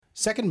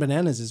Second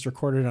Bananas is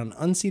recorded on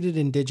unceded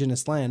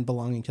indigenous land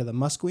belonging to the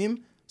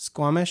Musqueam,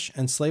 Squamish,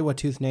 and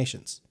Tsleil-Waututh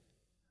nations.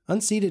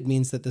 Unceded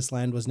means that this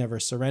land was never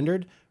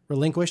surrendered,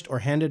 relinquished, or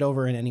handed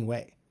over in any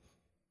way.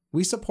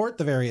 We support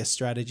the various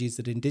strategies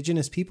that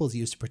Indigenous peoples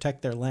use to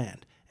protect their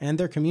land and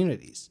their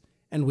communities,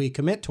 and we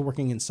commit to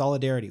working in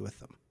solidarity with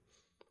them.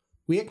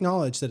 We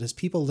acknowledge that as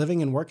people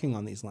living and working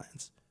on these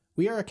lands,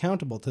 we are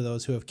accountable to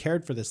those who have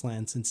cared for this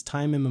land since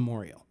time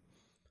immemorial.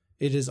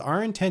 It is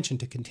our intention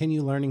to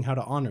continue learning how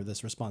to honor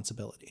this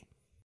responsibility.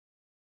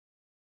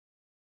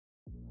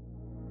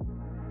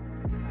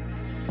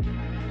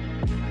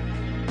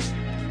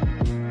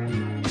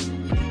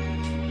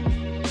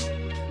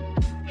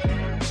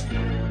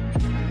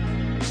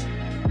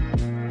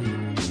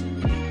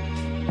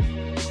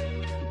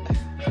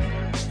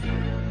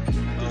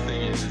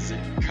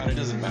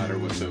 Matter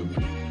what the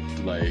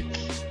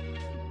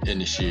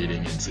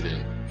initiating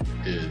incident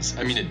is.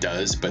 I mean, it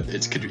does, but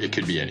it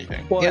could be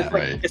anything. Well, yeah,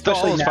 right.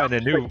 Especially now, find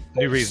a new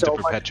reason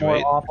to perpetuate.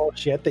 Much more awful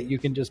shit that you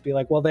can just be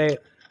like, well, they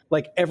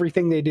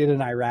everything they did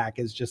in Iraq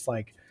is just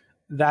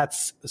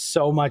that's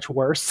so much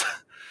worse.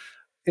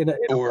 Funding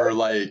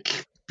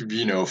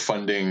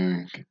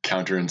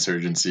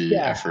counterinsurgency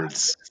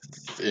efforts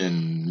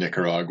in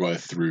Nicaragua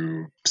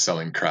through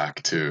selling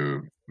crack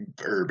to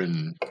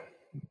urban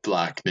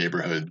Black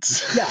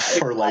neighborhoods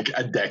for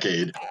a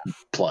decade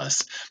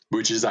plus,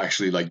 which is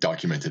actually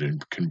documented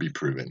and can be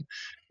proven.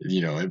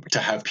 To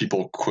have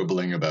people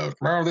quibbling about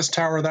this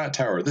tower, that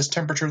tower, this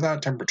temperature,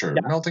 that temperature,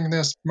 melting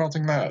this,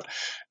 melting that.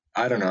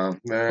 I don't know.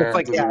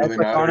 It doesn't really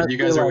matter. Honestly, you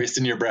guys are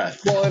wasting your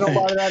breath. Well, and a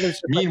lot of that is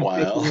just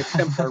meanwhile, making it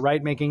simpler,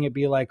 right? Making it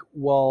be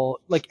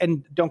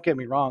and don't get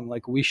me wrong,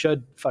 we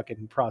should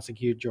fucking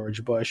prosecute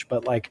George Bush,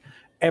 but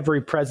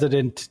every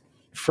president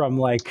from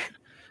the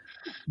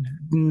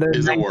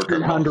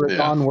 1900s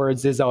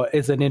onwards is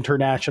an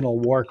international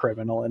war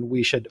criminal, and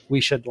we should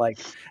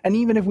and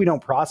even if we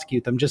don't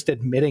prosecute them, just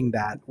admitting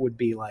that would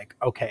be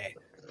okay,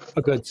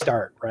 a good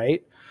start,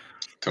 right?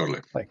 Totally.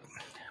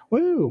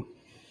 Woo.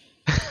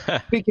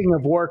 Speaking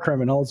of war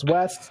criminals,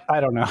 Wes, I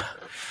don't know.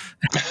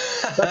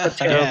 That's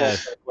a terrible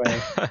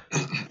way.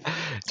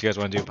 Do you guys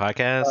want to do a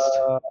podcast?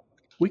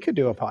 We could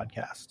do a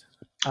podcast.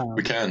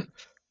 We can.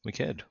 We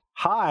could.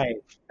 Hi,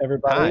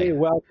 everybody. Hi.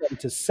 Welcome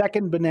to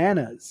Second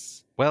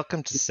Bananas.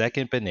 Welcome to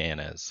Second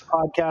Bananas.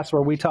 Podcast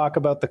where we talk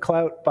about the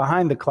clout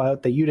behind the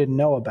clout that you didn't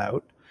know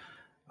about.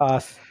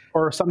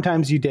 Or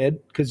sometimes you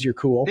did because you're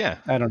cool. Yeah.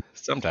 I don't know.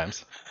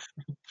 Sometimes.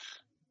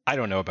 I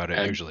don't know about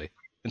it usually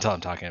until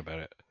I'm talking about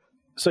it.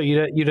 So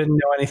you didn't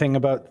know anything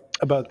about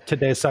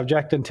today's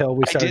subject until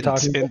we started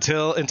talking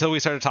until we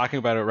started talking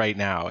about it right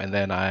now, and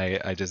then I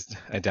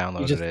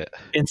downloaded it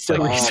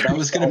instantly. That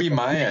was going to be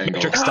my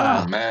angle. Trick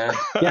style, man.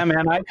 Yeah,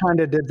 man, I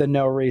kind of did the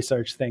no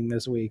research thing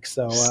this week.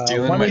 So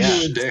stealing my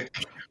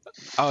shtick.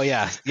 Oh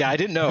yeah, I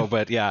didn't know,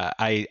 but yeah,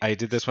 I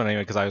did this one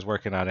anyway because I was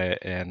working on it,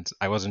 and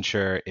I wasn't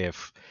sure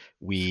if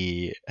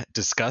we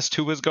discussed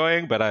who was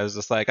going, but I was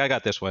just I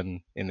got this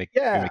one in the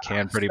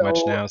can pretty much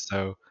now,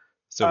 so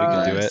we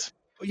can do it.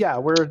 Yeah,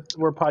 we're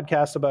a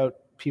podcast about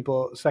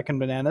people. Second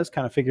Bananas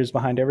kind of figures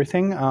behind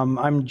everything.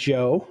 I'm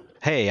Joe.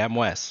 Hey, I'm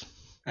Wes.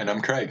 And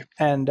I'm Craig.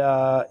 And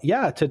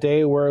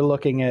today we're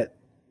looking at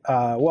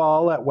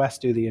I'll let Wes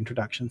do the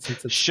introduction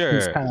since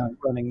he's kind of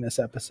running this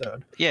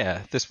episode.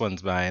 Yeah, this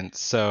one's mine.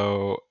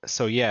 So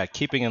yeah,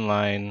 keeping in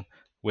line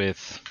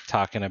with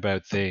talking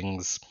about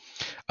things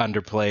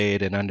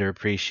underplayed and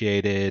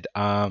underappreciated.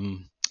 I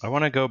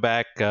want to go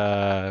back to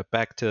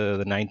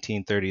the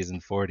 1930s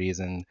and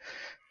 40s and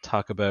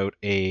talk about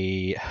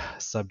a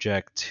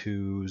subject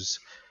who's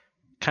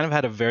kind of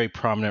had a very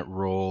prominent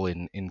role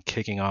in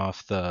kicking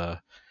off the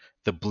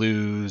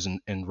blues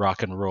and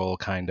rock and roll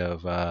kind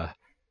of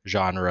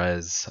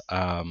genres.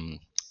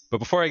 But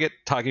before I get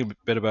talking a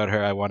bit about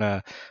her, I want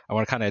to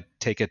kind of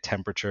take a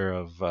temperature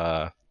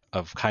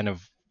of kind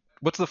of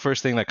what's the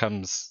first thing that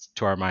comes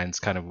to our minds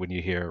kind of when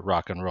you hear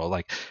rock and roll.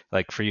 Like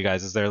for you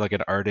guys, is there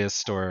an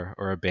artist or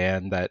a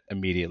band that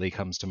immediately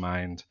comes to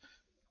mind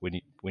when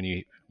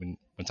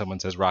someone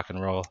says rock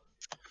and roll?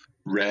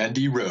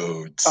 Randy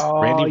Rhoads.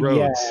 Oh, Randy Rhoads.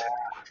 Yeah.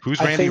 Who's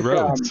Randy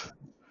Rhoads?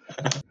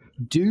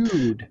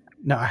 Dude.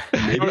 No. I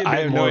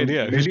have no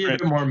idea. Maybe a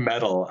bit more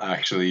metal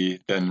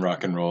actually than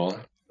rock and roll.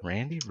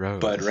 Randy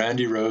Rhoads. But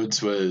Randy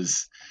Rhoads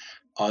was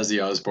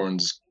Ozzy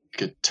Osbourne's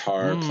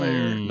guitar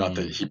player. Not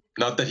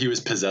that he was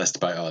possessed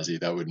by Ozzy.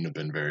 That wouldn't have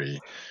been very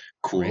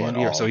cool at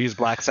all. So he's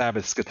Black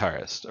Sabbath's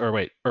guitarist, or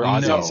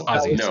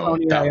Ozzy. No,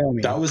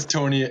 that was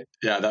Tony.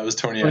 Yeah, that was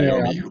Tony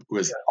Iommi, who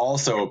was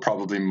also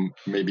probably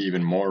maybe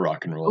even more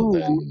rock and roll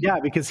than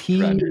because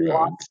he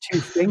lost 2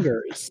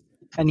 fingers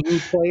and he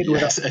played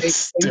with a big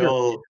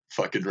still finger.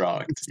 Fucking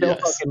rocked.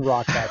 Fucking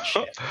rocked that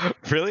shit.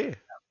 Really?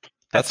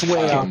 That's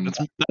way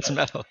that's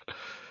metal.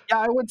 Yeah,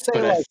 I would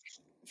say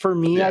for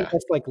me, I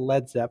guess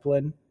Led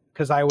Zeppelin.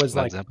 Because I was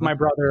my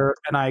brother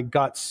and I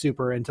got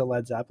super into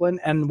Led Zeppelin.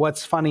 And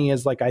what's funny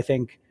is I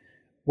think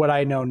what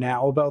I know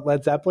now about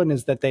Led Zeppelin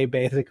is that they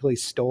basically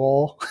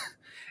stole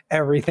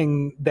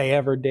everything they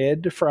ever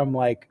did from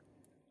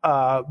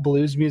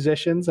blues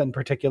musicians, and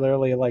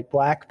particularly like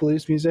black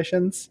blues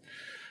musicians.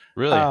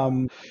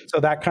 Really?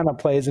 So that kind of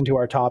plays into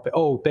our topic.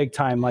 Oh, big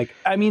time. Like,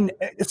 I mean,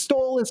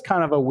 stole is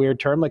kind of a weird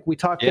term. Like we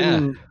talked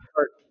in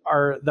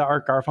the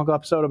Art Garfunkel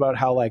episode about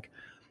how like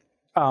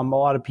a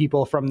lot of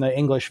people from the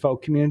English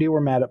folk community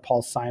were mad at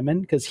Paul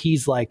Simon because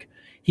he's like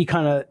he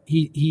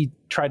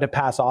tried to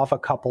pass off a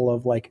couple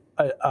of like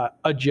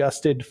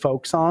adjusted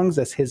folk songs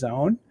as his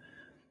own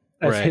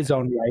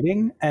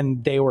writing,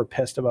 and they were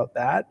pissed about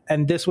that.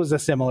 And this was a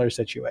similar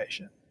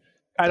situation.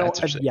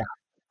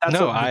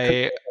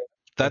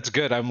 That's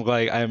good.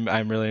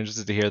 I'm really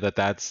interested to hear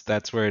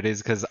that's where it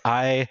is, because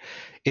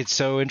it's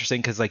so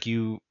interesting because like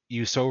you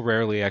so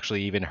rarely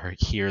actually even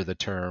hear the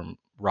term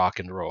rock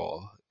and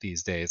roll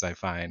these days. I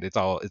find it's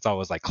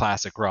always like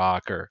classic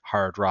rock or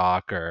hard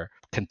rock or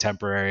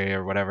contemporary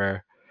or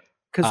whatever.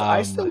 Because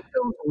I still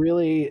don't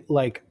really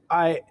like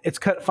it's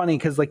kind of funny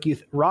because like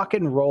rock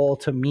and roll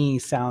to me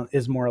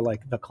is more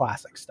like the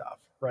classic stuff,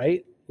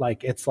 right?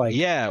 Like it's like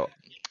well,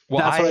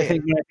 that's what I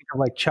think when I think of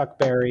like Chuck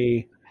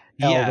Berry.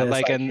 Elvis,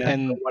 like and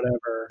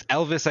whatever.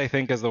 Elvis, I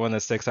think, is the one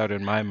that sticks out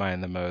in my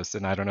mind the most,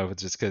 and I don't know if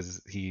it's just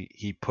because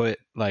he put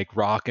like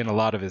rock in a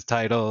lot of his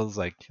titles,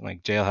 like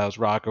Jailhouse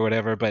Rock or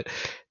whatever. But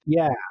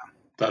yeah,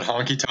 that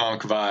honky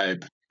tonk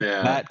vibe,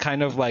 that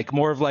kind of like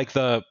more of like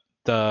the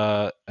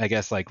I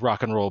guess like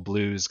rock and roll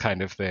blues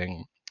kind of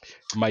thing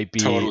might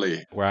be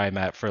totally where I'm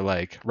at for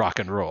like rock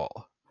and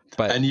roll.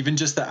 But, and even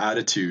just the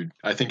attitude,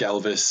 I think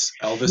Elvis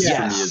for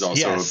me is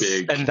also a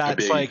big, and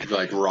that's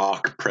like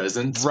rock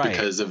presence, right?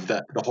 Because of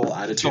the whole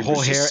attitude, the whole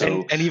hair,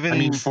 so, and even I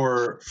mean,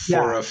 for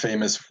a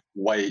famous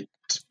white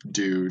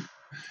dude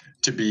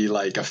to be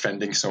like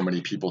offending so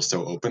many people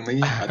so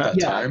openly at that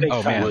time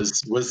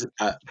was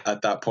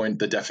at that point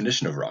the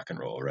definition of rock and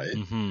roll, right?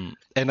 Mm-hmm.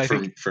 And I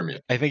think for me,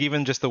 I think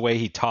even just the way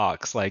he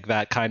talks, like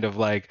that kind of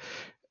like,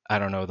 I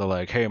don't know, the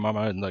like, hey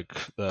mama, and like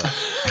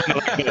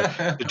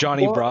the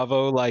Johnny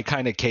Bravo like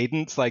kind of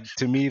cadence, like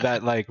to me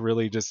that like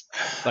really just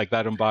like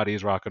that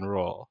embodies rock and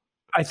roll.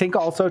 I think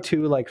also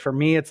too, like for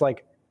me, it's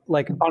like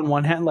on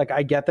one hand, like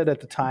I get that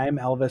at the time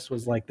Elvis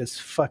was like this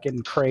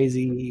fucking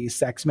crazy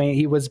sex man.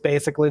 He was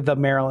basically the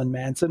Marilyn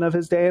Manson of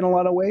his day in a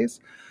lot of ways.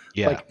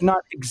 Yeah. Like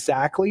not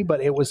exactly,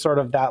 but it was sort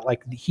of that,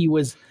 like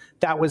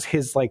that was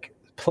his like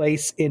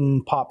place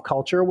in pop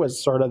culture, was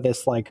sort of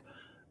this like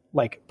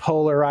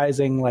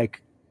polarizing,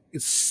 like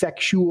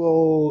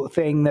sexual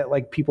thing that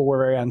like people were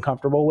very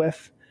uncomfortable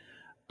with,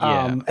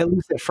 at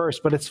least at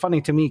first. But it's funny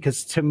to me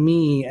because to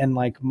me and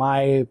like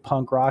my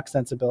punk rock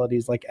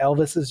sensibilities, like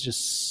Elvis is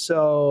just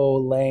so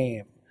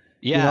lame.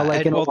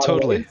 Like and,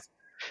 totally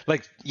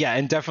like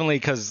and definitely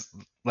because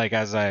like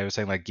as I was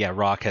saying, like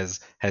rock has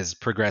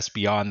progressed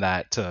beyond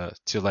that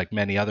to like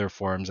many other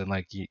forms, and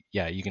like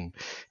you can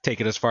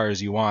take it as far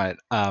as you want.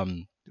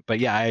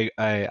 But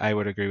I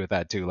would agree with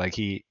that too. Like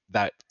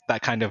that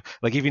kind of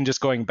like even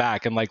just going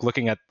back and like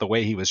looking at the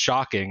way he was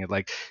shocking, it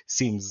like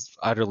seems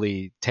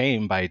utterly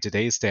tame by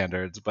today's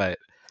standards. But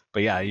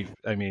I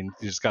mean,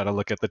 you just got to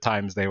look at the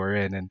times they were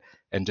in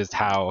and just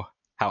how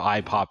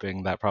eye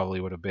popping that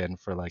probably would have been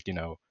for like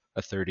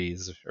a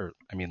 30s or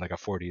I mean like a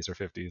 40s or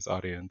 50s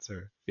audience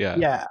or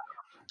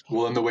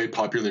Well, and the way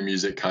popular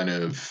music kind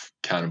of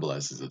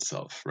cannibalizes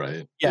itself,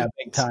 right?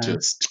 Big time. It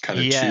just kind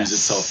of chews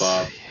itself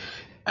up.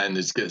 And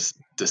it gets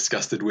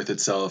disgusted with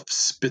itself,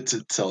 spits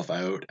itself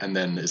out, and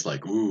then is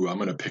like, ooh, I'm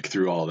going to pick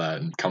through all that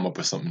and come up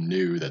with something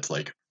new that's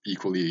like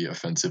equally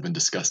offensive and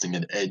disgusting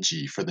and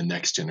edgy for the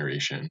next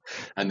generation.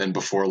 And then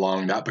before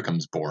long, that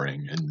becomes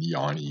boring and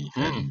yawny.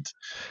 And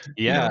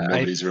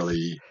nobody's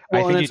really...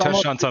 I think you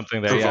touched on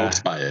something there.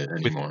 Provoked by it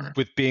anymore.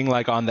 With being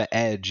like on the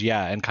edge,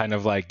 and kind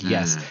of like,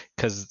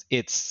 because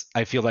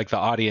I feel like the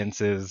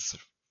audience is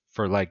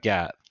for like,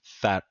 that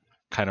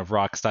kind of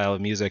rock style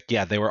of music,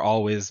 they were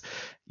always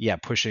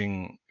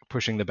pushing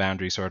the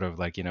boundary, sort of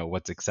like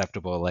what's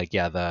acceptable, like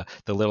the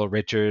Little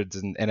Richards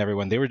and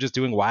everyone, they were just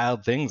doing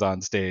wild things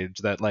on stage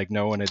that like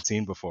no one had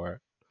seen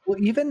before. Well,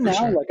 even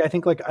now, like I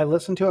think like I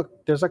listened to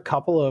there's a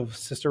couple of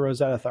Sister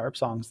Rosetta Tharpe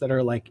songs that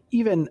are like,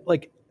 even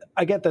like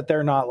I get that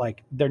they're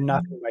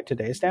nothing by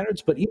today's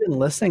standards, but even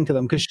listening to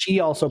them, because she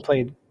also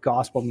played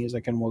gospel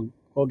music, and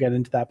we'll get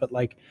into that, but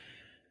like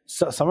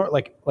so some are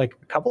like a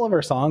couple of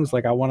her songs,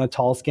 like I Want a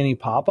Tall Skinny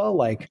Papa,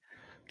 like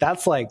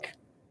that's like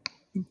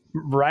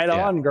right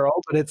on,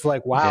 girl. But it's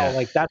like, wow,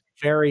 like that's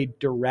very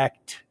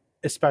direct,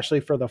 especially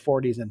for the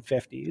 40s and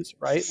 50s,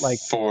 right? Like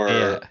for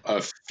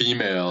a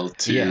female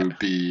to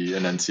be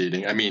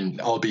enunciating, I mean,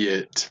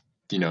 albeit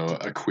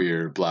a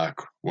queer black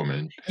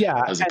woman,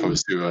 as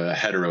opposed to a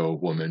hetero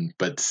woman,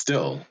 but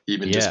still,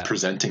 even just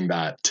presenting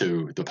that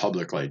to the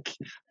public, like,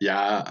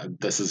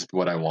 this is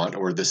what I want,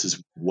 or this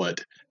is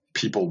what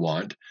people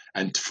want,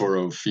 and for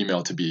a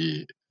female to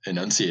be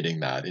enunciating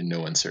that in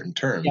no uncertain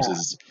terms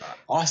is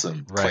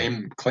awesome.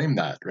 Right. Claim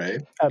that,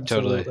 right?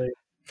 Absolutely. Totally.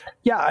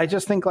 I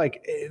just think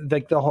like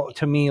the whole,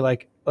 to me,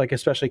 like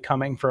especially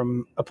coming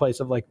from a place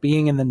of like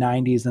being in the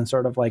 90s and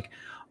sort of like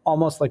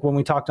almost like when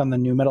we talked on the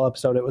new metal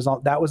episode,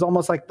 that was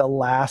almost like the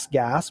last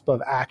gasp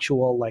of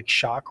actual like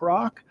shock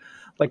rock.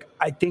 like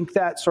I think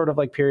that sort of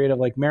like period of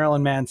like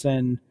Marilyn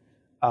Manson,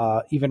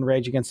 even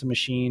Rage Against the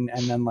Machine,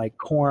 and then like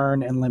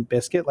Korn and Limp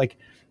Bizkit, like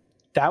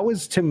that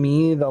was to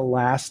me the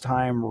last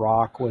time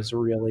rock was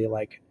really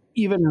like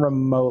even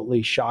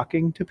remotely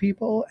shocking to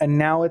people. And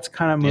now it's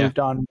kind of moved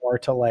on more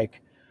to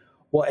like,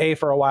 well,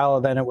 for a while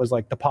then it was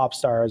like the pop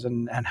stars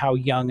and how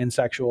young and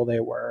sexual they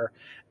were.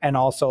 And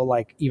also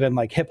like even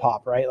like hip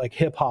hop, right? Like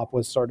hip hop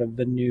was sort of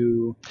the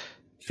new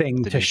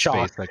thing to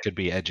shock. That could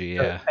be edgy,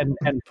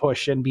 and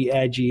push and be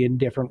edgy in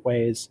different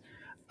ways.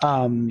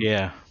 And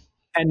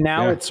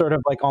now it's sort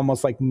of like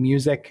almost like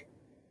music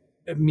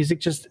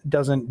just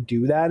doesn't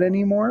do that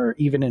anymore,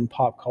 even in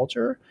pop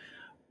culture.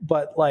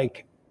 But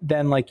like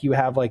then like you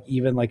have like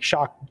even like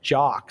shock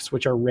jocks,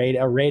 which are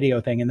a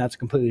radio thing, and that's a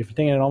completely different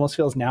thing. And it almost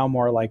feels now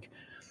more like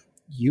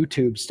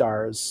YouTube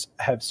stars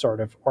have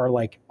sort of, or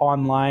like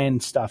online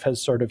stuff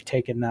has sort of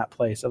taken that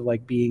place of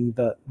like being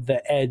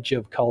the edge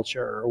of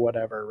culture or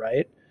whatever,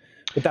 right?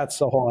 But that's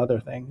the whole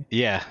other thing.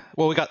 Yeah.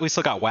 Well, we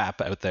still got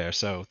WAP out there,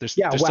 so there's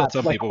still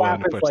some people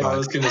willing to push that. I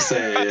was gonna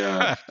say,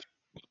 yeah.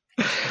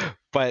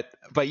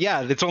 But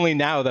yeah, it's only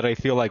now that I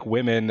feel like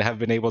women have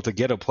been able to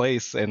get a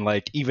place, and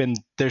like even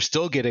they're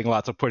still getting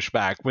lots of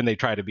pushback when they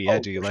try to be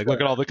edgy. Like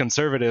look at all the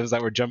conservatives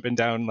that were jumping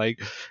down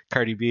like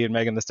Cardi B and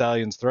Megan Thee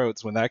Stallion's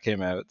throats when that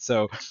came out.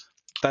 So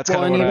that's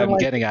kind of what I'm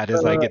getting at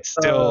is like it's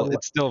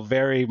still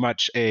very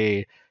much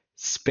a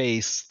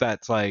space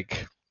that's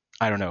like,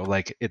 I don't know,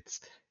 like it's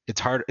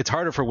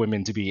harder for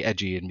women to be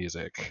edgy in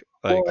music.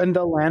 Like, well, and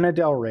the Lana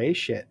Del Rey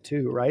shit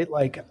too, right?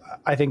 Like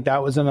I think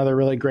that was another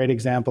really great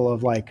example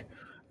of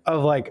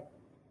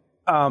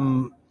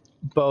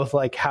both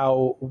like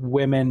how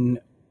women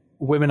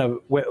of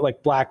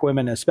like black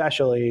women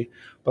especially,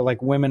 but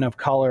like women of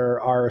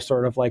color are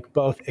sort of like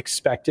both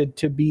expected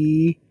to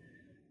be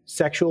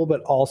sexual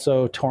but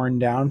also torn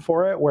down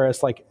for it,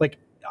 whereas like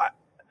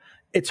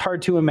it's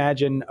hard to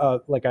imagine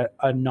like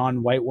a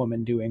non-white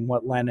woman doing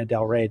what Lana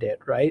Del Rey did,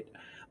 right?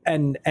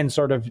 And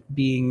sort of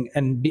being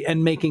and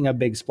making a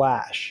big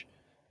splash,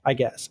 I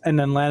guess. And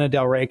then Lana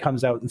Del Rey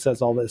comes out and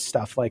says all this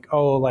stuff like,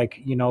 oh, like,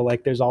 you know,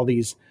 like there's all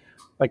these,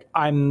 like,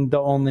 I'm the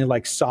only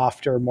like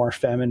softer, more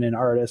feminine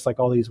artist. Like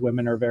all these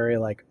women are very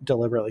like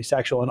deliberately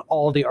sexual, and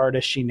all the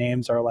artists she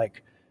names are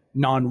like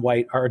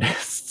non-white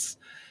artists.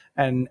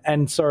 And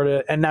that's sort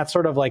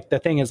of like the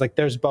thing is like,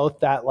 there's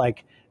both that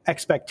like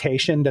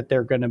expectation that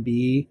they're going to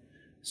be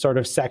sort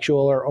of sexual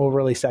or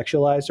overly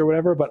sexualized or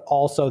whatever, but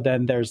also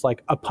then there's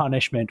like a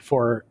punishment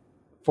for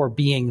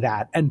being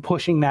that and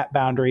pushing that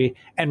boundary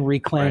and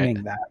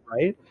reclaiming that,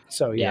 right?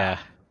 So yeah.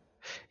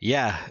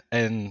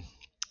 And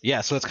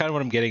yeah, so that's kind of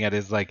what I'm getting at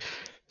is like,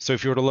 so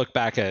if you were to look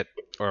back at,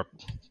 or it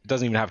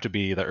doesn't even have to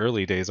be the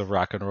early days of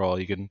rock and roll,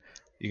 you can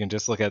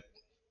just look at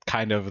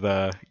kind of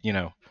the, you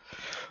know,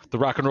 the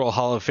Rock and Roll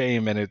Hall of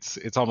Fame, and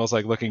it's almost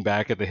like looking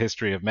back at the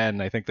history of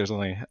men. I think there's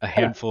only a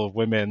handful of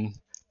women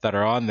that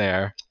are on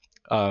there.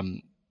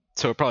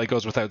 So it probably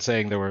goes without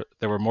saying there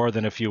were more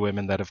than a few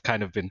women that have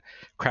kind of been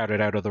crowded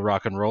out of the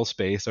rock and roll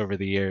space over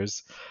the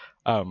years.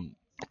 But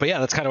yeah,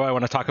 that's kind of why I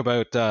want to talk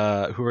about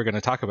who we're going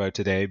to talk about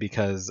today,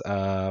 because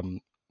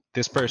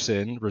this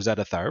person,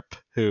 Rosetta Tharpe,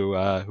 who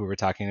we're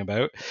talking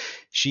about,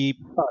 she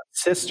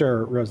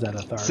Sister Rosetta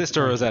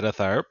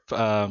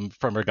Tharpe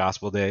from her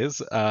gospel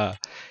days.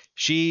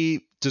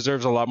 She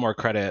deserves a lot more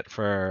credit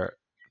for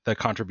the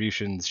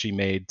contributions she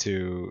made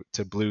to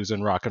blues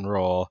and rock and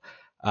roll,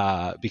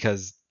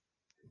 because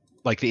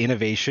like the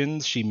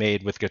innovations she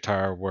made with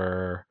guitar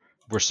were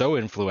so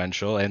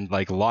influential, and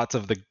like lots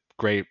of the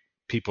great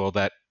people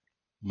that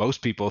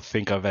most people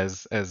think of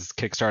as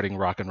kickstarting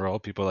rock and roll,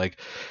 people like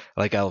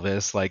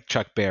Elvis, like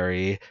Chuck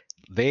Berry,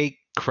 they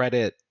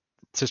credit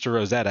Sister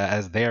Rosetta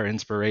as their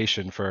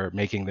inspiration for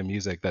making the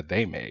music that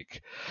they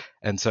make.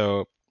 And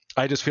so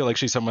I just feel like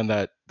she's someone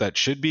that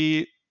should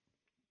be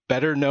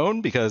better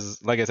known,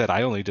 because like I said,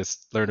 I only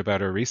just learned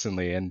about her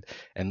recently, and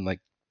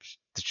like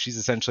she's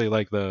essentially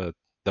like the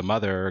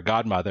mother or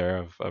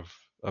godmother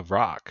of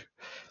rock.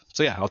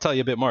 So yeah, I'll tell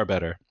you a bit more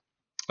about her.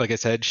 Like I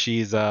said,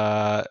 she's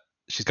got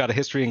a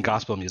history in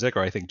gospel music,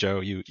 or I think Joe,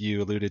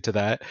 you alluded to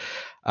that.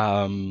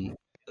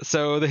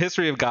 So the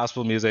history of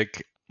gospel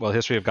music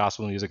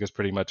is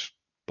pretty much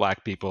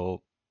black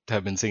people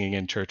have been singing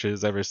in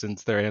churches ever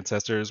since their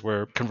ancestors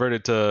were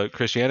converted to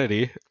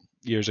Christianity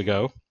years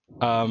ago.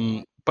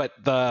 But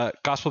the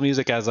gospel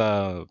music as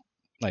a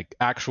like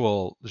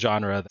actual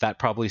genre, that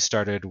probably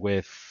started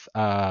with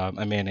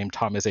a man named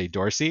Thomas A.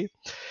 Dorsey,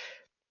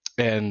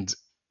 and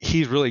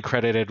he's really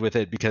credited with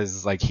it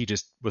because like he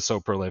just was so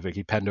prolific.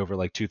 He penned over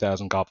like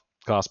 2,000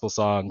 gospel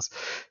songs,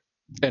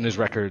 and his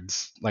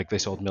records, like, they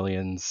sold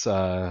millions,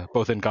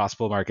 both in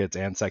gospel markets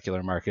and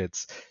secular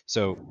markets.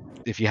 So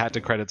if you had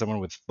to credit someone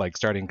with like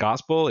starting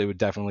gospel, it would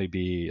definitely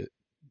be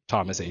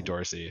Thomas A.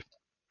 Dorsey.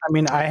 I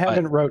mean, I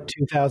haven't wrote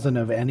 2,000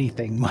 of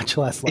anything, much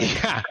less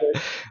like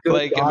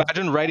like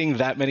imagine writing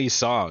that many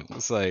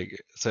songs.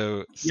 Like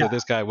so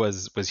this guy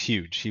was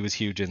huge. He was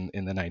huge in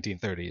the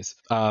 1930s.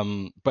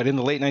 But in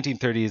the late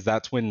 1930s,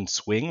 that's when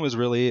swing was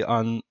really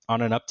on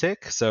an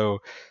uptick. So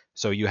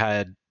you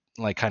had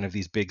like kind of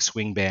these big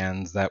swing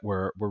bands that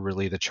were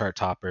really the chart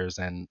toppers,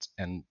 and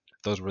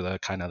those were the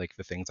kind of like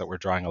the things that were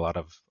drawing a lot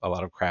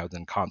of crowds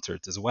and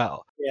concerts as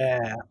well.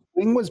 Yeah,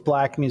 swing was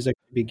black music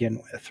to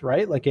begin with,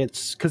 right? Like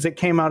it's because it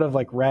came out of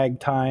like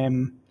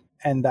ragtime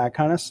and that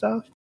kind of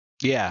stuff.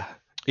 Yeah.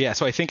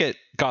 So I think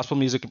gospel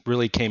music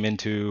really came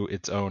into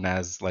its own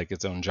as like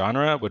its own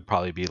genre. Would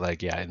probably be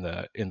like in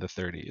the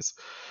 30s.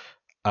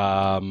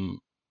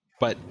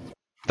 But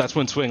that's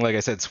when swing, like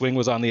I said, swing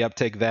was on the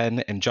uptake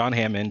then. And John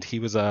Hammond, he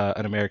was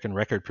an American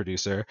record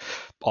producer,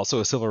 also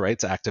a civil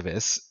rights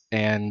activist,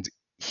 and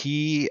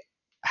he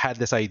had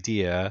this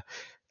idea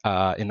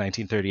in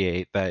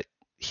 1938 that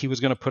he was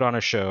going to put on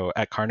a show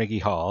at Carnegie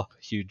Hall,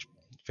 huge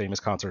famous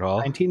concert hall.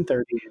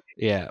 1938.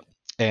 Yeah.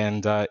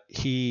 And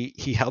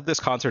he held this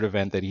concert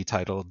event that he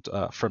titled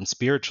From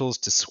Spirituals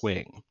to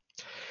Swing.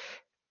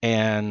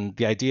 And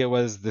the idea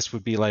was this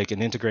would be like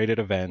an integrated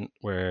event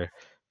where,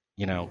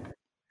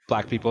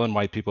 Black people and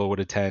white people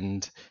would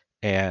attend,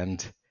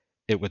 and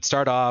it would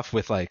start off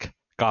with like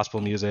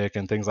gospel music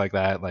and things like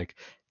that, like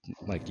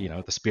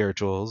the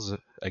spirituals,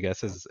 I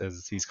guess,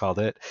 as he's called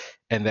it,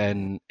 and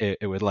then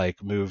it would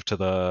like move to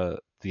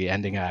the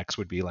ending acts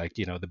would be like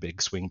the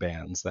big swing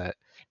bands that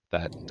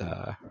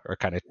are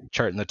kind of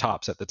charting the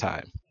tops at the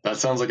time. That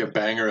sounds like a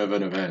banger of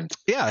an event.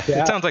 Yeah.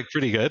 It sounds like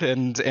pretty good,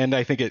 and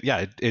I think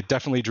it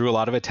definitely drew a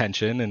lot of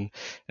attention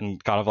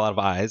and got a lot of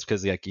eyes,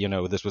 because like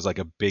this was like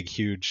a big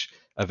huge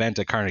event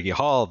at Carnegie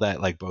Hall that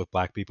like both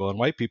Black people and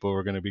white people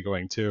were going to be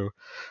going to.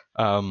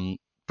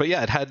 But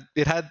yeah,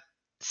 it had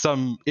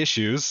some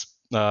issues,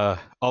 all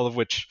of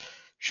which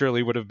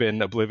surely would have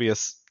been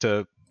oblivious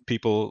to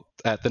people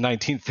at the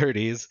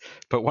 1930s.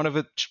 But one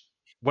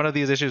of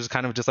these issues is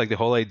kind of just like the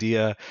whole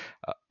idea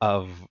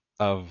of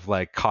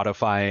like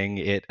codifying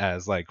it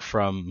as like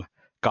from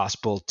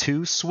gospel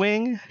to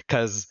swing,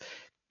 because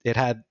it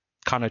had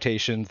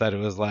connotations that it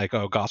was like,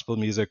 oh, gospel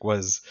music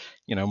was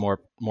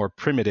more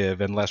primitive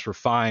and less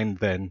refined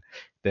than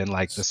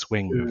like the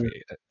swing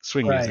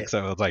music.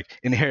 So it's like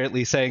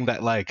inherently saying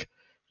that like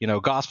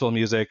gospel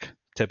music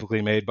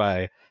typically made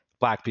by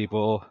Black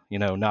people,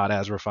 not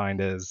as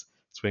refined as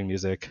swing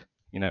music,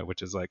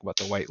 which is like what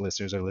the white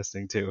listeners are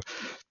listening to.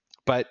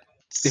 But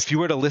if you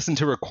were to listen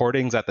to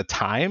recordings at the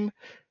time,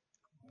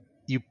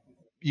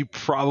 you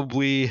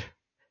probably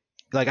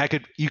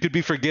like you could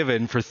be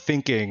forgiven for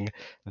thinking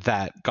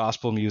that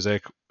gospel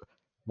music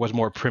was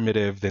more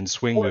primitive than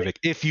swing music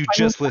if you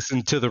just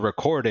listen to the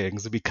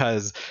recordings,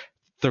 because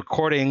the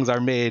recordings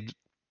are made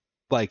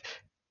like,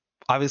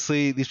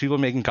 obviously these people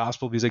making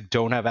gospel music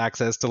don't have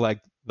access to like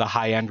the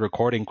high-end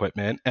recording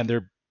equipment, and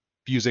they're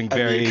using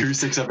the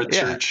acoustics of a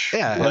church.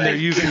 Yeah, and they're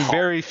using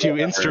very few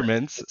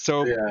instruments.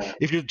 So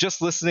if you're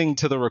just listening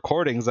to the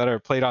recordings that are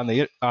played on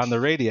the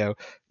radio,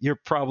 you're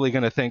probably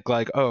going to think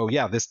like, oh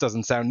yeah, this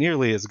doesn't sound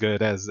nearly as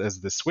good as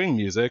the swing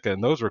music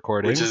and those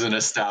recordings, which is an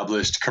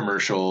established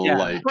commercial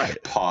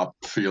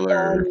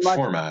popular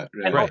format.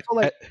 And also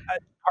like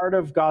part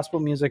of gospel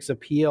music's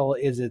appeal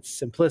is its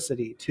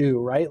simplicity too,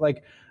 right?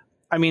 Like,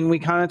 I mean, we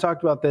kind of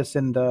talked about this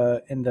in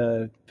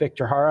the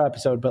Victor Hara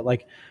episode, but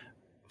like,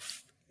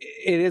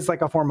 it is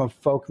like a form of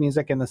folk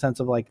music in the sense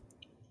of like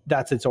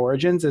that's its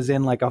origins, is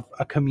in like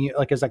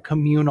as a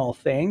communal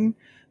thing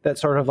that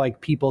sort of like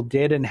people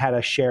did and had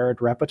a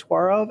shared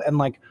repertoire of. And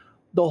like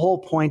the whole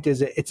point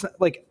is it's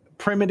like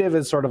primitive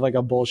is sort of like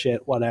a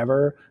bullshit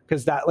whatever,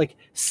 because that like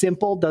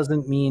simple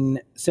doesn't mean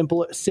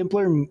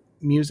simpler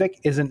music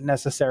isn't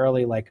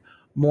necessarily like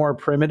more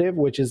primitive,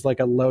 which is like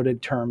a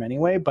loaded term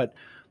anyway, but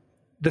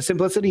the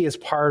simplicity is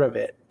part of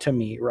it to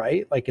me,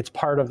 right? Like it's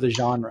part of the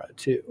genre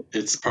too.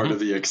 It's part of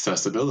the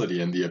accessibility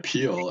and the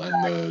appeal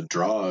and the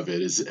draw of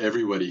it is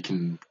everybody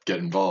can get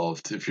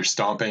involved. If you're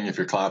stomping, if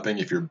you're clapping,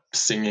 if you're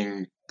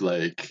singing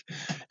like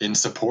in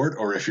support,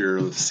 or if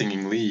you're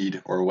singing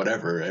lead or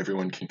whatever,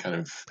 everyone can kind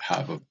of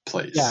have a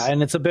place. Yeah,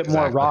 and it's a bit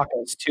more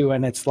raucous too,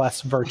 and it's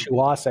less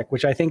virtuosic,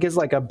 which I think is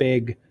like a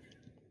big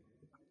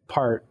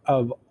part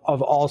of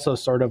also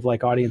sort of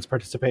like audience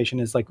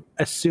participation, is like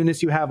as soon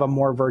as you have a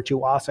more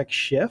virtuosic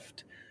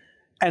shift.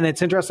 And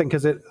it's interesting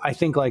because I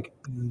think like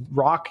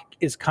rock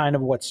is kind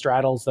of what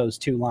straddles those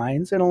two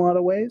lines in a lot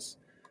of ways.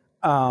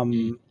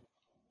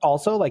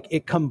 Also like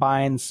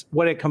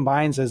what it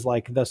combines is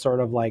like the sort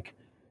of like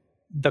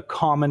the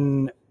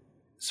common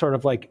sort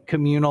of like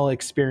communal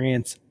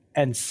experience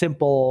and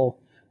simple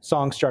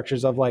song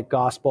structures of like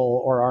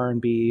gospel or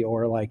R&B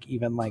or like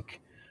even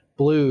like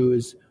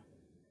blues,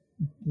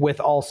 with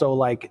also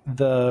like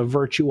the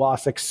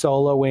virtuosic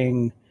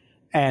soloing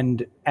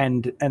and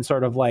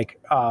sort of like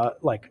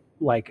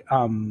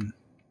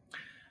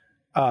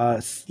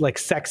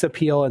sex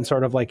appeal, and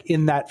sort of like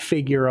in that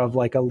figure of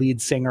like a lead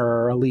singer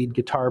or a lead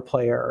guitar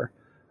player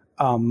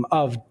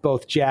of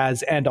both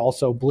jazz and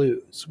also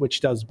blues, which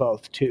does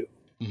both too.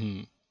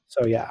 Mm-hmm.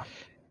 So yeah.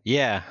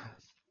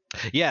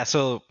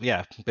 So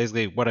yeah,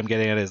 basically what I'm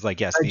getting at is like,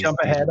 yes. Jump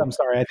ahead. I'm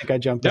sorry. I think I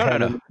jumped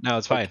ahead. No,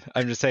 it's fine.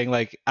 I'm just saying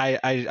like, I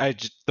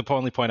the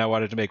only point I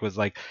wanted to make was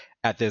like,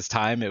 at this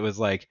time, it was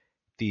like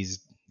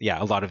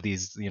a lot of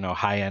these,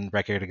 high end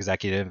record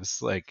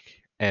executives like,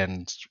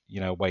 and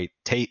white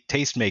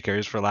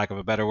tastemakers, for lack of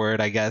a better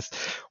word, I guess,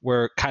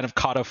 were kind of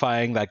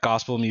codifying that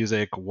gospel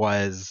music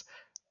was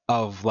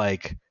of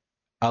like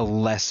a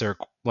lesser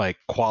like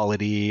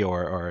quality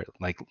or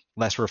like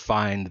less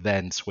refined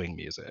than swing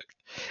music,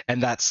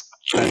 and that's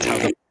how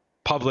the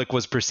public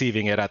was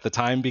perceiving it at the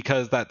time,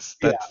 because that's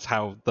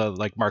how the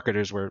like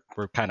marketers were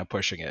kind of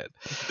pushing it.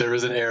 There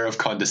was an air of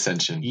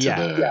condescension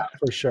to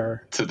for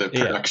sure to the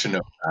production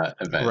of that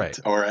event, right,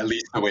 or at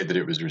least the way that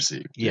it was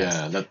received. Yes.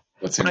 Yeah, that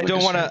seems but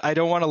like I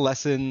don't want to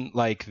lessen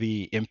like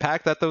the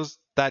impact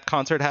that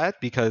concert had,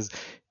 because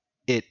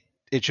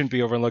it shouldn't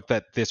be overlooked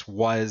that this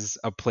was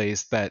a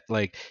place that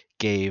like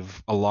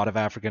gave a lot of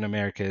African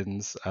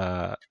Americans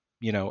a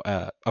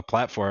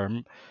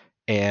platform,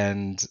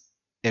 and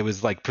it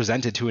was like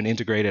presented to an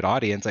integrated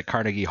audience at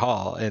Carnegie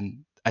Hall,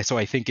 and so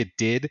I think it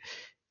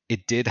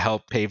did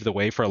help pave the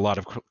way for a lot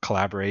of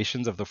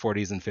collaborations of the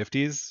 40s and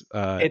 50s,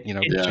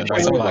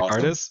 by some black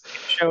artists.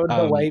 It showed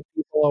the white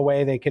people a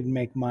way they could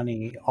make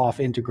money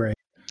off integrating.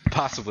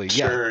 Possibly,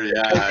 sure,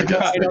 yeah. I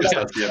guess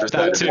that's the other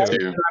side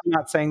too. I'm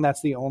not saying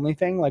that's the only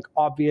thing. Like,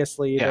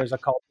 obviously, there's a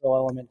cultural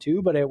element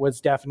too, but it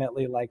was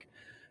definitely like,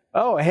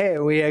 oh, hey,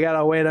 we got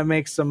a way to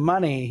make some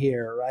money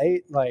here,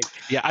 right? Like,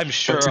 yeah, I'm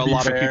sure a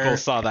lot of people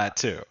saw that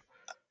too.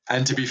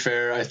 And to be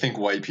fair, I think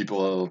white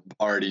people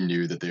already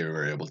knew that they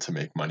were able to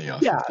make money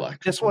off of black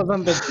people. This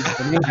wasn't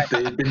the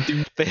they've been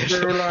doing they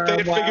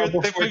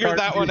figured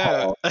that one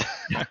out.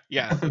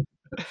 Yeah.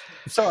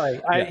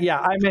 Sorry,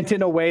 I meant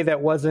in a way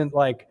that wasn't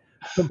like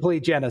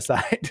complete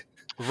genocide.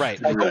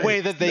 Right. A way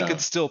that they could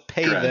still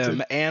pay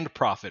them and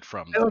profit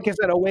from them. Like I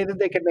said, a way that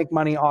they could make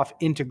money off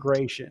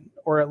integration,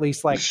 or at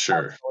least like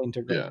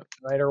integration,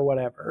 right, or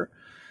whatever.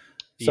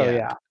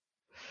 So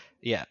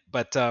yeah.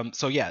 But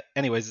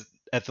anyways,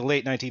 at the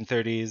late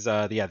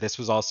 1930s, this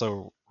was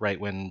also right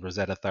when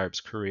Rosetta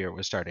Tharpe's career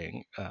was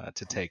starting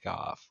to take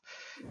off.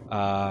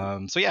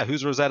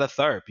 Who's Rosetta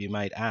Tharpe, you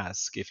might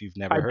ask, if you've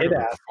never heard of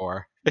her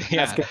before.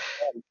 Yeah.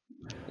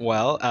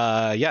 Well,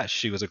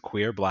 she was a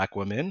queer black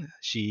woman.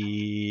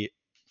 She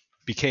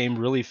became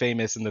really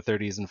famous in the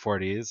 30s and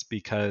 40s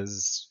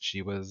because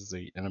she was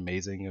an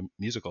amazing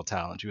musical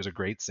talent. She was a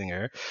great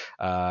singer,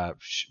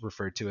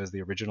 referred to as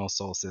the original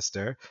Soul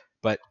Sister,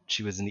 but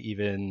she was an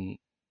even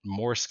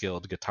more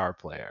skilled guitar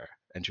player,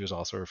 and she was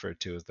also referred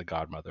to as the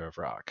godmother of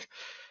rock.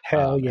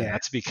 Hell yeah. And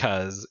that's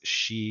because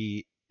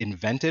she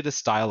invented a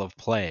style of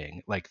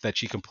playing like that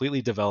she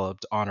completely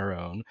developed on her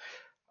own,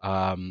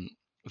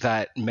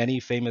 that many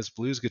famous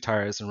blues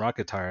guitarists and rock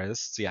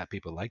guitarists,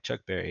 people like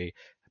Chuck Berry,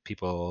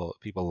 people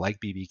like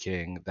B.B.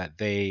 King, that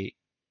they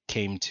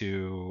came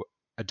to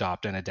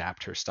adopt and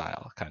adapt her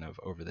style kind of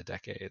over the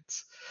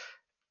decades.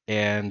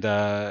 And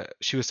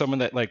she was someone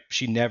that like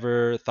she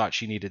never thought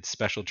she needed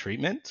special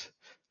treatment,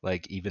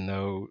 like even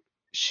though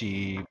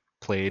she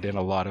played in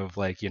a lot of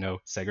like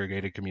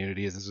segregated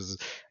communities. This was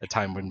a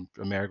time when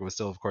America was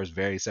still, of course,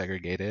 very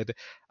segregated,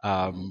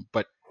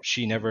 but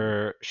she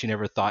never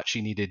thought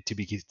she needed to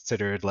be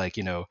considered like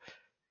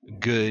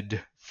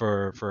good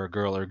for a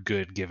girl, or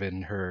good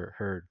given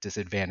her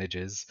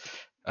disadvantages,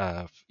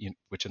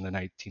 which in the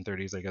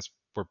 1930s I guess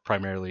were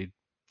primarily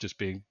just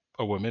being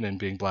a woman and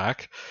being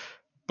black.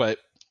 But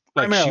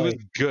like she was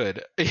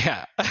good.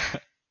 Yeah.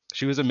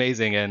 She was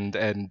amazing,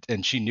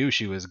 and she knew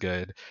she was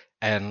good.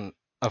 And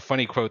a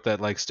funny quote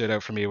that like stood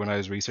out for me when I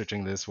was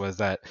researching this was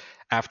that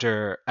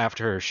after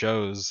her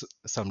shows,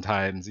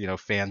 sometimes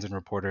fans and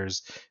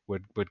reporters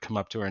would come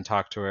up to her and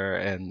talk to her,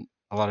 and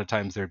a lot of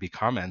times there'd be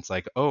comments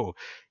like, "Oh,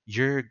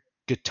 your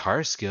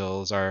guitar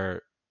skills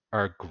are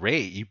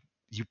great.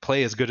 You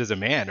play as good as a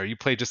man, or you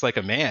play just like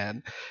a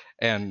man."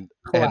 And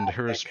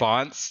her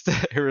response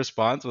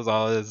was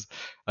always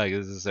like,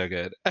 "This is so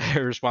good."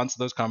 Her response to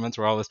those comments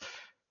were always,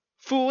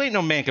 "Fool, ain't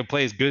no man can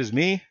play as good as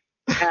me."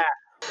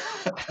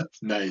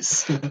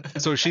 Nice.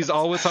 So she's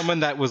always someone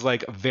that was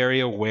like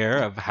very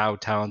aware of how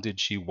talented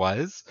she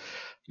was.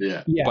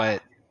 Yeah.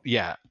 But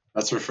yeah.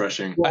 That's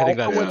refreshing. Well, I think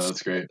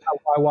that's great.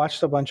 I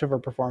watched a bunch of her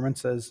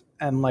performances,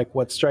 and like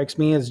what strikes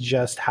me is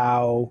just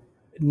how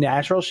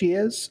natural she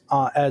is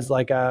as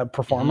like a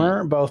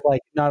performer, both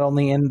like not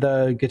only in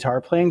the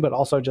guitar playing, but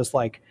also just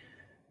like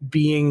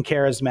being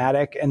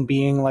charismatic and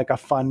being like a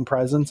fun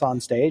presence on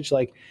stage.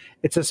 Like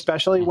it's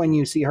especially when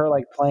you see her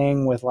like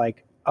playing with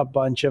like a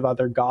bunch of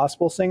other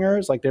gospel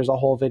singers. Like there's a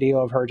whole video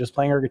of her just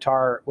playing her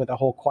guitar with a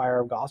whole choir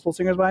of gospel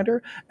singers behind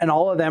her, and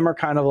all of them are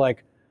kind of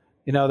like,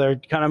 they're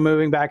kind of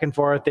moving back and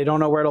forth. They don't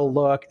know where to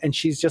look. And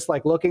she's just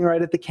like looking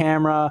right at the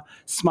camera,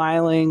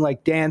 smiling,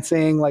 like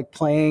dancing, like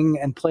playing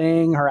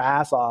her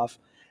ass off,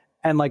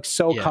 and like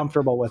so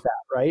comfortable with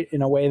that, right?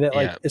 In a way that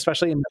like,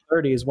 especially in the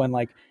 30s when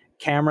like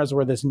cameras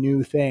were this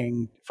new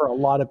thing for a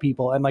lot of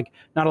people, and like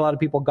not a lot of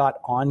people got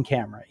on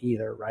camera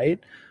either, right?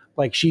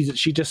 Like she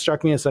just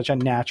struck me as such a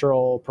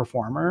natural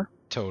performer.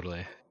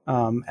 Totally.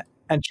 And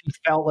she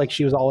felt like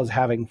she was always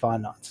having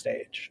fun on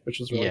stage, which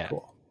was really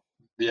cool.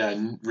 Yeah,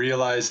 and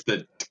realized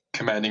that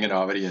commanding an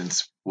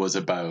audience was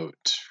about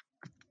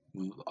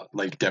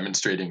like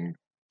demonstrating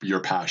your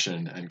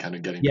passion and kind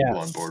of getting people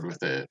on board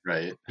with it,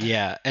 right?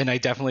 Yeah, and I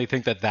definitely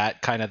think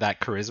that kind of that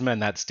charisma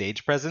and that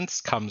stage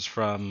presence comes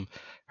from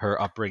her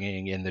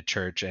upbringing in the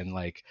church and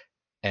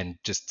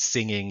just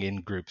singing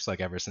in groups like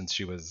ever since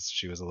she was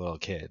a little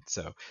kid.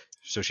 So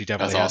she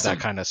definitely has that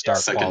kind of star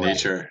second quality.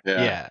 Nature.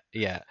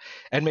 Yeah.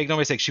 And make no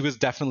mistake, she was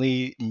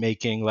definitely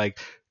making like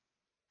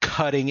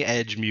cutting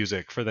edge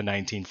music for the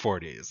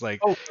 1940s. Like,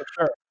 oh, for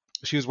sure.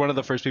 She was one of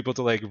the first people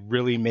to like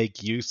really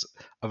make use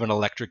of an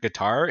electric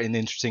guitar in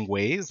interesting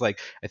ways. Like,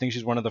 I think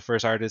she's one of the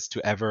first artists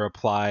to ever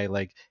apply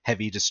like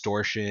heavy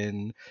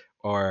distortion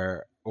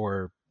or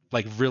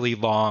like really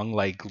long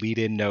like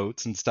lead-in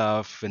notes and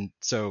stuff, and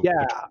so which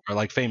are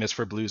like famous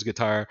for blues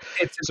guitar.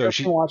 It's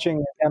interesting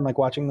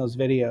watching those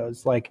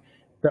videos. Like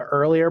the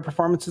earlier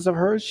performances of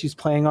hers, she's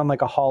playing on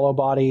like a hollow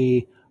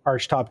body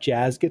archtop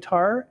jazz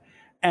guitar,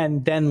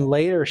 and then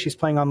later she's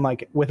playing on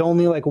like with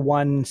only like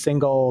one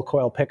single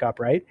coil pickup,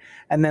 right?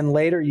 And then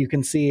later you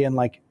can see in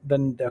like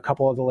then a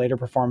couple of the later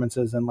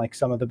performances and like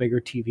some of the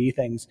bigger TV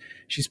things,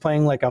 she's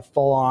playing like a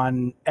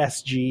full-on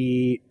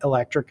SG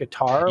electric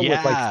guitar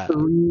with like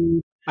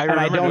three. I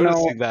remember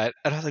noticing that,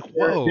 and I was like,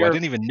 "Whoa! I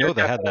didn't even know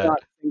they had that."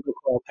 Not single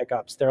coil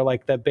pickups. They're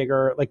like the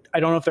bigger, like I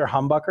don't know if they're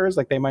humbuckers.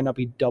 Like they might not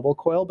be double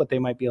coil, but they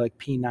might be like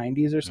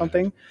P90s or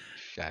something.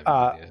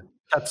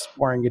 That's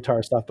boring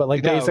guitar stuff, but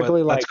like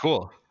basically, like that's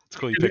cool. It's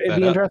cool you picked that up.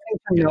 It'd be interesting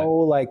to know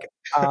like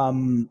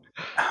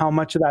how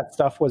much of that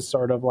stuff was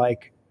sort of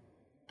like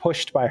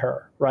pushed by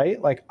her,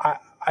 right? Like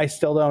I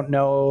still don't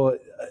know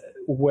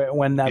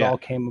when that all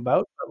came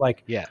about, but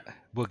like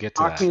we'll get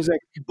to that. Music.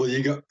 Well,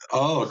 you go.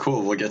 Oh,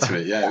 cool. We'll get to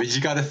it. Yeah, you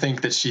got to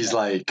think that she's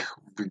like,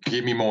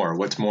 give me more.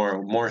 What's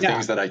more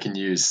things that I can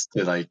use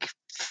to like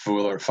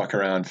fool or fuck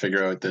around,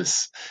 figure out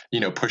this,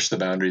 push the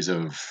boundaries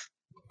of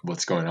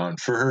what's going on.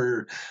 For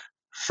her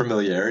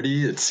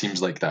familiarity, it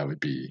seems like that would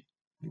be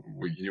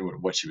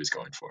what she was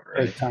going for,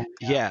 right?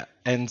 Yeah,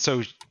 and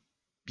so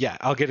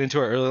I'll get into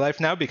her early life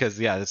now because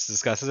this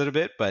discusses it a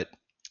bit, but.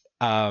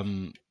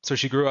 So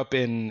she grew up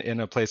in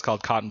a place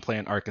called Cotton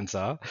Plant,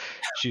 Arkansas.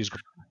 She was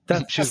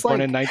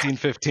born in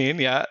 1915.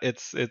 Yeah, it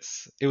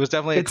was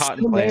definitely a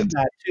cotton plant.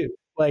 That too.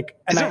 Like,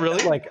 is it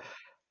really? Like,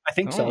 I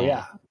think so.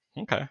 Yeah.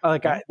 Okay.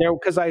 Like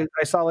because I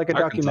saw like a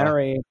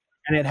documentary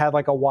and it had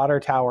like a water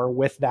tower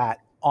with that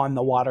on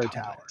the water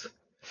tower.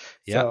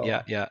 Yeah.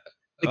 Like,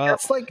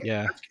 that's like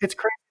it's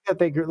crazy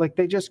that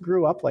they just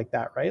grew up like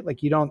that, right?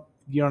 Like you don't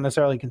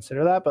necessarily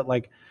consider that, but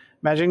like.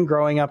 Imagine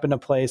growing up in a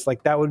place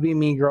like that would be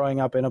me growing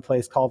up in a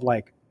place called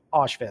like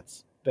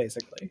Auschwitz,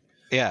 basically.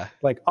 Yeah.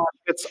 Like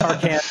Auschwitz,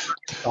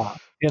 Arkansas,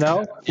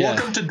 Yeah.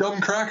 Welcome to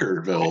Dumb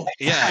Crackerville.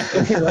 Yeah.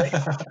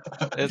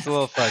 It's a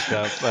little fucked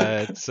up,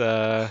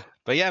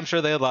 but yeah, I'm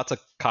sure they had lots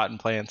of cotton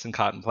plants in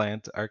Cotton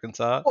Plant,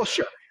 Arkansas. Oh,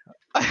 sure.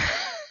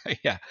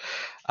 Yeah.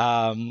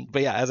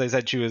 But yeah, as I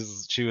said,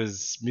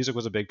 music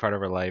was a big part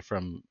of her life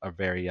from a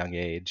very young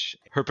age.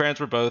 Her parents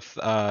were both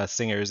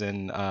singers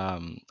in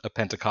a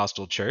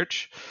Pentecostal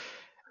church.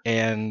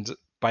 And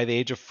by the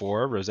age of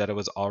 4, Rosetta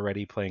was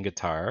already playing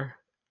guitar.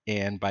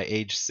 And by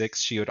age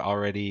 6, she had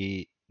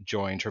already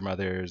joined her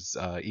mother's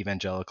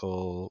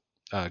evangelical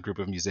group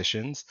of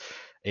musicians.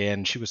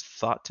 And she was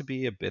thought to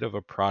be a bit of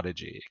a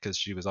prodigy because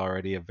she was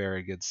already a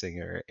very good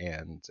singer.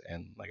 And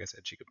like I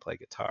said, she could play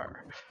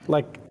guitar.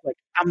 Like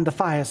I'm the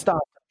fire starter.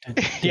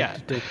 Yeah.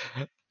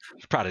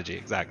 Prodigy,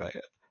 exactly.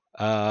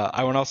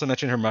 I want to also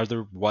mention her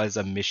mother was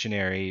a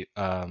missionary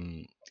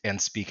and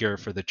speaker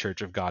for the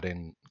Church of God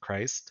in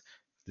Christ.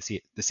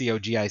 The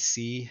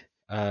COGIC,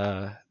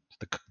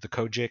 the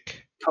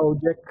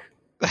Kojic.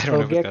 I don't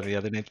know if it's got any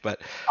other names,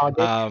 but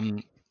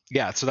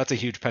so that's a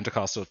huge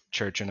Pentecostal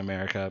church in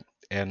America.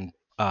 And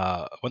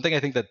one thing I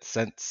think that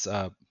sets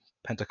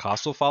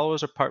Pentecostal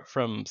followers apart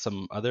from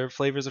some other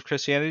flavors of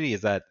Christianity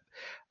is that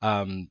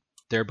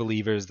they're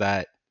believers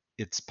that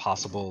it's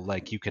possible,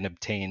 like you can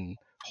obtain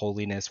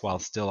holiness while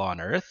still on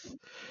earth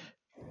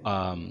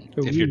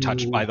if you're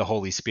touched by the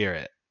Holy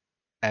Spirit.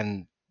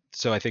 And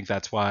so I think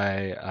that's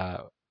why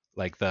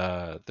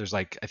there's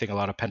like I think a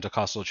lot of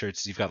Pentecostal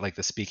churches you've got like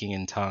the speaking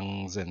in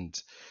tongues and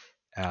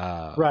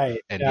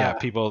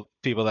people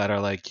that are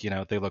like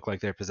they look like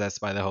they're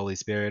possessed by the Holy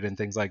Spirit and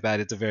things like that.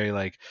 It's a very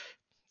like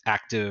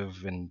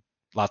active and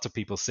lots of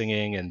people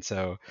singing, and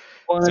so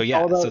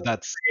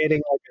that's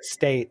creating like a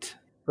state,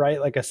 right?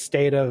 Like a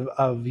state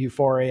of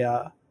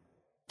euphoria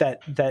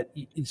that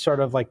sort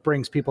of like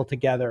brings people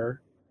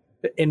together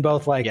in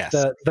both like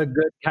the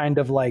good kind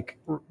of like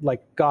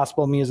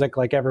gospel music,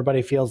 like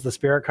everybody feels the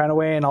Spirit kind of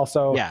way, and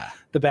also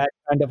the bad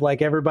kind of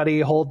like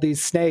everybody hold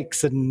these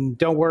snakes and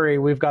don't worry,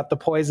 we've got the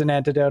poison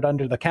antidote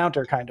under the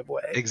counter kind of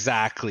way.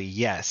 Exactly.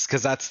 Yes.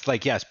 Because that's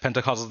like,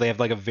 Pentecostals, they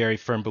have like a very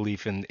firm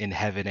belief in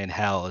heaven and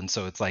hell. And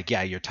so it's like,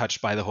 you're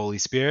touched by the Holy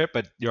Spirit,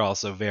 but you're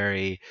also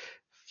very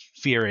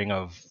fearing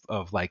of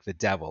like the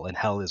devil, and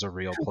hell is a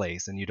real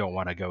place and you don't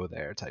want to go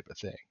there type of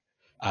thing.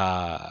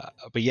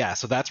 But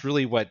so that's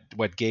really what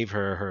gave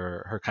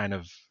her kind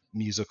of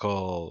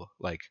musical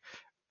like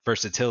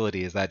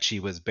versatility, is that she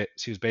was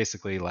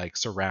basically like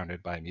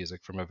surrounded by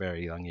music from a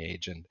very young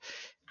age and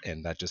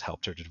that just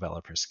helped her to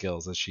develop her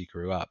skills as she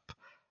grew up.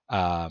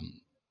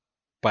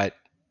 But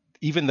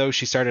even though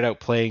she started out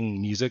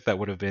playing music that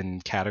would have been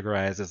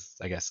categorized as,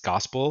 I guess,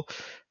 gospel,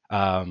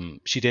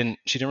 she didn't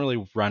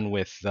really run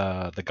with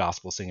the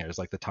gospel singers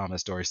like the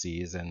Thomas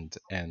Dorseys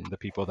and the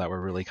people that were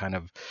really kind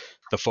of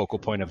the focal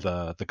point of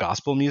the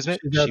gospel music.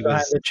 She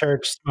was the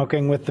church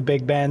smoking with the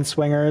big band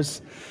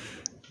swingers.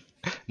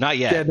 Not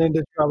yet. Getting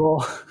into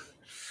trouble.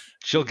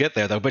 She'll get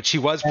there though, but she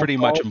was pretty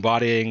much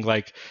embodying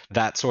like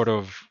that sort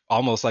of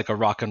almost like a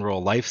rock and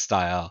roll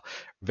lifestyle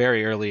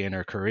very early in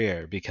her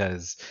career,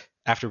 because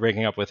after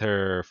breaking up with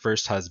her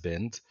first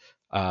husband,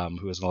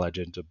 who was an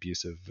alleged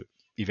abusive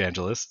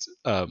evangelist,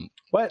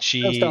 what?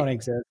 Those don't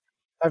exist.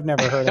 I've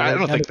never heard of it. I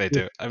don't think they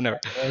do. I've never.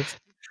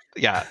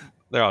 Yeah,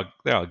 they're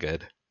all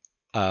good.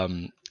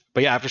 But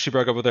yeah, after she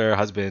broke up with her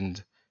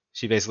husband,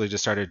 she basically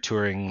just started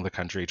touring the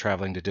country,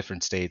 traveling to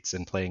different states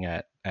and playing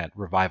at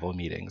revival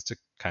meetings to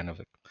kind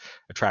of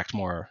attract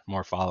more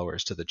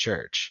followers to the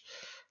church.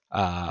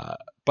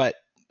 But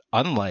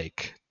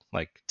unlike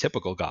like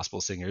typical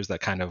gospel singers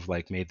that kind of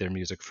like made their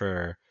music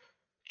for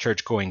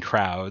church-going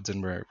crowds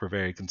and were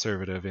very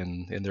conservative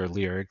in their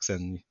lyrics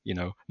and, you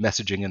know,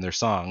 messaging in their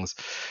songs,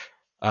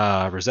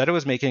 Rosetta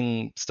was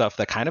making stuff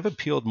that kind of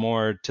appealed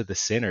more to the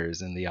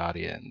sinners in the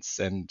audience,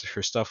 and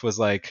her stuff was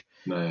like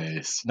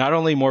not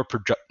only more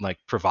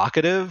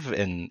provocative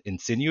and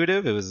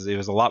insinuative, it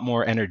was a lot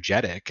more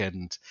energetic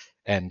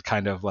and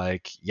kind of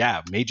like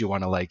made you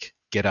want to like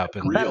get up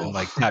and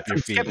like tap your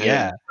feet.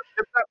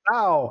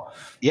 Wow.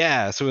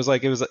 Yeah, so it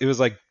was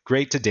like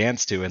great to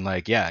dance to, and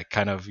like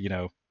kind of, you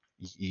know,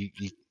 you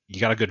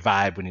got a good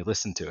vibe when you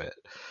listen to it.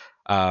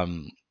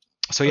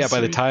 So yeah, by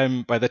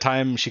the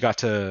time she got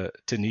to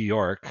New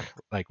York,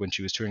 like when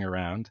she was touring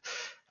around,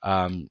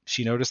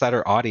 she noticed that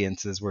her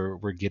audiences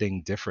were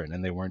getting different,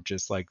 and they weren't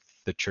just like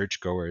the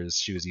churchgoers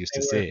she was used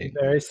to seeing.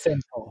 Very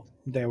simple.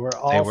 They were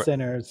all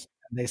sinners,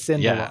 and they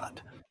sinned a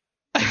lot.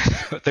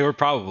 They were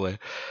probably.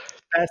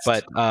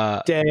 Best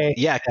day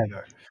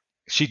ever.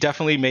 She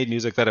definitely made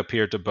music that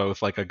appeared to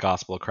both like a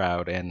gospel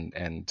crowd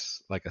and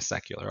like a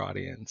secular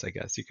audience, I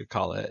guess you could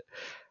call it.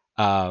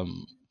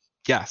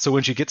 So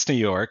when she gets to New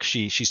York,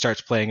 she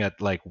starts playing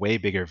at like way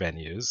bigger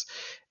venues,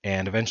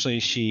 and eventually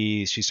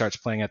she starts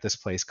playing at this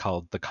place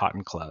called the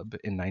Cotton Club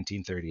in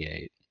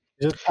 1938.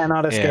 You just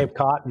cannot escape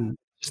Cotton.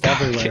 Just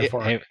everywhere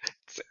for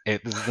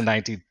it. This is the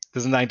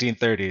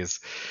 1930s.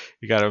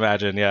 You got to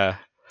imagine, yeah.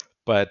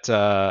 But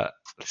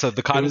so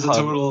the Cotton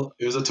Club.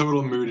 It was a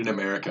total mood in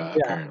America,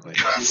 apparently.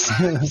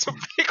 It's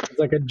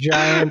like a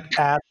giant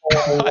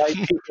asshole white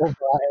people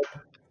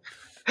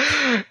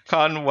vibe.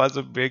 Cotton was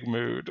a big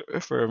mood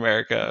for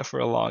America for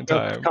a long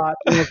time. Cotton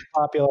was a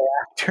popular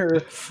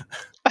actor.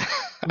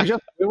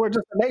 we were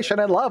just a nation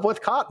in love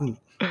with Cotton.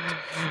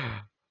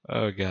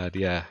 Oh God,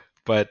 yeah.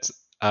 But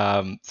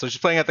so she's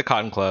playing at the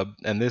Cotton Club,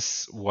 and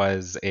this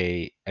was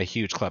a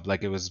huge club.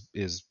 Like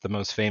is the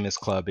most famous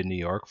club in New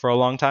York for a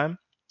long time.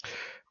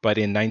 But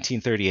in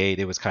 1938,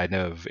 it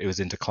was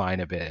in decline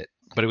a bit,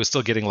 but it was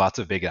still getting lots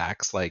of big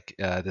acts. Like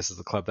this is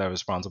the club that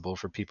was responsible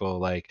for people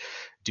like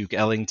Duke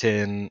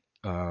Ellington,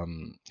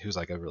 who's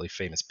like a really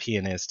famous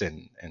pianist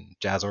and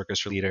jazz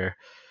orchestra leader,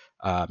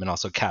 and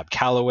also Cab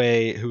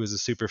Calloway, who was a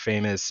super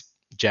famous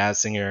jazz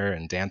singer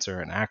and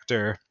dancer and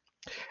actor.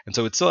 And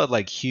so it still had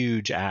like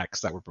huge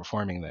acts that were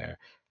performing there,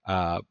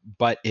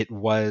 but it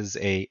was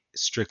a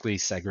strictly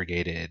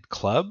segregated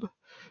club,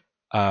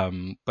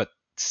 but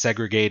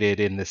segregated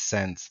in the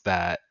sense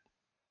that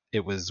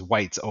it was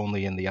whites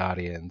only in the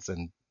audience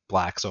and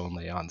blacks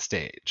only on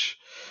stage.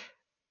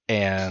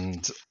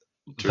 And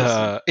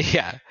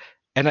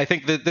and I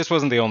think that this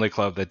wasn't the only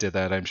club that did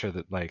that. I'm sure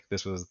that like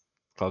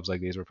clubs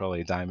like these were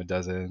probably a dime a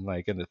dozen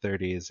like in the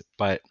 30s,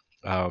 but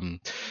the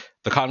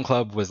Cotton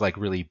Club was like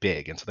really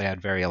big, and so they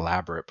had very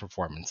elaborate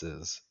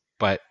performances,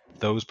 but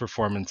those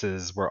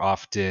performances were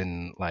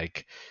often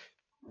like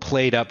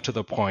played up to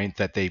the point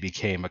that they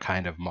became a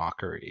kind of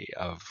mockery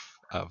of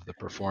the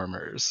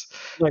performers,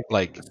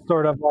 like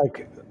sort of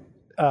like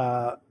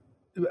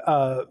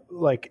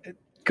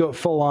go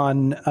full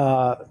on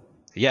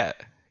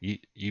you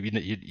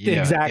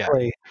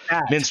exactly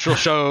know, minstrel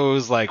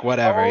shows, like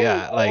whatever. I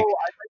thought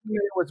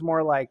it was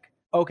more like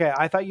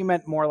I thought you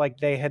meant more like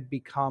they had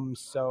become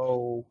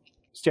so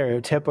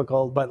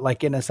stereotypical, but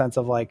like in a sense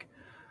of like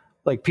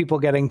people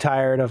getting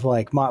tired of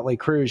like Motley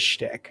Crue's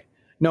shtick.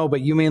 No, but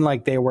you mean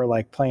like they were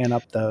like playing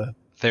up the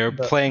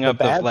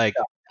like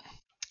stuff.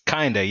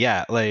 Kinda,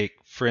 yeah. Like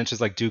for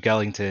instance, like Duke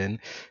Ellington,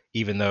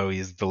 even though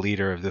he's the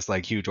leader of this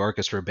like huge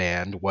orchestra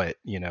band, what,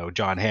 you know,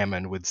 John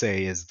Hammond would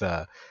say is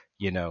the,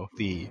 you know,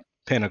 the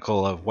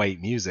pinnacle of white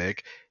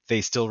music,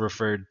 they still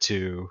referred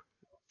to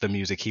the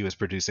music he was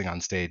producing on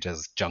stage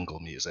as jungle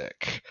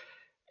music.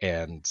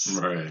 And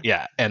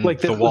and like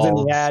the walls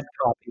was in the ad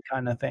copy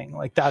kind of thing.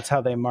 Like that's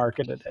how they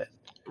marketed it.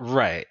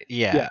 Right.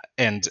 Yeah.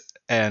 And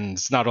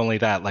not only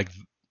that, like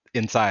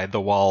inside the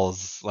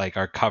walls like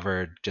are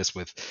covered just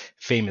with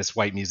famous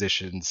white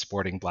musicians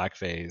sporting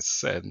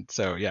blackface, and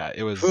so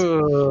it was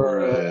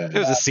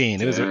a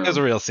scene. It was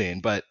a real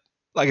scene. But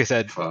like I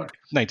said,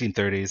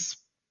 1930s,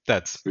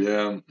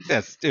 it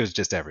was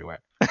just everywhere.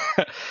 We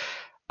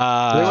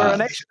were a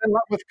nation in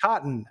love with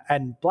cotton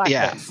and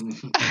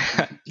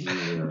blackface.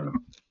 Yeah.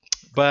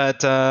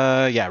 But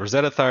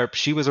Rosetta Tharpe,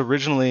 she was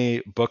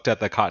originally booked at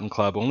the Cotton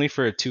Club only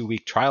for a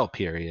 2-week trial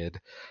period,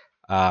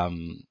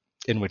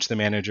 in which the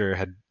manager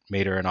had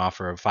made her an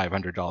offer of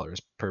 $500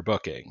 per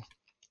booking.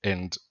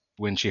 And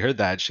when she heard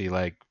that, she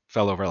like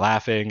fell over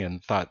laughing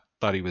and thought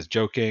he was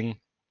joking,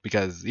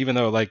 because even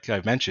though, like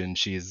I've mentioned,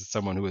 she's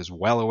someone who is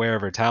well aware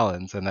of her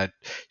talents and that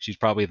she's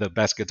probably the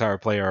best guitar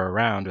player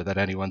around or that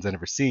anyone's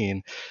ever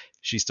seen,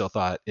 she still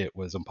thought it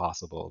was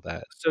impossible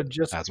that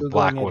as a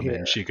black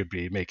woman she could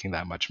be making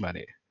that much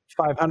money.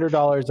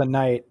 $500 a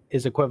night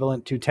is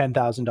equivalent to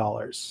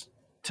 $10,000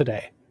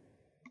 today.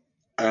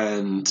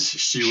 And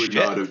she would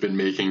not have been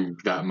making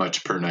that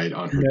much per night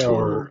on her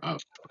tour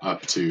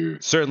up to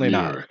certainly New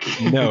not. York.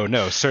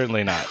 No,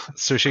 certainly not.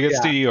 So she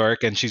gets to New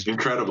York and she's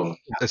incredible.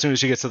 As soon as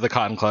she gets to the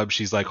Cotton Club,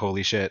 she's like,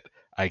 "Holy shit!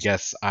 I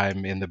guess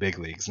I'm in the big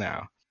leagues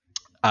now."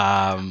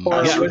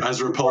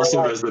 As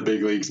repulsive as the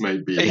big leagues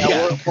might be,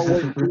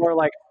 we're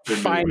like,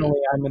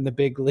 finally, I'm in the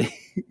big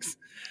leagues.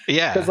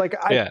 Yeah, because like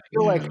I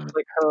feel like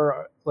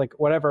her like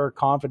whatever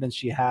confidence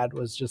she had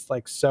was just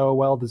like so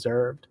well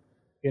deserved,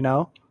 you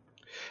know.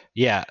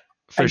 Yeah,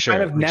 for sure.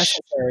 Kind of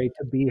necessary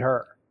to be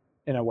her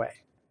in a way,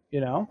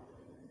 you know?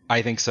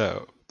 I think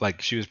so.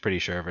 Like she was pretty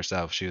sure of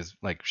herself. She was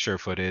like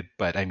sure-footed,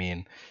 but I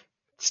mean,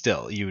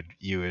 still, you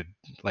would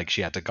like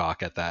she had to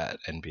gawk at that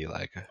and be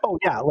like, "Oh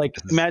yeah!" Like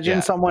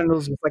imagine someone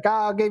was just like,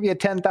 "I'll give you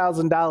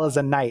 $10,000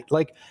 a night."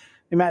 Like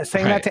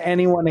saying that to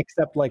anyone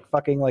except like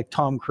fucking like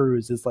Tom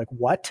Cruise is like,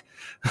 what?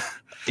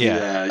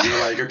 Yeah, you're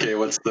like, okay,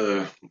 what's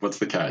the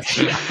catch?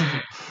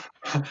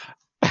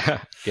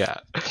 Yeah.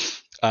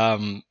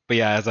 But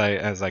yeah,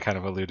 as I kind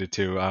of alluded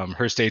to,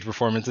 her stage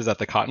performances at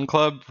the Cotton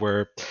Club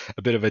were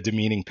a bit of a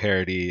demeaning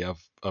parody of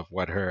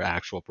what her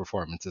actual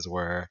performances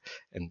were,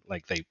 and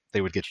like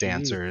they would get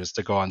dancers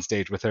to go on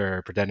stage with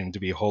her pretending to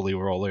be holy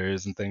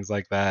rollers and things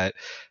like that,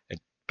 and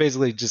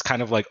basically just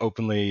kind of like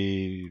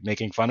openly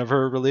making fun of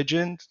her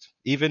religion,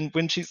 even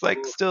when she's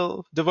like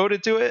still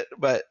devoted to it.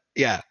 But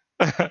yeah.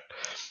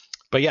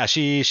 But yeah,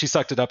 she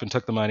sucked it up and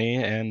took the money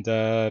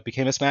and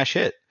became a smash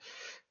hit.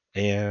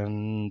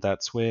 And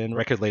that's when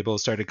record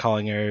labels started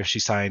calling her. She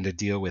signed a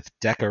deal with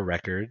Decca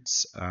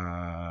Records.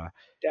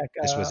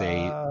 This was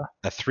a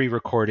 3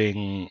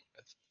 recording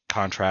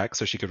contract,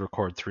 so she could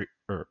record 3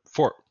 or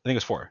 4. I think it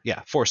was 4.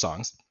 Yeah, 4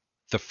 songs.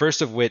 The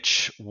first of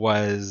which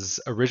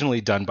was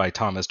originally done by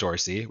Thomas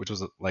Dorsey, which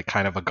was like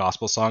kind of a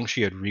gospel song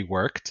she had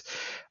reworked,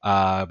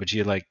 but she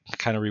had like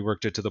kind of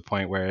reworked it to the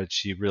point where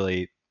she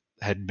really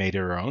had made it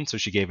her own. So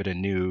she gave it a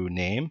new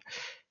name,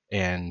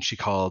 and she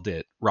called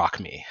it "Rock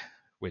Me,"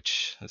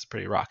 which is a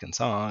pretty rockin'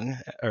 song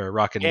or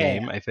rockin'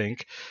 name, I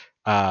think.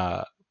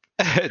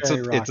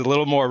 It's a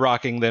little more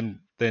rocking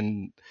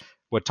than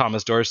what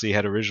Thomas Dorsey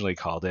had originally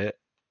called it,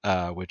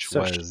 which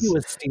so she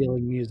was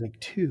stealing music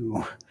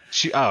too.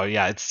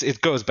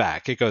 It goes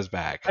back. I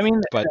mean,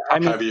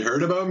 have you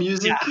heard about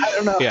music? Yeah, I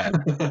don't know. Yeah.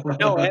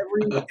 No,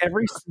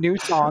 every new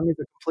song is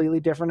a completely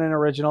different and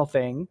original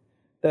thing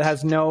that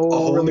has no a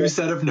whole new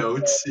set of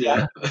notes.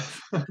 Yeah.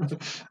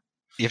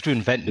 You have to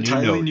invent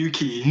new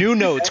key. New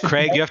notes,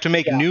 Craig. You have to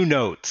make new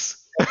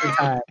notes. Every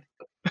time.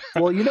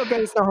 Well, you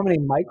guys know how many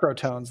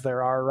microtones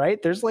there are,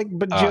 right? There's like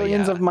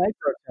bajillions of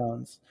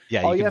microtones.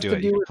 Yeah, all you have to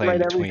do is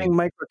write everything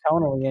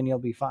microtonally, and you'll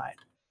be fine.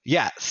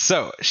 Yeah.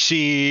 So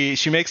she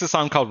makes a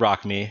song called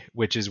 "Rock Me,"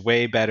 which is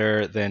way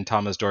better than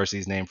Thomas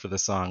Dorsey's name for the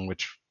song,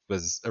 which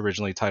was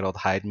originally titled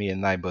 "Hide Me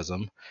in Thy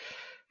Bosom."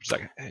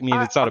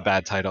 It's not a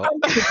bad title. I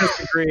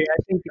disagree. I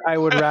think I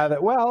would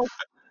rather. Well,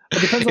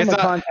 it depends on the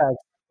context.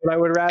 But I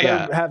would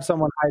rather have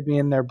someone hide me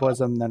in their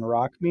bosom than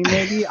rock me,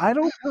 maybe. I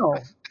don't know.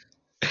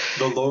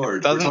 The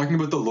Lord. We're talking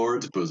about the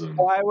Lord's bosom.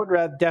 Well, I would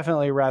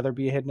definitely rather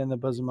be hidden in the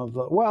bosom of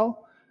the...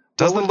 Well...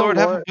 Does the Lord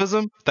have a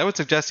bosom? That would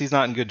suggest he's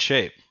not in good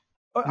shape.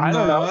 I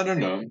don't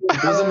know.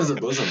 Bosom is a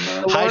bosom,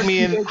 man. Hide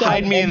me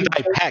in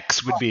thy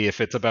pecs would be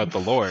if it's about the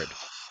Lord.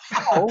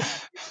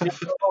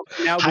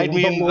 Hide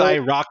me in thy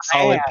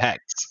rock-solid pecs.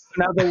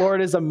 Now the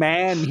Lord is a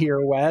man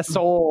here, Wes.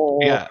 Oh,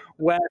 yeah.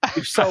 Wes,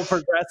 you're so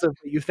progressive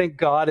that you think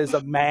God is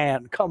a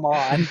man. Come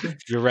on.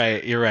 You're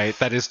right.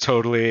 That is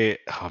totally...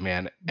 Oh,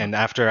 man. And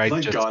after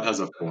God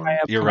has a form.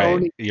 You're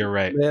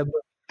right.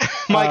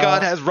 My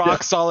God has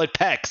rock-solid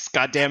pecs.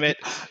 God damn it.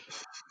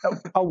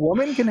 A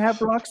woman can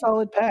have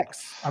rock-solid pecs.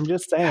 I'm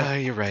just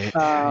saying. You're right.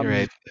 You're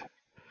right.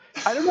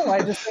 I don't know.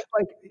 I just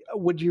think,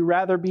 would you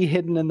rather be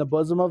hidden in the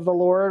bosom of the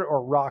Lord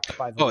or rocked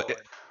by the Lord?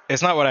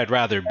 It's not what I'd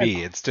rather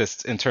be. It's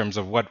just in terms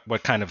of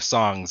what kind of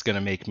song is going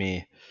to make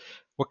me,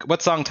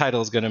 what song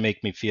title is going to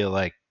make me feel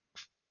like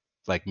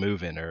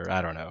moving, or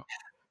I don't know.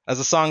 As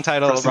a song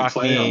title, "Rock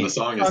Me." On the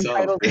song itself.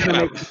 Title is going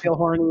to make you feel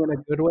horny in a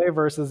good way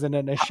versus in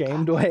an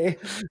ashamed way.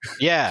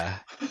 Yeah.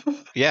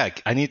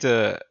 I need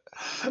to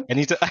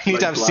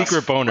have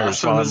secret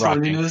boners while I'm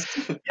rocking.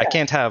 I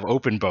can't have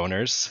open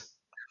boners.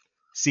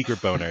 Secret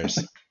boners.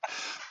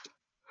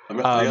 I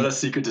got a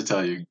secret to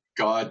tell you.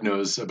 God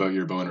knows about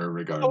your boner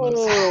regardless.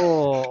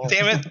 Oh.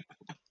 Damn it.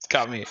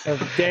 Got me.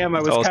 Damn,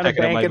 I was kind of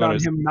banking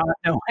on him not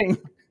knowing.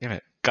 Damn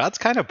it. God's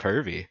kind of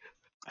pervy.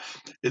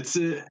 It's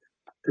a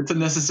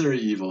necessary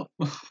evil.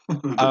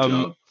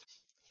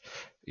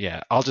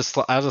 Yeah, I'll just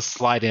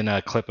slide in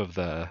a clip of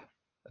the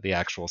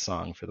actual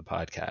song for the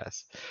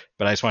podcast.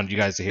 But I just wanted you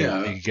guys to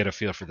hear, you get a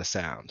feel for the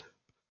sound.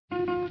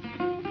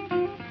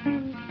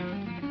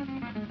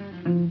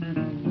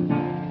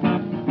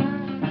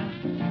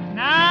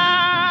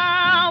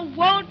 Now,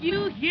 won't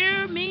you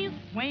hear me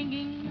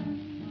swinging?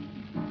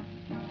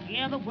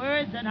 Hear the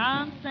words that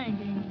I'm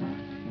singing.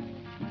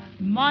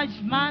 Much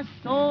my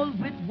soul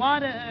with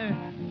water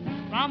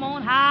from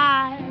on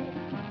high.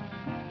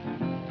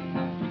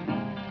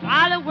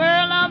 While the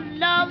world of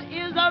love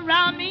is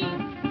around me,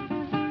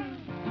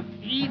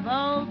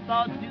 evil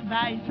thoughts do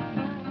bite me.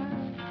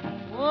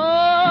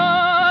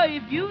 Oh,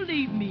 if you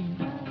leave me,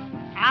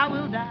 I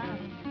will die.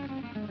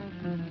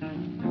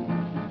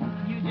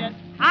 You just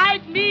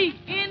hide me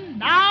in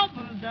thy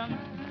bosom.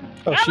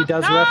 Oh, she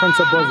does reference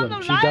a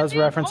bosom. She does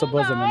reference a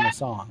bosom in the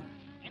song.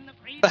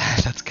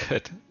 That's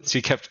good.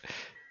 She kept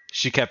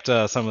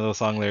some of those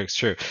song lyrics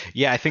true.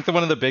 Yeah, I think that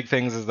one of the big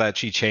things is that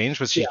she changed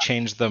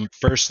the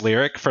first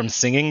lyric from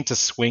singing to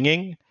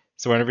swinging.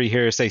 So whenever you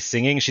hear her say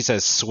singing, she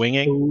says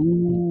swinging.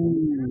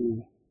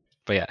 Ooh.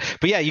 But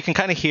yeah, you can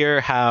kind of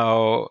hear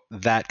how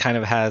that kind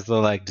of has the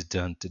like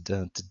dun dun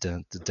dun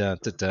dun dun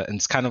dun, and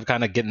it's kind of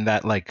getting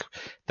that like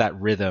that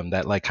rhythm,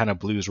 that like kind of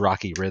blues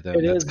rocky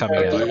rhythm that's coming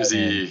out.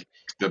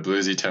 The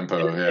bluesy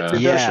tempo, It's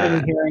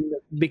hearing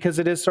because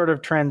it is sort of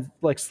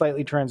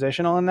slightly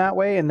transitional in that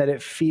way, and that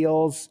it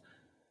feels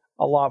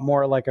a lot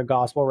more like a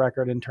gospel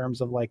record in terms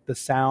of like the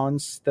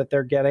sounds that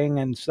they're getting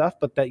and stuff.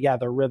 But that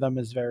the rhythm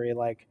is very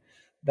like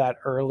that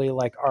early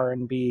like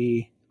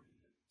R&B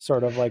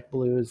sort of like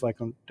blues, like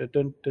with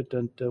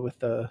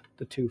the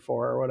 2/4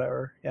 or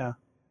whatever. Yeah.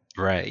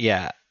 Right.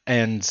 Yeah.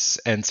 And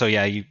so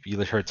you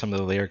heard some of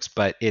the lyrics,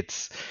 but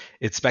it's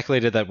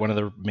speculated that one of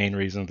the main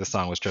reasons the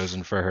song was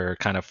chosen for her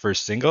kind of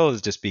first single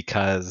is just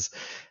because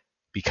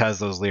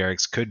those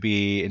lyrics could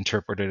be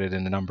interpreted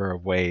in a number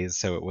of ways.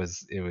 So it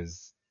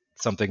was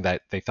something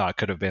that they thought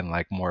could have been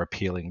like more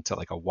appealing to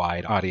like a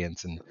wide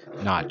audience and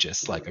not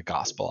just like a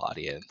gospel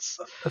audience.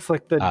 It's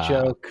like the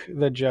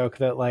joke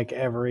that like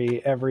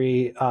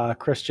every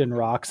Christian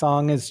rock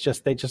song is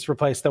they just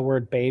replace the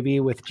word baby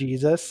with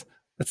Jesus.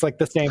 It's like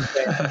the same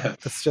thing.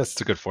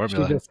 It's a good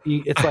formula.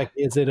 It's like,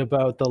 is it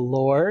about the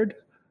Lord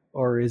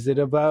or is it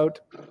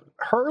about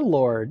her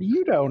Lord?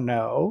 You don't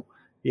know.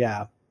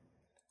 Yeah.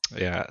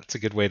 Yeah, it's a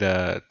good way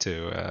to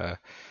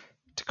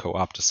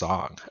co-opt a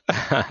song.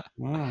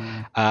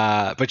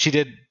 Wow. But she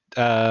did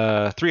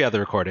 3 other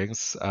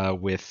recordings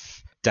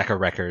with Decca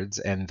Records,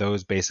 and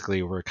those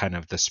basically were kind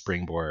of the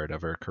springboard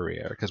of her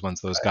career, because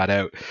once those got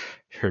out,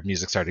 her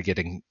music started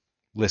getting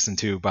listened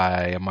to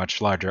by a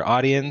much larger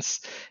audience,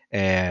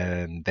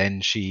 and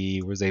then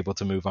she was able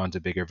to move on to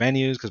bigger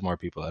venues because more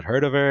people had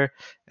heard of her.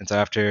 And so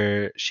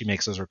after she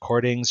makes those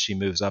recordings, she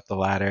moves up the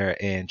ladder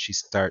and she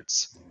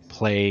starts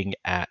playing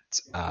at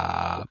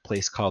a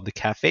place called the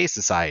Cafe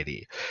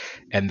Society,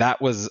 and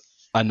that was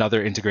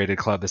another integrated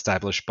club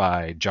established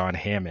by John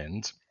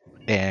Hammond.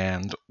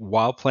 And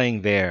while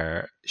playing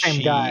there,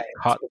 John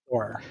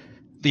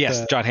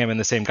Hammond,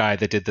 the same guy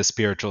that did the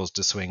Spirituals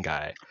to Swing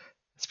guy.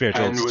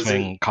 Spirituals to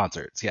Swing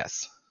concerts,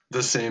 yes.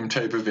 The same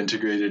type of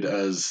integrated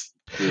as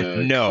the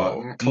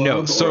no.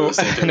 So the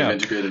same type of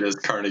integrated as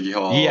Carnegie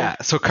Hall. Yeah,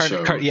 so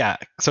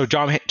so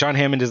John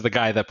Hammond is the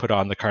guy that put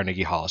on the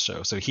Carnegie Hall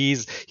show. So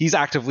he's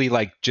actively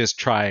like just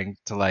trying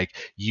to like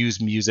use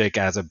music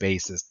as a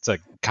basis to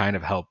kind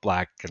of help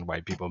black and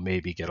white people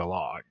maybe get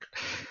along.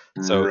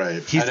 So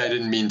right, and I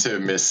didn't mean to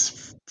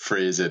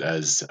misphrase it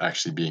as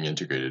actually being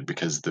integrated,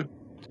 because the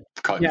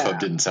Cotton Club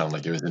didn't sound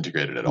like it was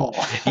integrated at all.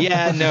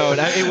 Yeah, no,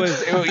 it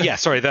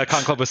was sorry, the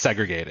Cotton Club was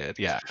segregated.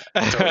 Yeah,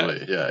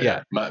 totally.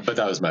 Yeah. But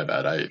that was my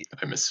bad. I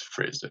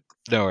misphrased it.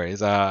 No worries.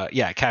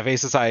 Cafe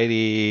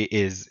Society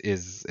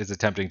is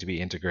attempting to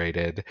be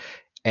integrated,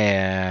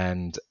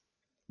 and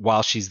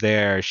while she's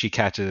there, she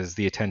catches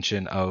the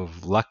attention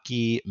of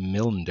Lucky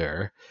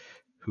Milner,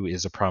 who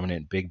is a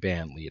prominent big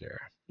band leader.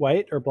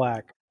 White or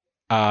black?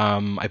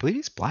 I believe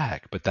he's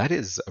black, but that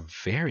is a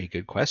very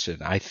good question.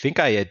 I think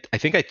I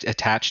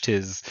attached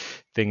his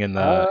thing in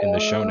the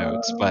show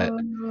notes, but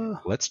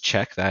let's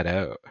check that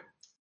out.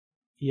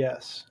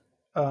 Yes.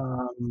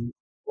 Born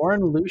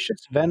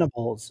Lucius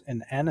Venables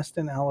in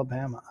Anniston,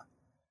 Alabama.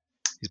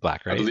 He's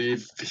black, right? I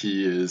believe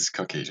he is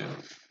Caucasian.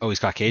 Oh, he's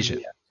Caucasian.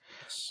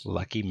 Yes.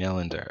 Lucky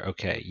Millender.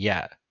 Okay,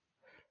 yeah.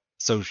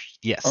 So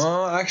yes.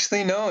 Oh,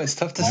 actually, no. It's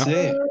tough to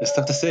say. It's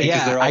tough to say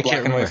because they're all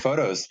black and white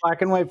photos.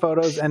 Black and white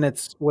photos, and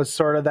was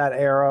sort of that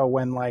era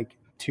when, like,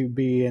 to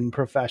be in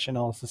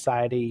professional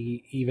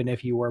society, even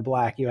if you were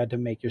black, you had to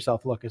make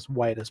yourself look as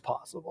white as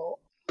possible.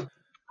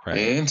 Right.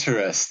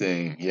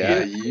 Interesting.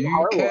 Yeah,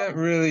 you can't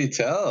really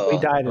tell. We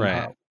died in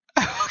Harlem.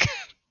 Okay.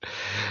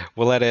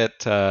 We'll let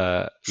it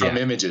from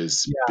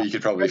images. But you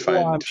could probably find.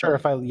 I'm sure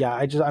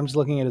I'm just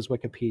looking at his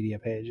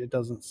Wikipedia page. It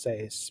doesn't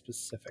say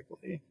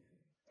specifically.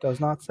 Does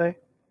not say?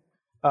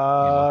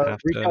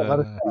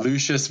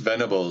 Lucius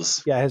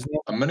Venables. Yeah, his name.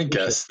 I'm gonna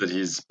guess that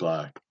he's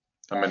black.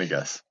 I'm gonna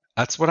guess.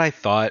 That's what I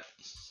thought.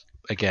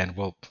 Again,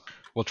 we'll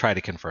try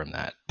to confirm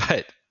that,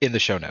 but in the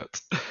show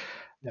notes.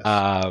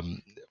 Yes.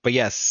 But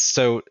yes,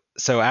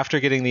 so after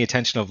getting the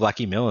attention of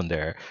Lucky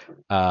Millinder,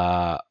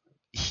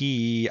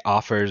 he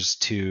offers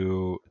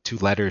to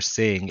let her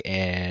sing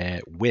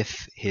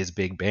with his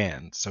big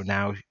band. So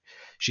now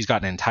she's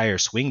got an entire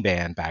swing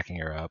band backing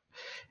her up.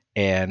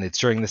 And it's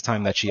during this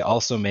time that she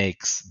also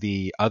makes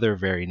the other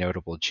very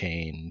notable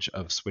change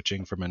of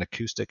switching from an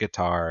acoustic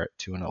guitar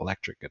to an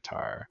electric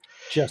guitar.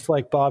 Just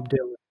like Bob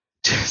Dylan.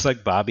 Just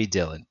like Bobby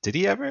Dylan. Did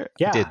he ever?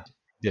 Yeah. He did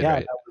yeah,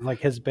 right? That was like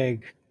his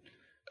big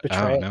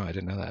betrayal. Oh, no, I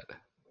didn't know that.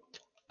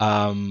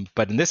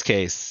 But in this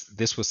case,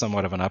 this was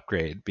somewhat of an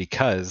upgrade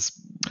because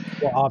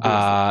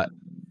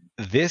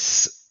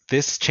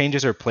this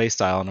changes her play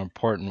style in an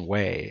important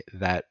way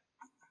that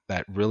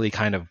really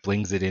kind of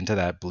brings it into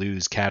that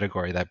blues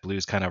category, that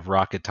blues kind of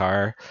rock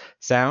guitar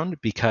sound.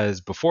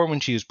 Because before, when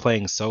she was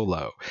playing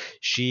solo,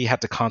 she had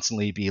to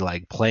constantly be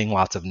like playing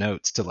lots of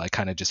notes to like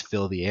kind of just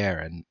fill the air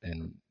and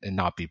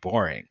not be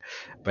boring.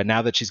 But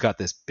now that she's got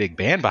this big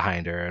band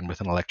behind her and with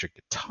an electric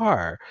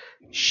guitar,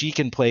 she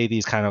can play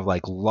these kind of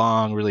like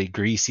long, really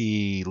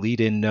greasy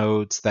lead-in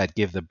notes that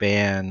give the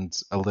band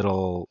a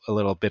little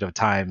bit of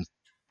time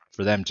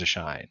for them to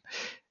shine.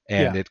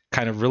 And it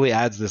kind of really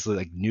adds this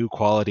like new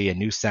quality and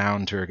new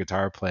sound to her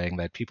guitar playing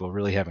that people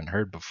really haven't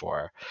heard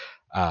before.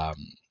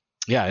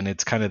 And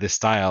it's kind of this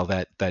style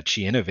that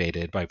she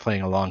innovated by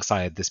playing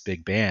alongside this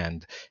big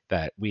band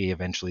that we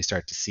eventually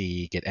start to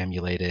see get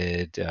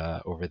emulated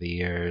over the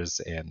years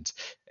and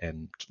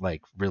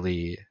like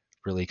really,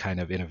 really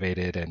kind of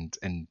innovated and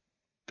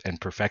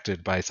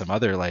perfected by some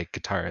other like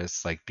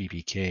guitarists like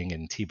B.B. King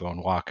and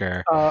T-Bone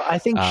Walker. I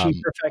think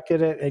she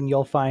perfected it, and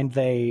you'll find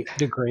they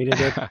degraded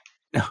it.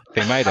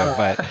 They might have,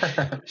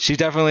 but she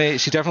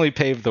definitely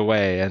paved the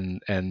way,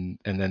 and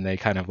then they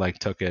kind of like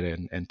took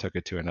it and took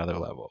it to another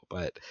level.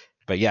 But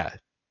yeah,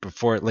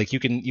 before, like, you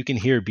can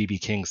hear B.B.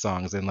 King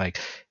songs, and like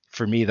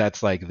for me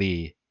that's like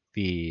the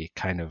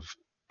kind of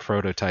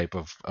prototype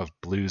of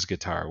blues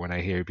guitar. When I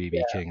hear B.B.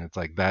 King, it's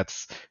like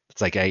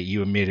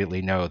you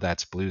immediately know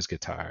that's blues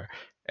guitar,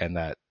 and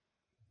that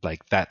like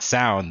that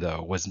sound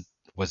though was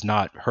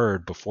not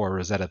heard before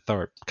Rosetta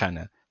Tharpe kind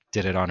of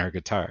did it on her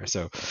guitar.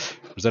 So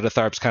Rosetta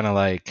Tharpe's kind of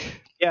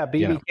like,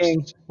 B.B.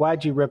 King.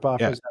 Why'd you rip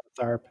off Rosetta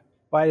Tharpe?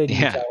 Why didn't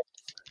you tell us?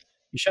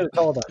 You should have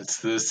told us.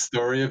 It's the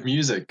story of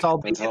music.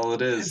 That's all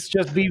it is. It's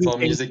just B.B. That's all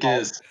music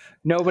is.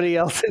 Nobody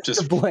else is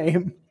to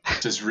blame.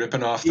 Just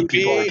ripping off the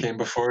people that came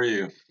before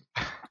you,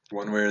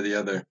 one way or the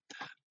other.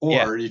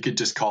 Or you could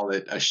just call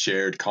it a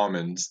shared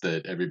commons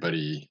that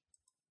everybody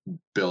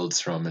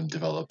builds from and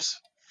develops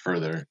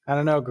further. I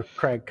don't know,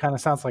 Craig. Kind of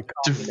sounds like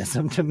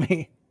communism to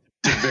me.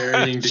 To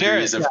varying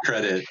degrees of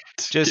credit.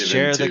 Just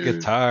share the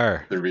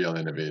guitar. The real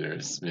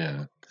innovators.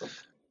 Yeah.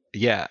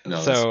 Yeah.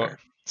 No,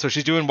 so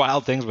she's doing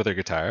wild things with her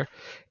guitar,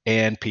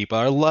 and people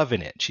are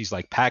loving it. She's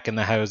like packing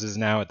the houses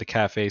now at the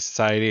Cafe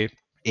Society,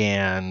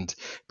 and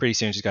pretty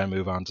soon she's got to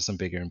move on to some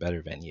bigger and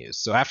better venues.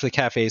 So after the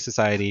Cafe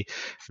Society,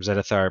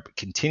 Rosetta Tharpe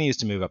continues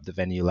to move up the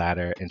venue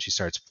ladder, and she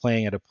starts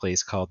playing at a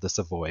place called the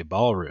Savoy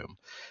Ballroom.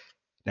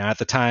 Now, at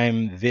the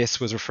time, this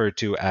was referred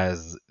to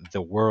as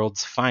the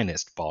world's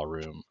finest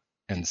ballroom.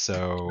 And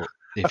so,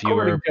 if you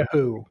were to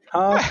who?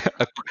 Huh?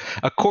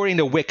 According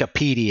to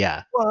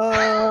Wikipedia.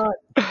 What?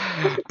 But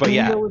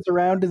Wikipedia was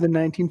around in the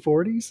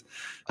 1940s.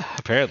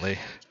 Apparently,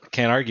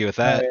 can't argue with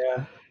that. Oh,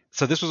 yeah.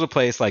 So this was a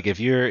place like if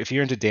you're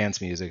into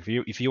dance music,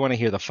 if you want to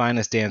hear the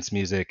finest dance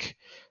music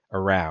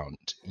around,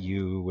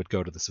 you would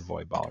go to the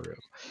Savoy Ballroom.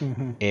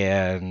 Mm-hmm.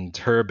 And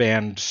her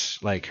band,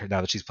 like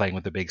now that she's playing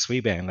with the Big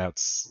Swee Band,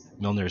 that's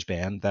Milner's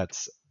band.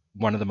 That's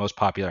one of the most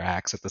popular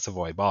acts at the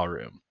Savoy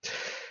Ballroom.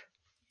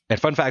 And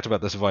fun fact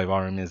about the Savoy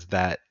Ballroom is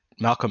that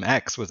Malcolm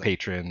X was a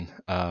patron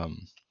of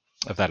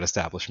that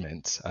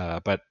establishment,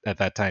 but at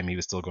that time he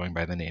was still going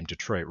by the name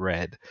Detroit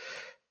Red.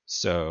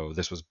 So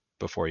this was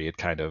before he had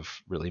kind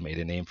of really made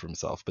a name for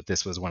himself. But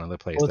this was one of the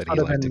places that he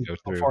liked to go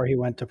through. Before he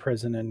went to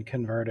prison and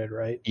converted,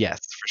 right?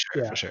 Yes,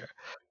 for sure.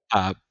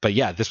 But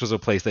yeah, this was a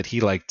place that he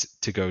liked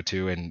to go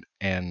to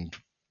and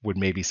would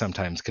maybe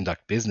sometimes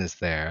conduct business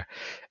there.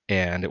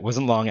 And it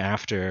wasn't long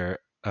after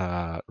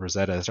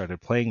Rosetta started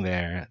playing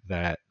there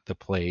that the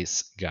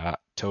place got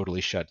totally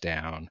shut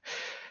down,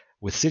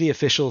 with city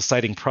officials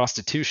citing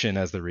prostitution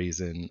as the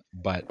reason,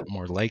 but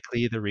more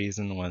likely the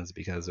reason was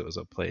because it was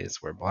a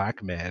place where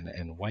black men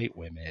and white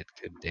women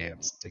could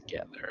dance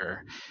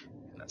together.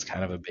 And that's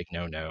kind of a big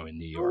no-no in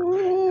New York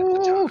at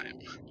the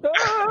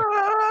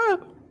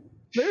time.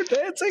 They're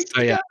dancing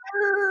together.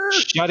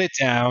 Shut it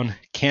down.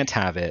 Can't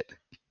have it.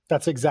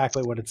 That's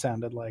exactly what it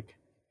sounded like.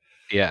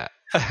 Yeah.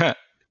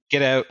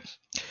 Get out.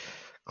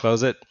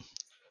 Close it.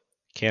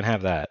 Can't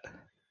have that.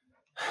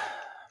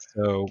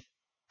 So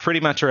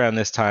pretty much around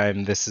this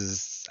time, this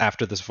is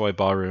after the Savoy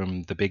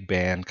Ballroom, the big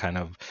band kind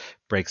of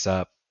breaks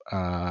up.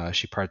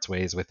 She parts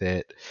ways with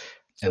it.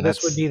 So and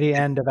this would be the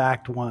end of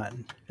Act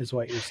 1, is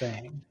what you're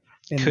saying.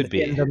 In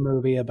the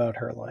movie about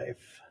her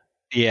life.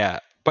 Yeah,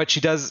 but she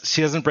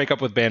doesn't break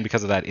up with band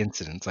because of that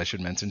incident. I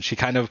should mention she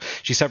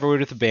separated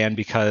with the band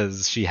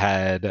because she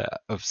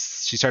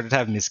started to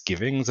have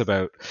misgivings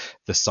about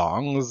the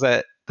songs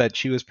that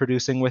she was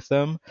producing with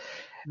them.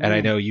 And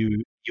I know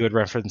you had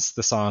referenced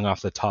the song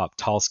off the top,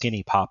 Tall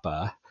Skinny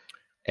Papa.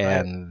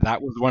 And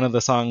that was one of the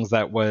songs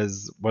that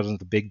was one of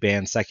the big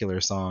band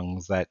secular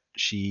songs that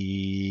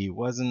she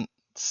wasn't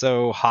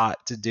so hot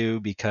to do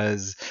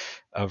because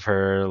of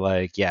her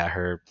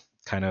her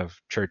kind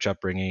of church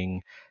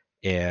upbringing,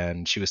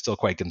 and she was still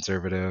quite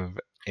conservative,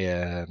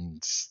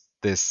 and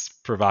this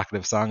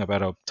provocative song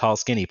about a tall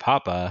skinny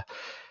papa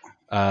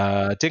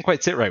didn't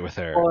quite sit right with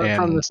her. Well, and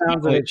from the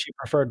sounds of it, she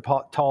preferred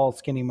tall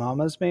skinny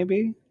mamas,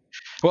 maybe.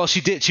 Well,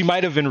 she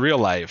might have in real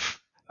life.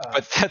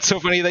 But that's so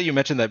funny that you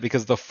mentioned that,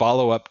 because the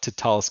follow-up to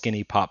Tall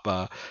Skinny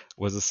Papa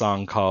was a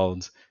song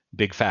called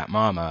Big Fat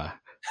Mama.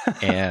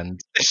 And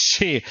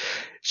she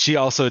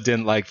also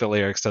didn't like the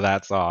lyrics to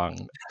that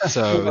song.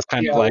 So it was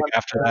kind of like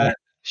after that,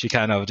 she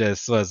kind of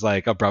just was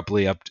like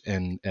abruptly up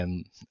and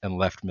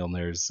left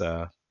Milner's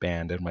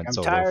band and went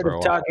solo for a while. I'm tired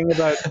of talking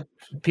about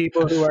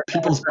people who are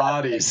people's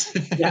bodies.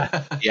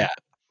 Yeah.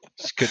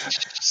 Just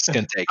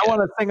couldn't take it. I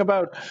want to sing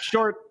about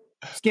short,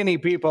 skinny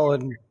people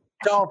and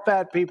tall,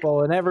 fat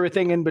people and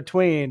everything in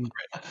between.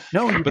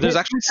 No, but there's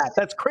actually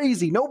that's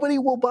crazy. Nobody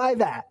will buy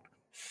that.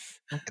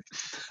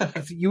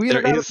 You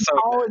either got to be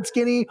tall and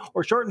skinny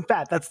or short and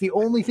fat. That's the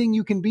only thing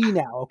you can be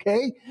now.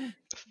 Okay.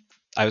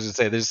 I was going to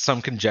say there's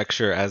some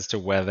conjecture as to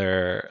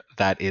whether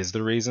that is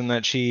the reason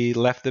that she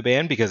left the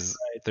band, because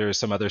there are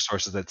some other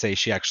sources that say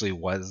she actually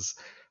was,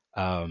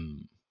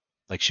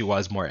 she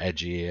was more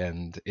edgy,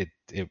 and it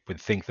would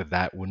think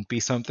that wouldn't be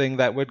something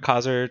that would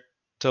cause her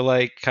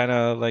to kind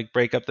of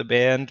break up the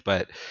band,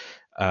 but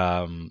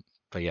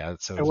yeah,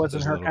 so it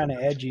wasn't her kind of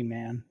edgy,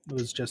 man. It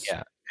was just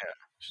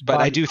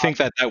but I do think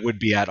that would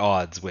be at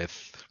odds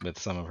with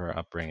some of her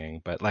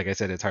upbringing. But like I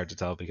said, it's hard to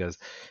tell because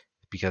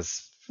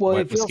well,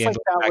 it feels like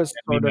that was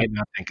we may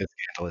not think is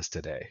scandalous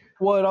today.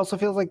 Well, it also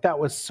feels like that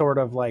was sort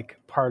of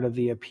part of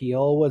the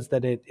appeal, was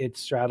that it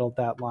straddled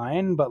that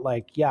line. But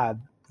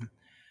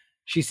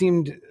she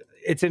seemed.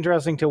 It's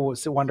interesting to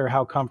wonder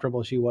how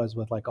comfortable she was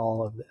with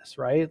all of this,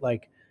 right?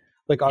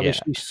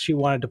 Obviously she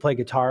wanted to play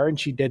guitar and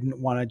she didn't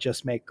want to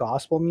just make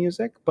gospel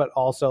music, but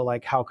also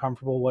how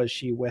comfortable was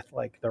she with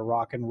the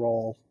rock and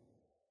roll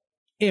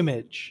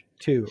image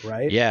too,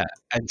 right? Yeah.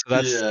 And so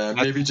that's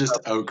maybe just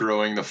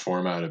outgrowing the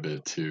format a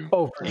bit too.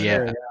 Oh, for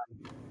sure. Yeah.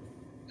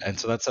 And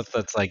so that's stuff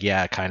that's it's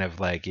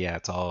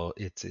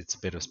a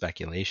bit of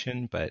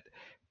speculation, but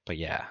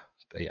yeah,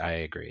 I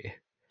agree.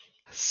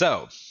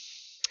 So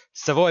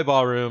Savoy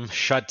Ballroom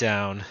shut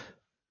down,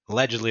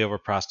 allegedly over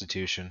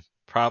prostitution.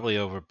 Probably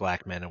over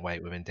black men and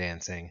white women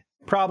dancing.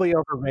 Probably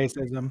over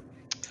racism.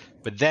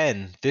 But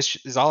then this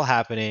is all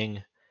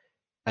happening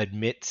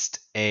amidst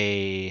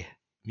a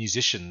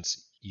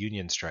musicians'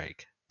 union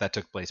strike that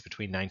took place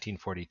between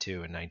 1942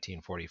 and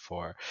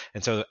 1944.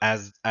 And so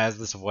as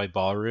the Savoy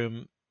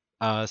Ballroom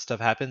stuff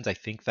happens, I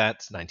think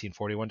that's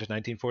 1941 to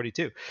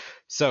 1942.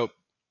 So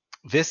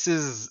this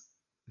is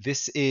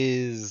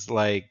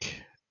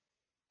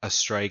a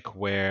strike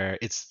where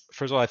it's,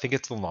 first of all, I think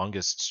it's the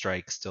longest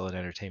strike still in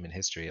entertainment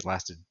history. It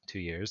lasted 2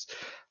 years.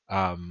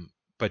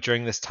 But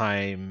during this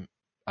time,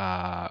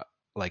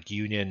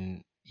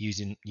 union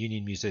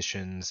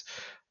musicians,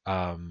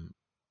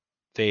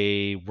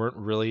 they weren't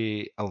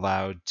really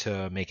allowed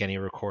to make any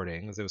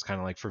recordings. It was kind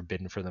of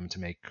forbidden for them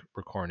to make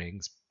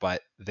recordings,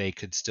 but they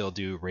could still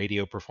do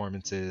radio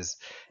performances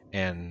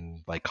and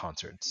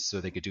concerts.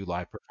 So they could do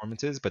live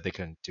performances, but they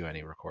couldn't do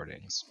any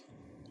recordings.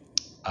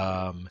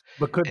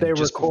 But could they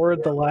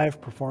record the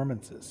live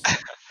performances?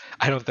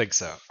 I don't think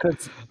so.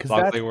 Because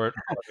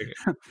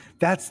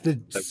that's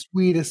the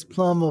sweetest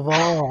plum of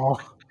all.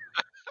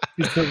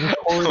 Is the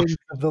recording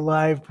of the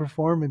live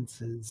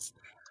performances.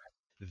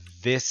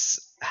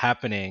 This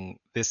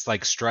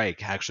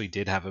strike actually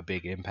did have a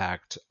big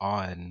impact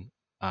on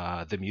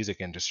the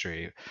music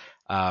industry.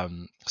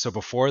 So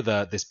before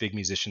this big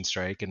musician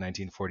strike in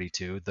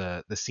 1942,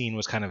 the scene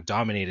was kind of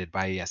dominated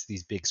by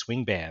these big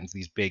swing bands,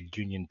 these big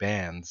union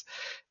bands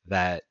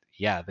that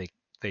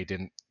they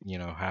didn't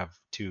have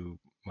too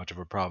much of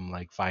a problem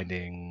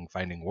finding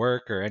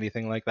work or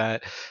anything like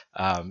that,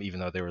 even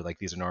though they were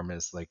these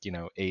enormous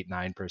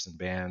 8-9 person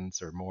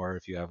bands or more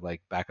if you have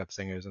backup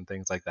singers and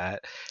things like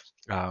that.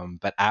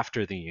 But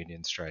after the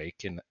union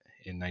strike in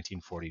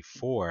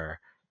 1944,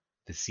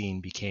 the scene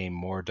became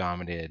more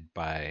dominated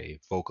by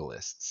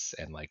vocalists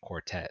and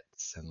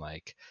quartets and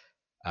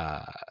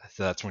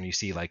so that's when you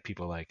see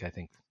people I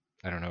think,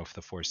 I don't know if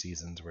the Four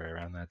Seasons were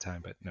around that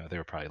time, but no, they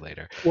were probably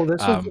later. Well,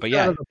 this was the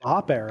start of the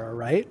pop era,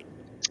 right?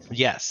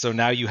 Yes. So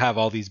now you have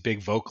all these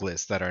big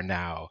vocalists that are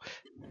now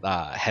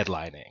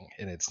headlining,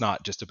 and it's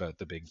not just about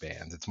the big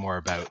bands. It's more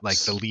about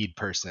the lead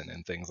person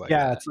and things like that.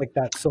 Yeah, it's like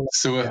that. So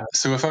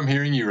if I'm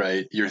hearing you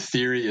right, your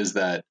theory is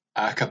that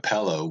a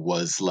cappella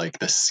was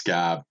the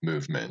scab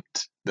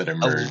movement that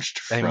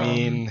emerged I from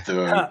mean,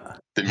 the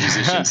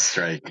musician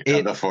strike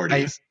of the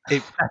 40s.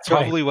 It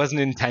probably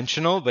wasn't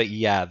intentional, but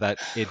yeah, that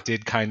it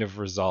did kind of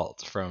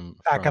result from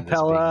a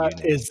cappella this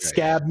big union is strike.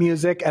 scab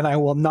music, and I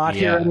will not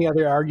hear any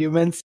other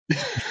arguments.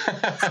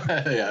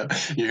 Yeah,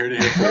 you heard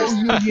it here No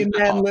first. union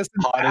men listen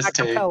to a Hottest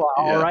take. cappella,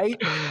 all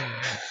right?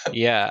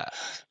 Yeah,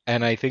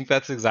 and I think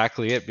that's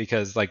exactly it,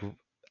 because like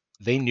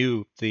they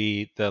knew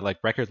the like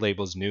record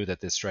labels knew that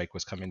this strike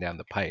was coming down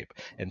the pipe,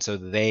 and so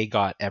they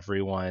got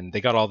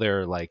all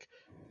their like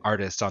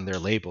artists on their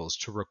labels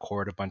to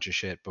record a bunch of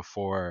shit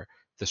before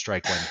the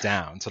strike went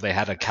down. So they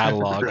had a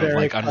catalog of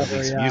like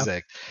unreleased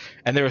music,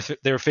 and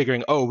they were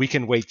figuring, oh, we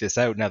can wait this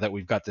out now that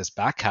we've got this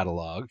back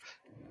catalog.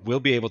 We'll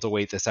be able to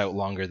wait this out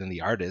longer than the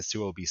artists,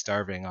 who will be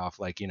starving off,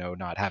 like,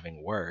 not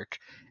having work.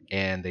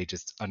 And they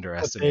just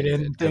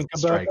underestimated it, because the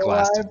strike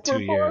lasted 2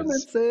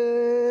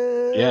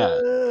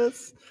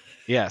 years.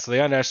 Yeah, so they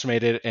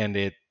underestimated, and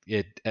it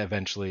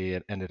eventually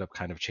ended up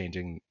kind of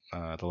changing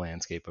the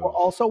landscape of. Well,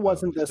 also,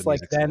 wasn't this like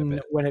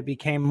then when it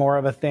became more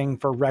of a thing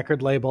for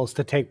record labels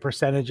to take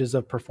percentages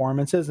of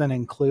performances and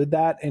include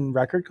that in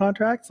record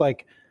contracts?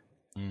 Like,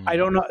 I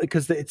don't know,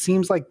 because it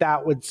seems like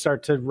that would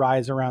start to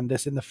rise around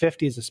this in the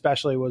 50s,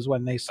 especially, was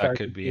when they started.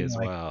 That could be as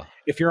well.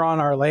 If you're on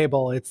our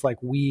label, it's like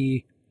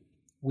we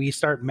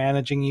start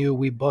managing you,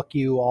 we book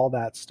you, all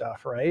that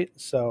stuff, right?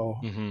 So.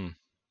 Mm-hmm.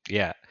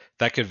 Yeah,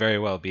 that could very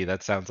well be.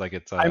 That sounds like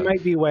it's I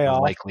might be way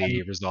off,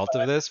 likely result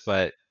of this,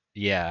 but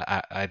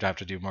yeah, I'd have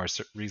to do more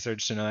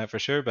research to know that for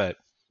sure. But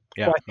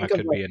yeah, that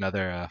could be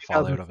another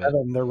fallout of it.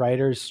 The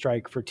writers'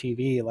 strike for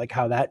TV, like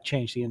how that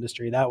changed the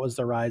industry. That was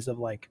the rise of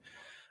like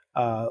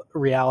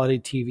reality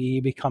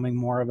TV becoming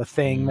more of a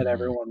thing that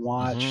everyone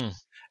watched,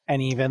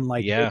 and even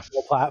like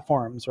digital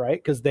platforms, right?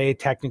 Because they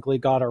technically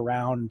got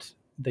around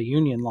the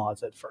union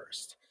laws at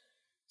first.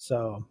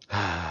 So.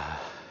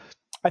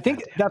 I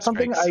think that's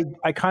something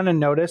I kind of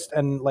noticed,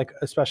 and like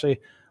especially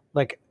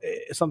like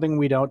something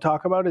we don't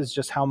talk about is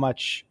just how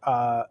much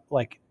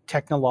like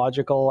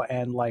technological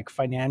and like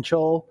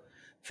financial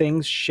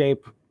things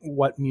shape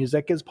what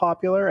music is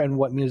popular and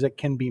what music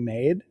can be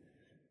made.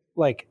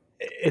 Like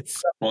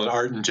it's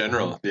art in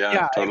general,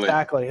 yeah, totally.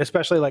 Exactly,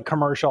 especially like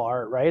commercial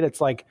art, right?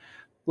 It's like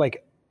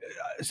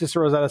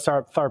Sister Rosetta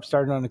Tharpe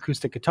started on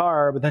acoustic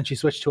guitar, but then she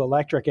switched to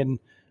electric. And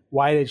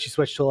why did she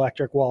switch to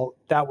electric? Well,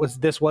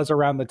 this was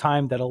around the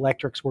time that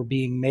electrics were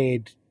being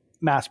made,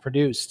 mass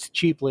produced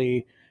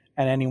cheaply,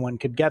 and anyone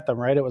could get them,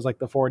 right? It was like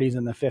the 40s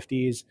and the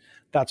 50s.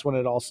 That's when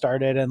it all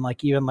started. And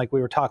like, even like we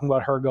were talking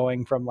about her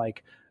going from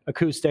like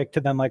acoustic to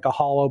then like a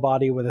hollow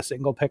body with a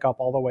single pickup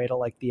all the way to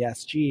like the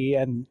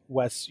SG. And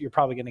Wes, you're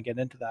probably going to get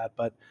into that,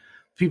 but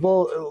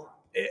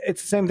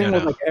it's the same thing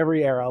with like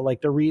every era.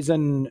 Like the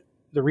reason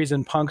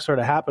punk sort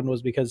of happened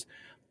was because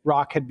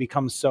rock had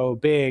become so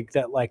big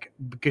that like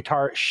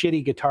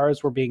shitty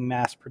guitars were being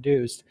mass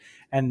produced,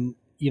 and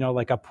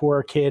like a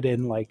poor kid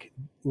in like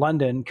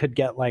London could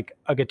get like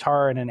a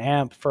guitar and an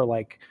amp for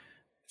like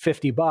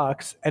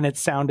 $50, and it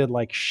sounded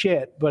like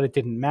shit, but it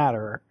didn't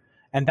matter.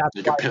 And that's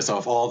you could piss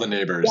off all the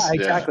neighbors. Yeah,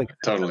 exactly. Yeah,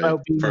 totally.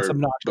 For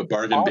the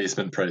bargain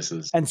basement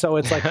prices. And so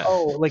it's like,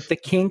 like the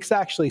Kinks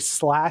actually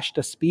slashed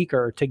a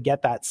speaker to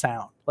get that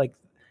sound. Like,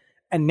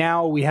 and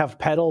now we have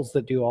pedals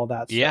that do all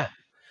that stuff. Yeah.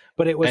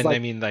 But it was and I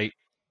mean,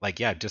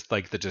 just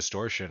like the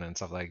distortion and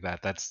stuff like that.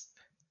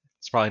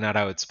 It's probably not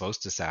how it's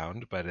supposed to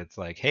sound, but it's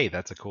like, hey,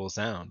 that's a cool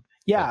sound.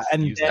 Yeah,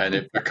 and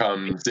it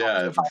becomes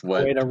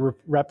way to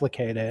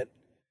replicate it.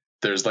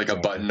 There's like a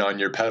button on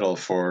your pedal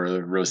for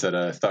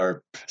Rosetta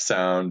Tharpe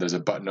sound. There's a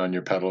button on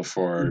your pedal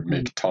for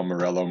make Tom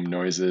Morello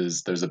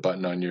noises. There's a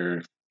button on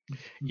your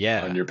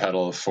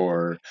pedal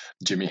for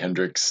Jimi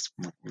Hendrix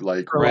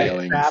like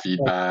railing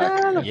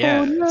feedback.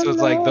 So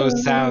it's like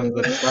those sounds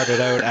that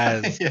started out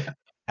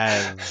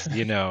as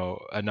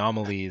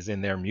anomalies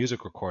in their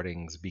music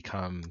recordings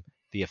become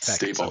the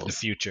effects of the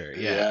future.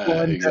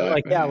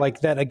 Exactly. Like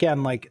that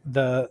again, like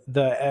the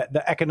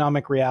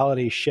economic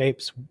reality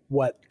shapes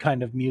what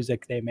kind of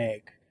music they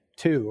make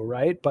too,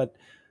 right? But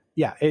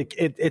yeah,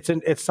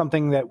 it's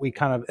something that we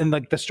kind of, and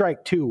like the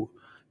strike too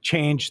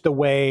changed the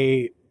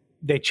way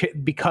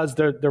because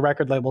the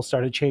record labels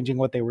started changing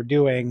what they were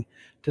doing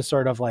to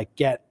sort of like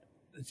get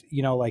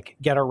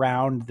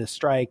around the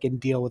strike and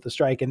deal with the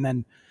strike. And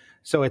then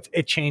so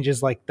it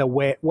changes like the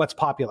way what's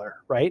popular,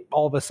 right?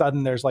 All of a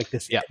sudden there's like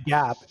this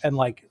gap, and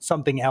like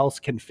something else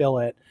can fill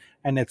it.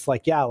 And it's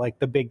like, like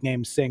the big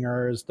name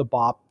singers, the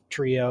bop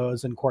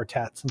trios and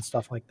quartets and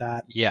stuff like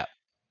that. Yeah,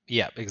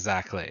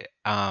 exactly.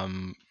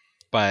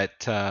 But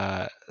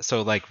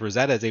so like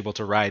Rosetta is able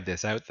to ride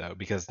this out though,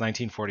 because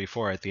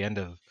 1944 at the end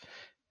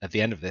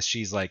of this,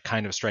 she's like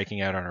kind of striking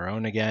out on her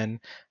own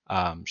again.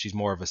 She's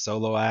more of a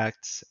solo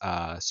act.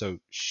 So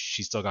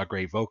she's still got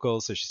great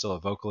vocals. So she's still a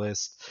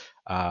vocalist.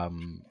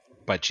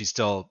 But she's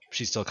still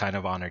kind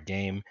of on her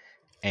game.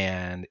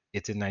 And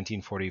it's in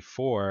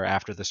 1944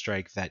 after the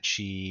strike that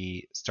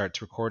she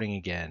starts recording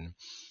again.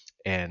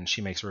 And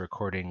she makes a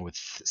recording with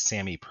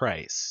Sammy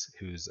Price,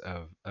 who's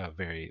a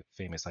very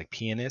famous like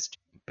pianist,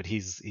 but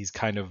he's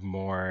kind of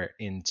more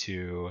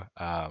into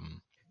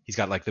he's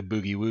got like the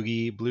boogie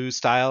woogie blues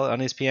style on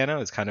his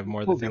piano. It's kind of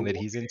more the thing that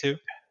he's into.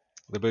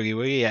 The boogie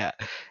woogie, yeah.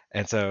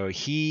 And so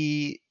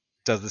he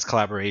does this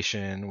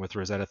collaboration with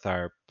Rosetta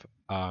Tharpe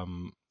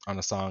on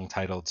a song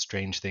titled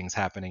 "Strange Things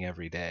Happening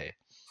Every Day."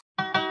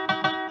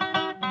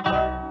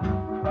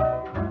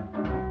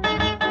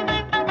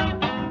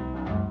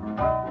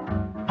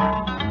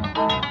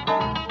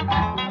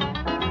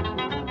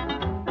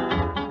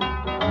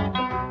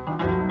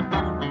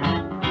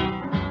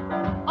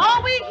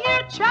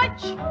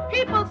 Church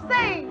people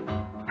say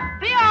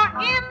they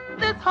are in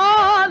this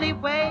holy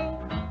way.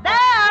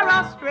 There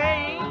are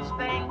strange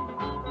things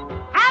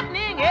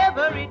happening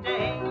every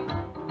day.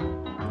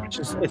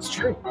 It's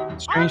true.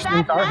 Strange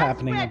things are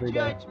happening every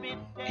day.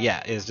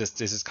 Yeah, it's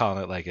just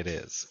calling it like it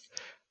is.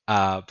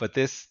 But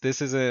this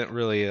isn't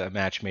really a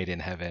match made in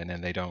heaven,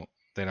 and they don't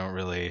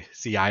really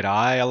see eye to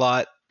eye a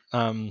lot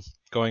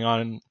going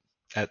on,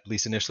 at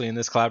least initially in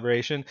this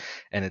collaboration.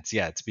 And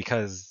it's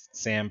because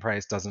Sam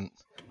Price doesn't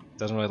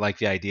really like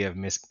the idea of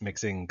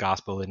mixing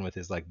gospel in with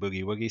his like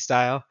boogie woogie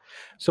style.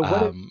 So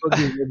what is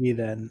boogie woogie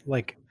then?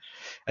 Like,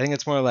 I think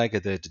it's more like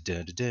it's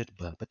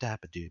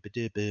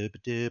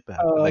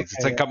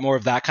like got more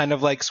of that kind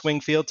of like swing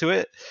feel to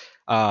it.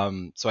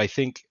 So I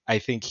think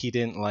he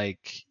didn't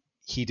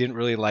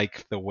really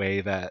like the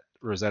way that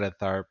Rosetta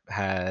Tharpe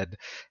had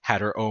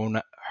her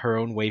own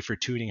way for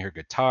tuning her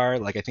guitar.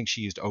 Like I think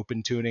she used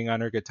open tuning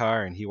on her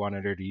guitar, and he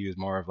wanted her to use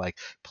more of like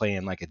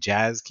playing like a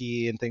jazz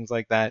key and things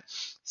like that.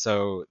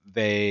 So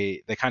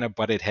they kind of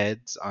butted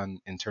heads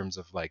in terms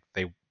of like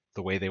the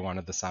way they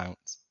wanted the song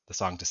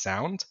to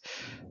sound.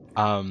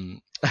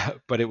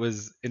 But it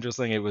was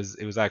interesting. It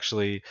was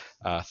actually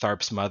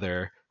Tharpe's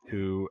mother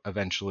who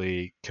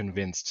eventually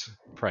convinced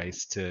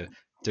Price to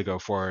go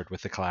forward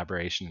with the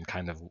collaboration and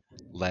kind of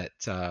let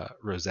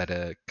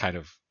Rosetta kind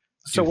of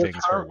do things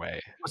her way.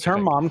 Was her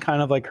mom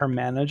kind of like her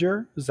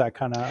manager? Is that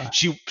kind of...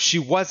 She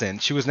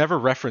wasn't. She was never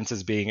referenced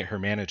as being her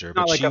manager,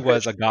 but she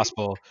was a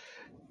gospel...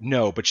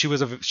 No, but she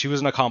was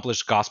an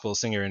accomplished gospel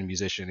singer and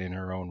musician in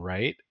her own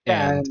right.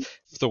 And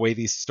the way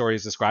these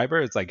stories describe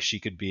her, it's like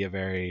she could be a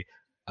very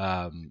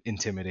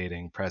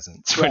intimidating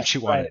presence when she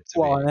wanted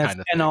to be. Kind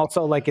of and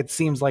also like it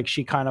seems like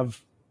she kind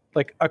of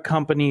like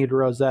accompanied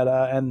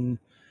Rosetta and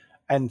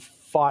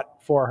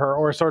fought for her,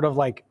 or sort of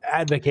like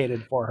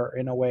advocated for her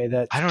in a way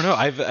that... I don't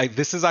know.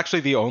 This is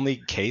actually the only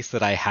case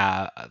that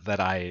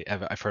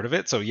I've heard of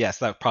it. So yes,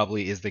 that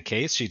probably is the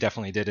case. She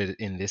definitely did it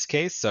in this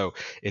case. So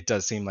it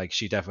does seem like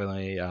she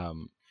definitely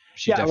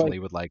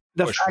would like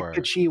the push fact for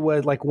that she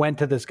would like went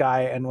to this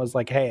guy and was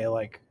like, hey,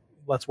 like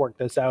let's work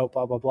this out,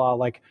 blah blah blah.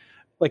 Like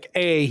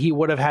he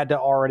would have had to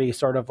already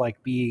sort of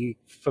like be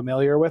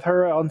familiar with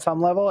her on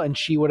some level, and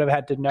she would have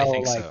had to know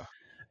like. So.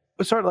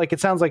 Sort of like it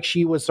sounds like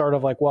she was sort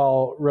of like,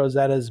 well,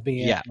 Rosetta's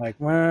being like,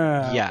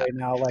 right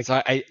now, like so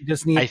I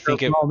just need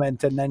a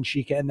moment, and then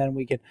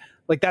we can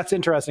like, that's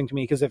interesting to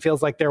me because it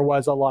feels like there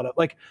was a lot of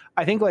like,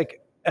 I think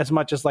like as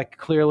much as like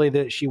clearly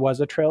that she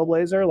was a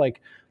trailblazer, like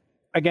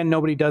again,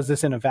 nobody does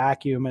this in a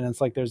vacuum, and it's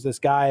like there's this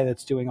guy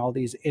that's doing all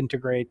these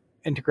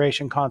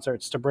integration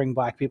concerts to bring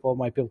Black people and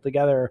white people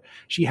together.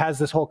 She has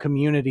this whole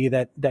community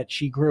that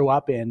she grew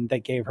up in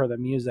that gave her the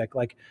music.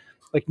 Like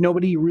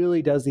nobody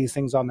really does these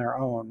things on their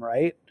own,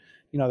 right?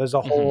 You know, there's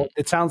a whole,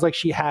 it sounds like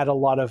she had a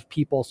lot of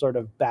people sort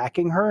of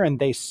backing her, and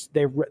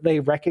they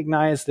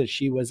recognized that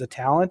she was a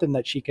talent and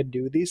that she could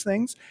do these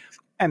things.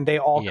 And they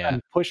all kind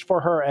of pushed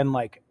for her and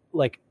like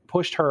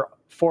pushed her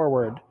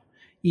forward,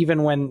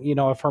 even when, you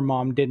know, if her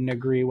mom didn't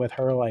agree with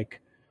her,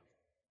 like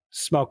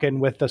smoking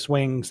with the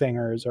swing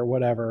singers or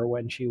whatever,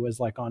 when she was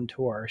like on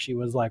tour, she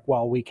was like,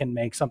 well, we can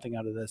make something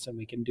out of this and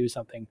we can do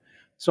something.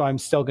 So I'm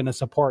still going to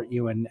support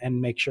you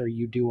and make sure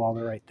you do all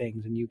the right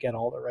things and you get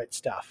all the right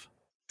stuff.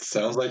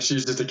 Sounds like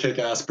she's just a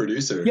kick-ass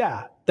producer.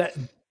 Yeah, that's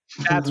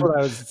what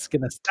I was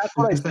gonna. That's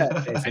what I said.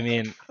 Basically. I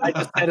mean, I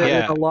just said it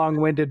in a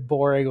long-winded,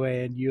 boring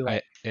way, and you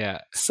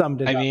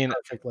summed it up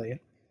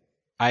perfectly.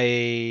 I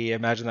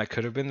imagine that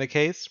could have been the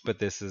case, but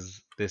this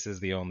is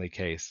the only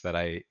case that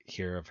I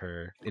hear of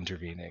her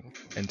intervening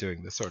and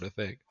doing this sort of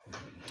thing.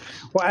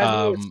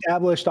 Well, as we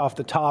established off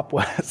the top,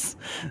 Wes,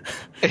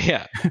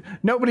 yeah,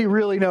 nobody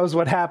really knows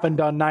what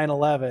happened on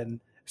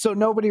 9/11. So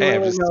nobody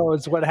really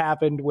knows what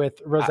happened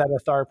with Rosetta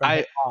Tharpe and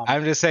her mom.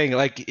 I'm just saying,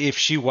 like, if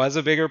she was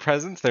a bigger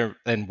presence there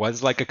and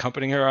was like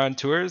accompanying her on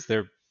tours,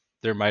 there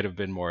might have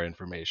been more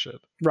information.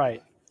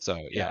 Right.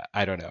 So yeah,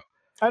 I don't know.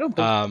 I don't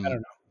think. I don't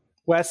know.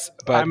 Wes,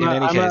 but in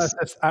any case,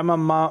 I'm a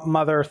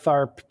Mother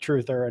Tharpe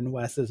truther, and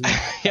Wes is not.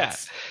 Yeah,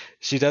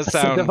 she does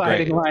sound the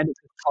dividing great. line of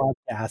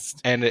the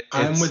podcast. And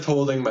I'm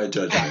withholding my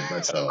judgment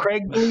myself.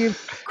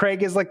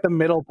 Craig is like the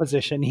middle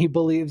position. He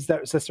believes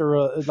that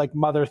like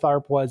Mother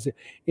Tharpe was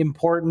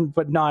important,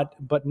 but not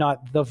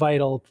the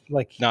vital.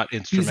 Like not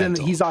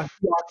instrumental. He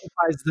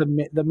occupies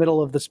the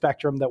middle of the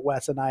spectrum that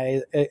Wes and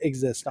I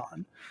exist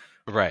on.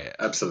 Right.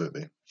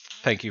 Absolutely.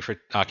 Thank you for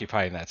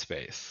occupying that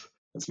space.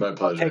 It's my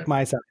pleasure. Take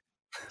my side.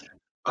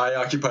 I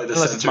occupy the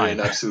center in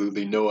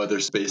absolutely no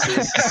other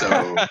spaces,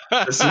 so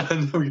this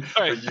one,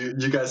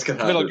 you guys can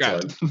have middle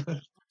this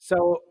one.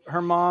 So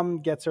her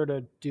mom gets her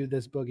to do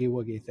this boogie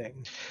woogie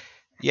thing.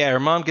 Yeah, her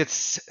mom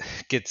gets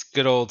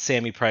good old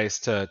Sammy Price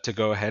to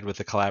go ahead with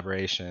the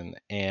collaboration,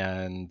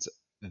 and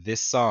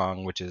this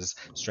song, which is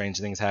 "Strange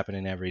Things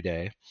Happening Every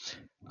Day,"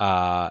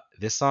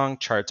 this song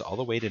charts all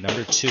the way to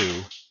number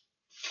 2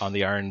 on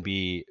the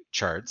R&B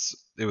charts.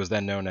 It was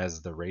then known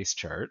as the race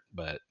chart,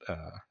 but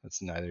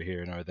it's neither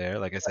here nor there.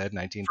 Like I said,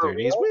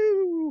 1930s.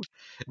 Woo!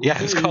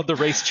 Yeah, it's called the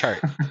race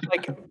chart.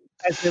 Like,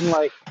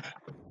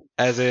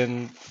 as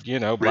in, you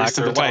know, race black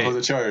to or the white. top of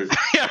the chart.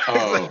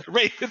 Yeah,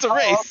 race. It's a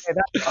race. Okay,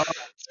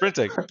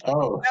 Sprinting.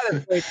 Oh,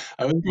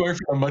 I was going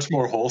for a much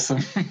more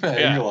wholesome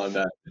angle on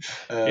that.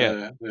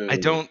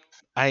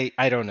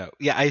 I don't know.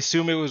 Yeah, I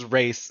assume it was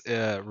race,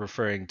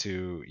 referring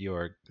to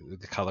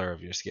the color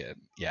of your skin.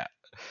 Yeah.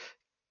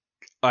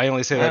 I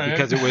only say that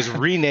because it was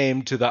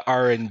renamed to the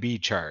R&B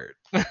chart.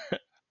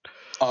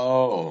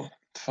 Oh,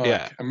 fuck.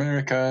 Yeah.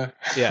 America.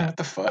 Yeah. What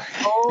the fuck?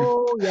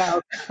 Oh, yeah.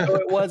 So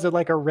it was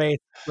like a race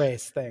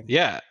thing.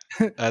 Yeah.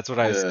 That's what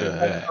I assumed.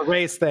 Yeah. A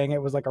race thing.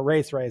 It was like a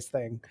race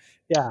thing.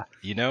 Yeah.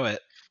 You know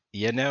it. So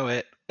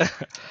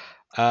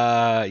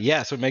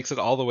it makes it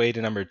all the way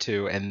to number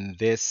 2, and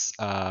this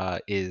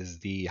is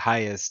the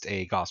highest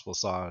a gospel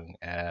song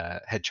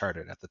had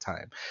charted at the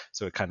time.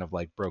 So it kind of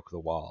like broke the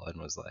wall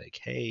and was like,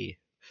 hey,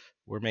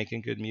 we're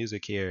making good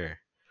music here.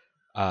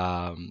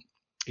 And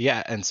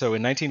so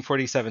in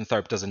 1947,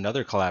 Tharp does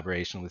another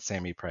collaboration with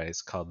Sammy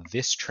Price called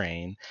This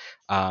Train,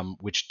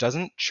 which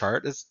doesn't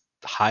chart as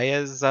high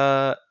as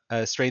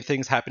Strange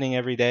Things Happening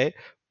Every Day,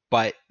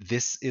 but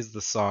this is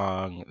the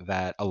song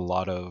that a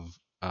lot of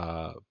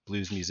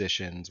blues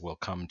musicians will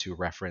come to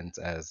reference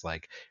as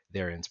like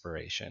their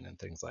inspiration and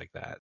things like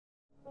that.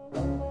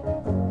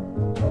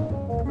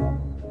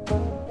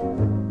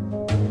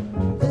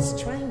 This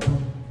train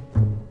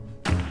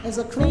is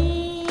a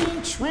clean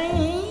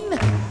train.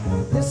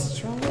 This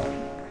train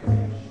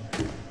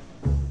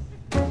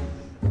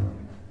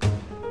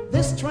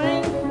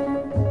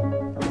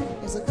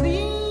is a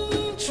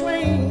clean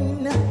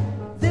train.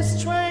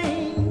 This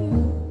train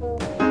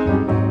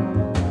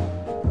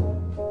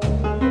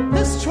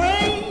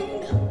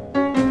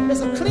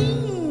is a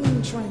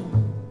clean train.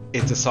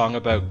 It's a song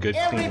about good,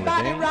 clean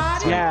living.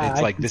 Yeah,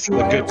 it's like this is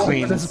a good,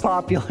 clean. This is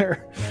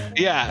popular.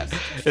 Yeah,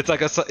 it's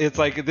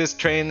like this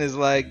train is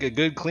like a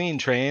good, clean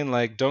train.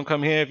 Like, don't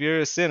come here if you're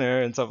a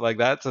sinner and stuff like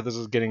that. So this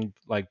is getting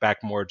like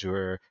back more to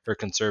her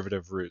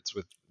conservative roots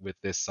with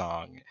this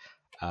song.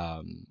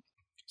 So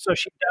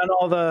she's done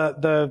all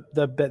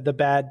the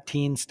bad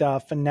teen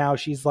stuff, and now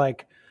she's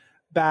like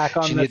back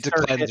on the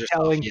circuit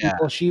telling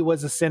people she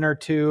was a sinner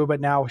too,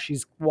 but now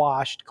she's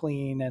washed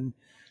clean, and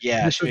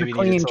this is a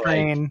clean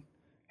train. Like,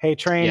 hey,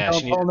 train,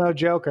 don't pull no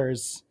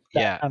jokers.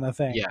 That kind of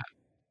thing. Yeah,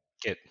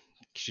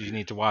 you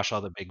need to wash all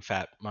the big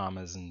fat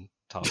mamas and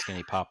tall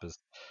skinny papas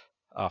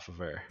off of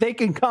her. They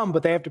can come,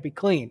 but they have to be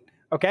clean.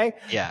 Okay.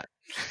 Yeah,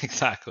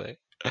 exactly.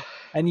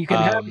 And you can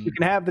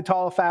have the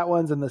tall fat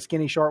ones and the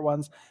skinny short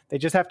ones. They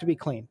just have to be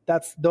clean.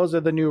 Those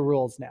are the new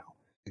rules now.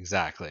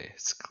 Exactly.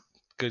 It's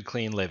good,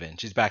 clean living.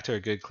 She's back to her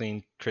good,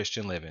 clean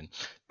Christian living,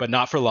 but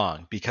not for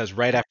long, because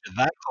right after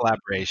that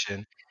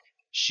collaboration,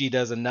 she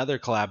does another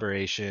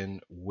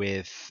collaboration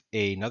with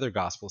another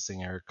gospel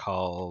singer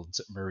called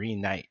Marie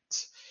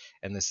Knight,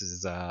 and this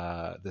is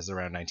around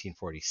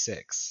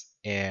 1946.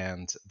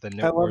 And the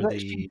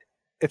noteworthy.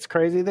 It's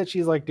crazy that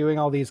she's like doing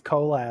all these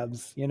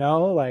collabs, you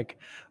know, like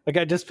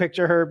I just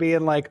picture her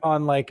being like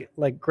on like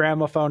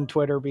gramophone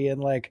Twitter being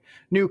like,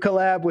 new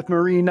collab with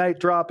Marie Knight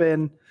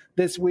dropping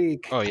this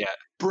week. Oh yeah,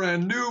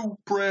 brand new.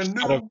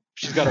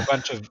 She's got a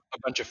bunch of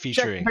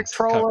featuring. Check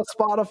Victrola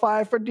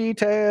Spotify for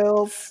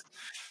details.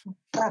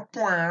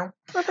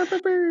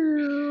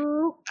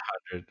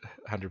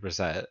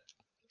 100%.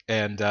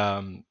 And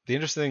the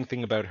interesting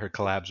thing about her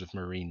collabs with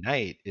Marie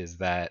Knight is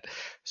that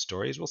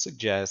stories will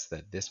suggest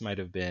that this might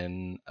have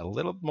been a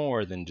little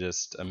more than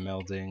just a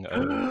melding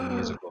of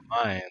musical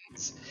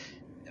minds,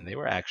 and they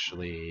were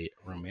actually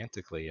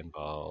romantically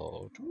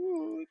involved.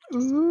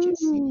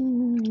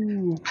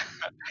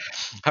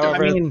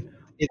 However, I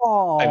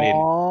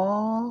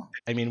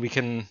mean, we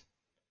can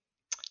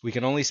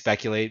only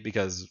speculate,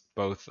 because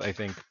I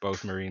think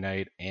both Marie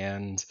Knight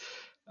and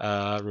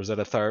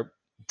Rosetta Tharpe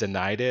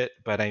denied it,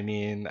 but I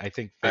mean, I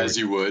think they were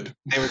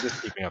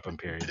just keeping up on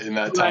period in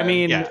that time. I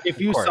mean, if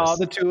you saw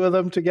the two of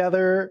them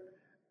together,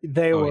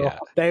 they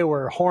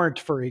were horned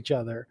for each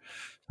other.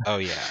 Oh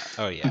yeah.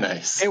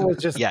 Nice. It was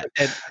just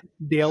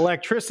the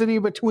electricity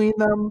between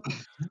them.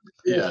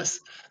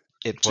 Yes.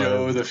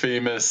 Joe, the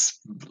famous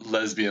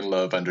lesbian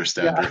love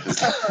understander,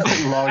 has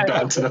logged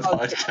on to the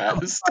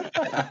podcast.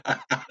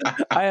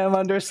 I am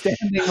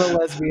understanding the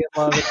lesbian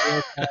love.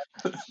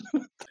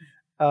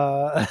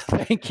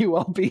 Thank you.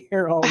 I'll be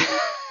here all week.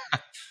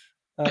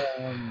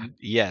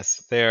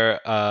 Yes, they're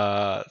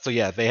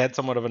they had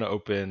somewhat of an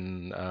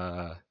open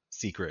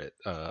secret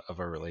of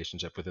a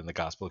relationship within the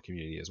gospel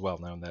community as well,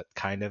 known that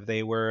kind of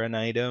they were an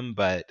item,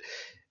 but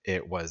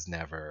it was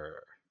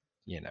never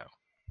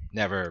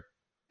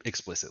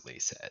explicitly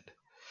said,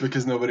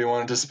 because nobody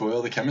wanted to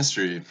spoil the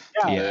chemistry. You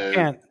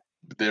can't.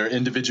 their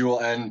individual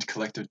and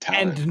collective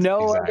talent. And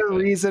no other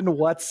reason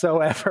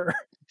whatsoever.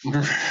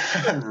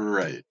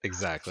 Right.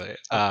 Exactly.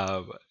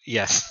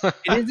 Yes.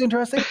 It is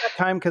interesting at that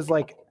time because,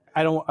 like,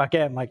 I don't,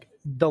 again, like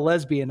the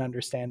lesbian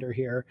understander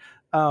here,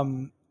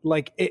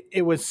 like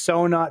it was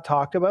so not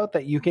talked about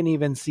that you can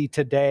even see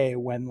today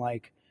when,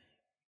 like,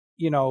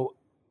 you know,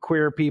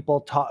 queer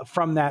people talk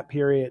from that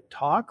period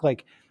talk,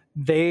 like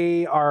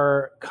they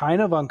are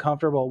kind of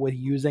uncomfortable with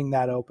using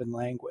that open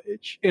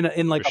language in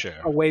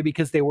a way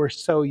because they were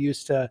so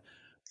used to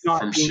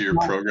not from being, sheer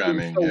not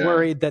programming, being so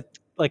worried that,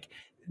 like,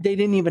 they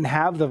didn't even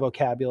have the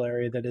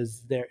vocabulary that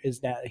is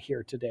now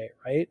here today,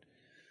 right?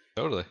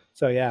 Totally.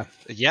 So yeah.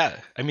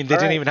 I mean, they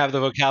didn't even have the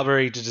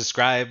vocabulary to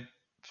describe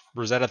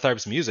Rosetta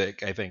Tharpe's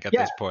music, I think, at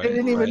this point. They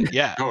didn't even.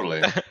 Yeah,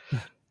 totally.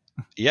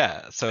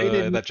 Yeah, so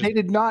they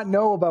did not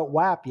know about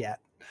WAP yet.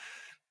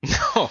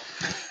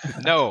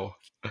 No.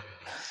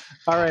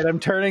 All right, I'm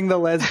turning the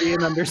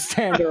lesbian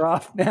understander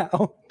off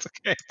now.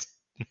 Okay.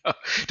 No,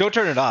 don't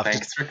turn it off.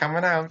 Thanks for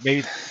coming out.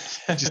 Maybe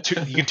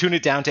you can tune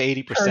it down to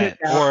 80%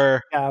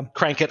 or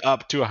crank it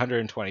up to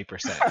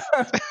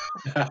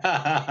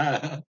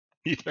 120%.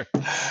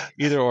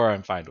 Either or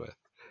I'm fine with.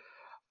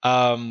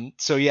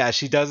 So yeah,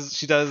 she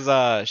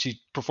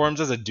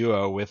performs as a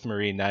duo with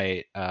Marie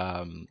Knight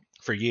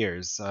for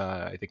years,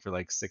 I think for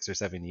like 6 or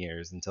 7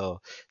 years,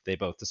 until they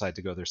both decide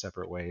to go their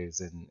separate ways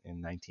in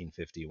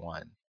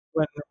 1951.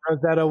 When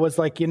Rosetta was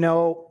like, you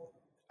know,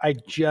 I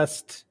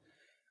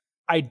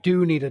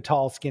do need a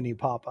tall, skinny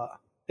papa.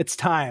 It's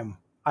time.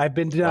 I've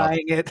been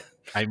denying it.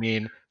 I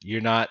mean,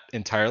 you're not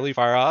entirely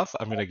far off.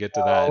 I'm going to get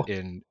to that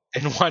in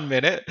 1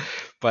 minute,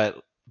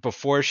 but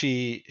before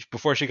she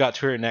got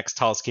to her next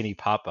tall, skinny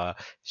papa,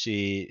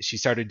 she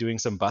started doing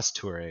some bus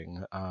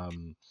touring.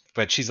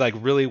 But she's like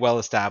really well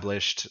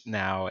established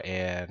now,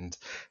 and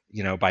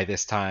you know, by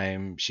this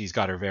time she's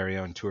got her very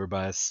own tour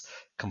bus,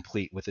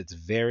 complete with its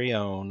very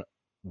own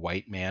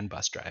white man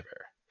bus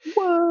driver.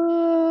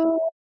 What?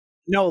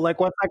 No, like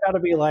what's that got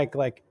to be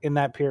like in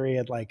that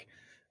period, like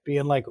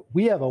being like,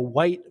 we have a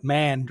white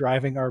man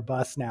driving our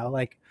bus now,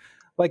 like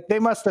they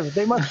must have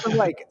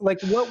like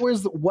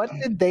what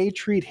did they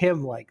treat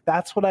him like?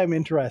 That's what I'm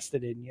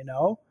interested in, you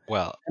know?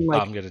 Well, and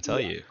like, I'm going to tell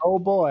you. Oh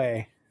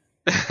boy.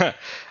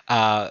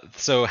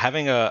 So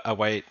having a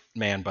white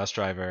man bus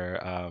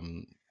driver,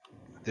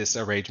 this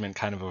arrangement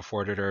kind of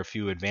afforded her a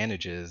few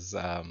advantages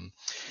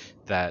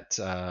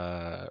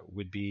that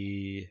would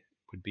be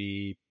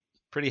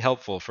pretty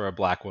helpful for a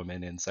black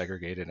woman in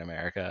segregated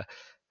America.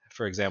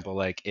 For example,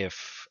 like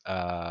if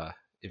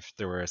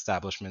there were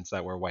establishments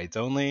that were whites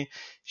only,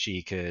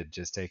 she could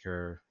just take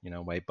her, you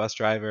know, white bus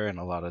driver, and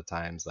a lot of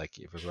times, like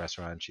if it was a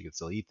restaurant, she could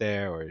still eat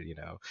there, or you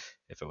know,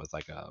 if it was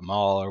like a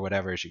mall or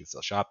whatever, she could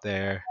still shop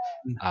there.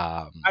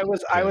 I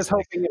was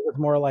hoping it was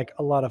more like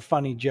a lot of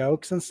funny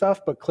jokes and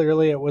stuff, but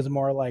clearly it was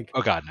more like,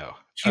 oh god, no,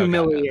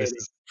 humiliating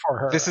for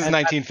her. This is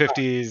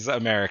 1950s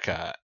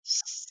America.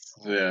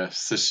 Yeah,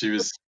 so she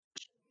was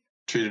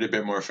treated a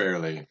bit more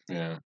fairly.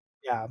 Yeah.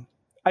 Yeah.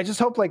 I just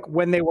hope like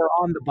when they were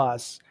on the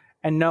bus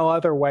and no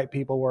other white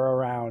people were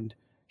around,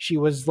 she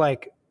was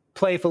like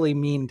playfully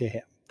mean to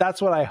him.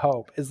 That's what I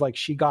hope, is like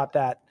she got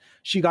that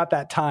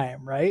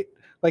time, right?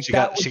 Like she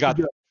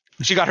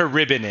got her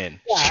ribbon in.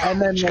 Yeah,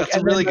 and then she got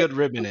some really good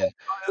ribbon in.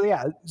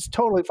 Yeah, it's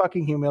totally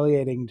fucking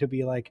humiliating to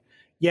be like,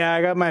 yeah,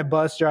 I got my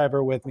bus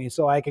driver with me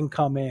so I can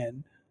come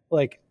in.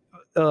 Like,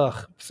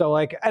 ugh. So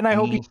like, and I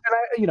hope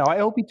I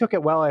hope he took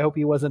it well. I hope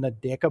he wasn't a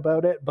dick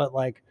about it, but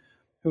like,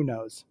 who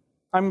knows?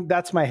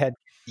 That's my head.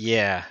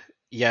 Yeah,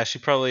 she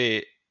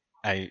probably.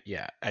 I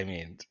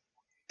mean,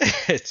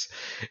 it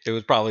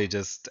was probably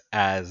just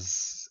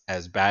as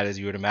bad as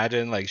you would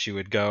imagine. Like she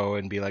would go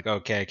and be like,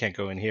 okay, I can't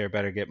go in here,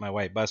 better get my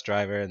white bus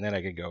driver, and then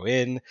I could go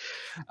in,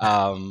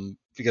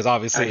 because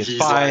obviously it's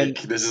fine.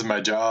 Like, this is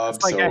my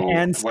job, so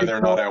whether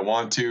or not I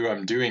want to,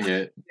 I'm doing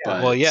it. Yeah.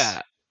 But... Well,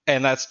 yeah.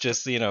 And that's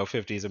just,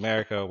 50s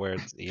America, where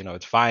it's,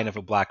 it's fine if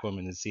a black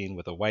woman is seen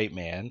with a white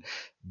man,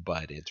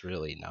 but it's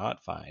really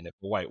not fine if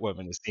a white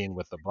woman is seen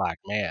with a black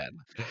man.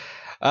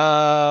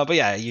 But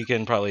yeah, you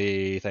can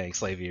probably thank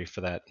slavery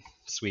for that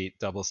sweet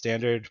double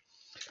standard.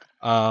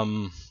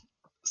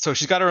 So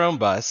she's got her own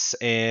bus,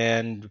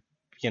 and,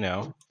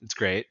 it's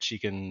great. She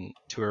can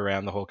tour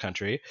around the whole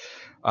country.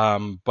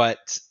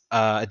 But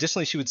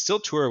additionally, she would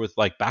still tour with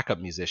like backup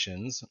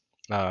musicians.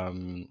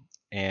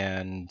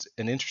 And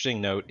an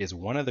interesting note is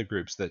one of the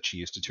groups that she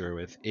used to tour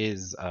with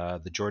is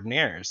the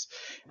Jordanaires,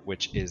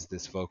 which is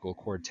this vocal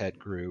quartet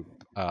group,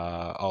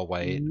 all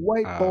white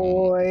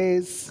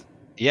boys.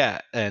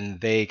 Yeah,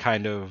 and they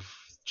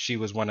she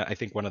was one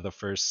of the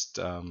first,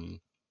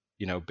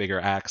 bigger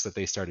acts that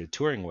they started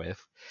touring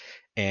with,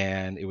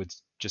 and it would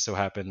just so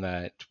happen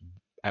that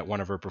at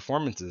one of her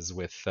performances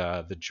with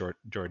the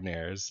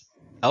Jordanaires,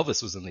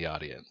 Elvis was in the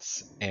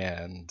audience,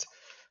 and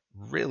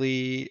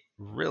really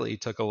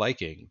took a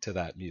liking to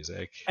that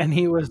music, and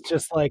he was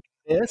just like,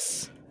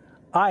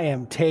 I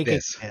am taking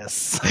this.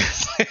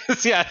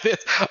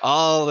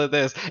 All of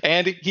this,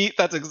 and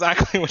that's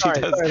exactly what he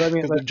does.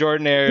 The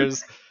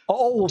Jordanaires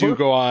do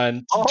go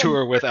on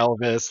tour with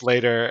Elvis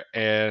later,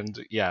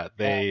 and yeah,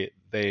 they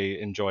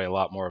enjoy a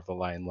lot more of the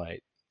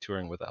limelight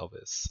touring with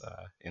Elvis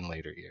in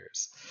later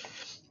years.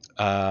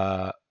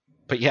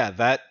 But yeah,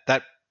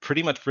 that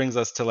pretty much brings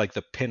us to like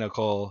the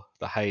pinnacle,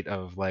 the height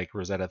of like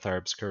Rosetta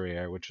Tharpe's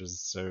career, which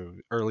was so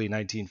early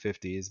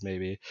 1950s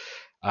maybe,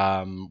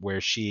 where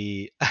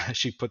she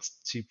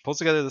pulls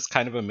together this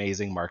kind of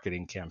amazing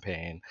marketing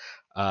campaign,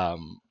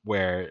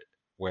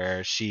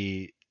 where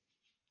she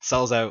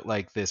sells out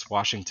like this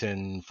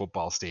Washington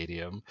football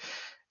stadium,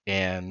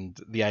 and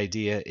the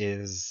idea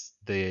is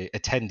the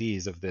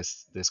attendees of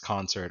this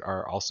concert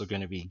are also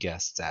going to be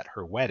guests at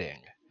her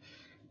wedding.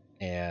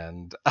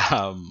 And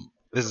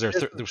this is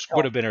this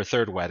would have been her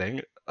third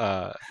wedding,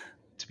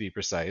 to be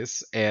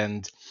precise.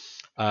 And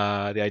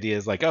the idea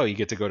is like, oh, you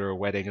get to go to a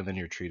wedding and then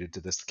you're treated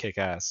to this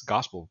kick-ass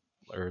gospel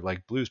or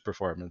like blues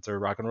performance or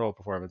rock and roll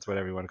performance,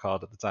 whatever you want to call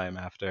it at the time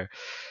after.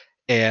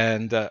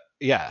 And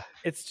yeah,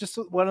 it's just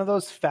one of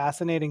those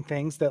fascinating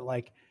things that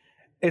like,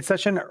 it's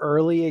such an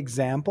early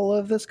example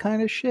of this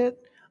kind of shit.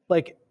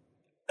 Like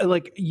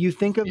you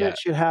think of that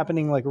shit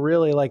happening like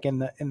really like in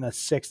the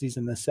 60s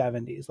and the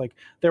 70s. Like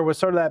there was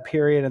sort of that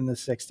period in the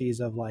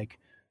 60s of like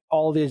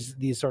all these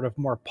sort of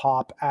more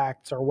pop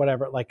acts or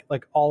whatever, like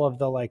all of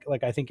the like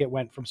I think it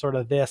went from sort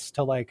of this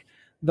to like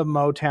the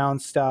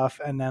Motown stuff,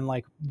 and then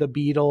like the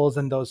Beatles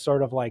and those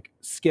sort of like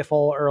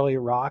skiffle early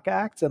rock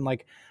acts, and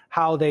like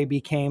how they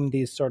became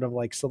these sort of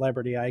like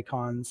celebrity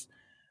icons.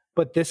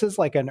 But this is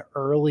like an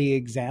early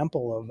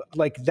example of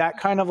like that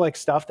kind of like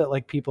stuff that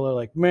like people are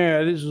like,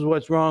 man, this is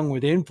what's wrong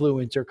with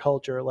influencer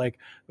culture. Like,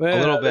 man, a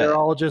little bit. They're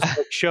all just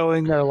like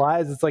showing their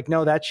lives. It's like,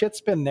 no, that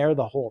shit's been there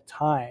the whole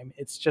time.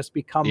 It's just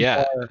become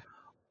more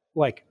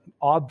like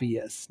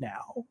obvious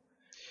now,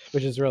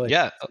 which is really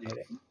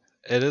fascinating.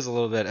 It is a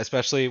little bit,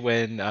 especially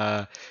when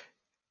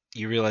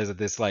you realize that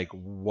this like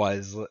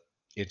was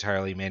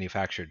entirely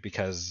manufactured,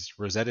 because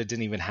Rosetta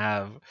didn't even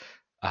have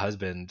a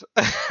husband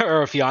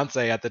or a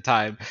fiance at the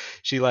time.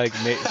 She like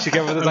she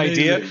came up with this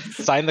idea,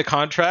 signed the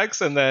contracts,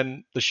 and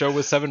then the show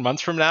was 7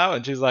 months from now,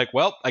 and she's like,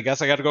 well, I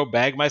guess I got to go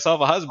bag myself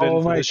a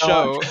husband for this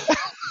show.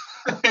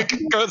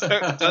 Goes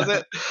out, does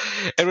it,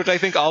 and which I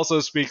think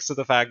also speaks to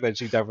the fact that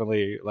she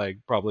definitely like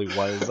probably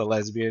was a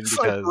lesbian, because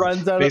like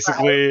runs out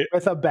basically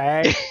with a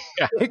bag.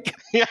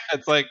 Yeah,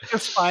 it's like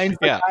just finds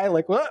the guy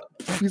like, what?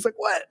 He's like,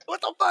 what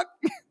the fuck?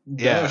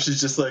 Yeah, she's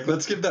just like,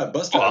 let's give that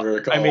bus driver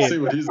a call, see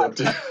what he's up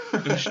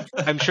to.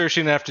 I'm sure she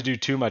didn't have to do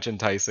too much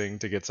enticing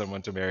to get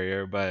someone to marry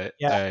her, but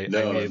I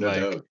mean,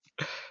 like,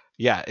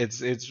 yeah,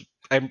 it's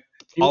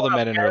all the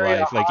men in her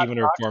life, like even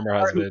her former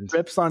husband,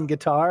 rips on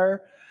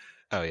guitar.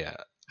 Oh yeah.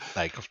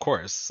 Like, of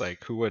course,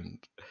 like who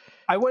wouldn't?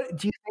 Do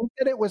you think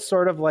that it was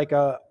sort of like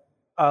a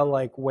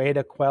like way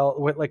to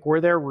quell, like,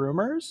 were there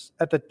rumors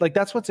at the, like,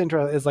 that's what's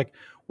interesting is like,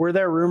 were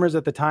there rumors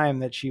at the time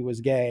that she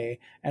was gay,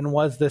 and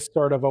was this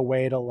sort of a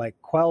way to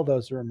like quell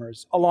those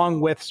rumors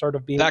along with sort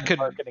of being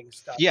marketing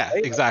stuff? Yeah,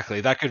 right? exactly.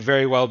 That could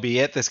very well be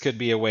it. This could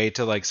be a way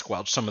to like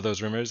squelch some of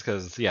those rumors,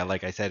 because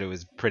like I said, it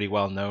was pretty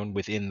well known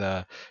within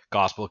the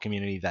gospel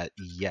community that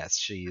yes,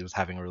 she was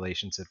having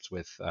relationships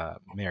with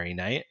Mary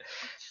Knight.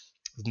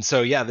 And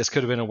so, this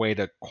could have been a way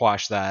to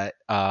quash that,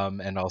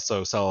 and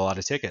also sell a lot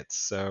of tickets.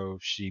 So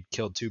she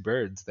killed two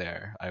birds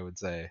there, I would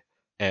say.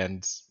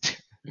 And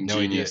no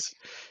idea.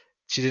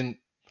 She didn't,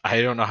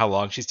 I don't know how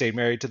long she stayed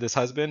married to this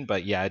husband,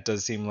 but it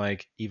does seem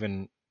like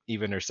even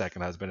her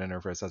second husband and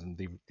her first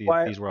husband,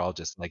 these were all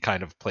just like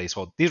kind of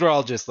placeholders. These were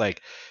all just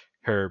like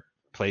her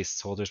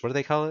placeholders. What do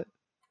they call it?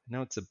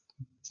 No, it's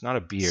not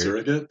a beard.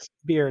 Surrogate?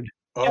 Beard.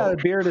 Oh. Yeah,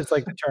 beard is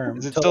like the term.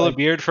 Is it still a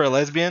beard for a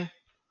lesbian?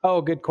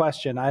 Oh, good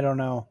question. I don't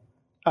know.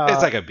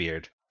 It's like a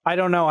beard. I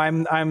don't know.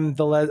 I'm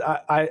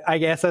the I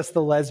guess that's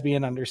the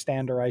lesbian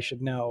understander. I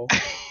should know.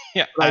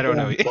 I don't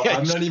know. Well,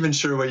 I'm not even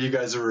sure what you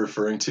guys are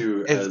referring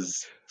to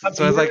as.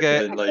 So it's like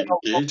a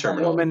gay terminology.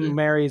 A woman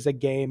marries a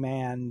gay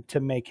man to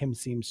make him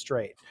seem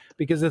straight,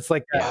 because it's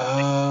like that.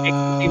 It makes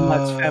him seem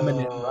less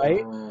feminine,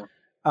 right?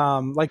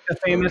 Like the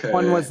famous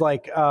one was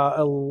like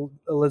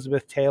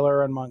Elizabeth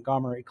Taylor and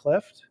Montgomery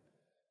Clift.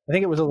 I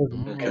think it was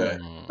Elizabeth Taylor.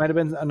 Might have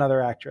been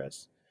another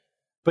actress.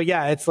 But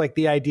it's like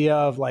the idea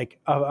of like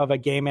of a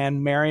gay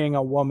man marrying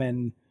a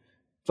woman,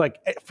 like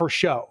for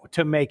show,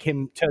 to make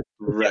him to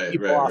get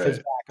people off his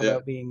back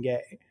about being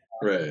gay.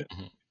 Right.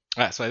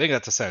 So I think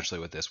that's essentially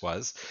what this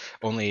was,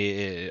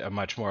 only a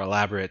much more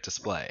elaborate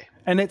display.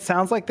 And it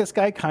sounds like this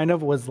guy kind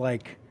of was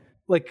like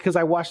because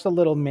I watched a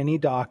little mini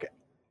doc,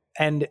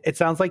 and it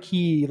sounds like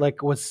he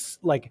like was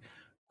like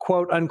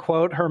quote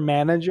unquote her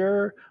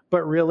manager,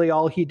 but really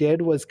all he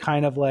did was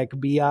kind of like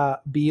be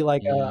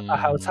like a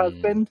house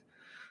husband.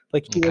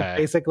 Like he was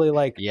basically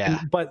like,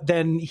 but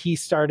then he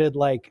started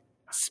like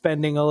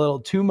spending a little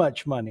too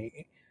much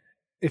money,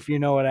 if you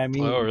know what I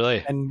mean. Oh,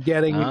 really? And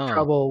getting in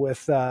trouble with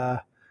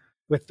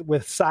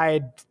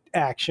side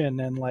action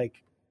and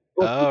like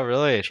Oh,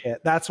 really?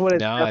 shit. That's what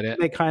No, I didn't.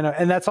 they kind of,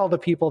 and that's all the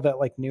people that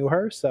like knew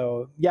her.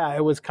 So yeah,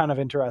 it was kind of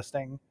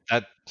interesting.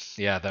 That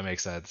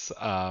makes sense.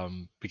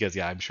 Because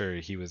I'm sure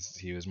he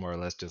was more or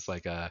less just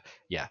like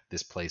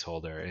this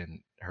placeholder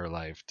in her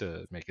life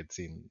to make it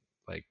seem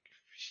like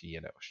she,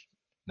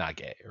 not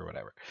gay or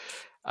whatever.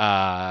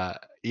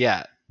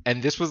 Yeah.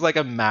 And this was like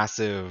a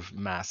massive,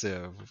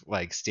 massive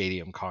like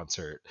stadium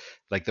concert.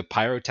 Like the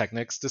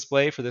pyrotechnics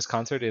display for this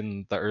concert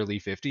in the early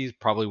 50s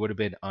probably would have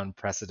been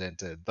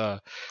unprecedented.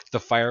 The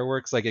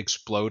fireworks like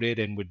exploded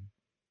and would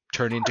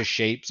turn into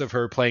shapes of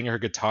her playing her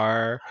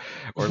guitar,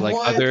 or like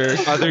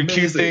other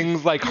cute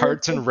things like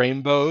hearts and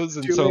rainbows.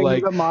 And so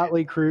like the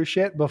Motley Crue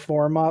shit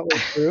before Motley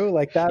Crue,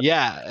 like that.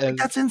 Yeah, like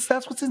that's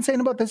what's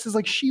insane about this is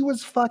like she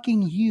was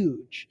fucking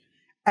huge,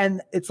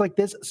 and it's like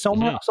this so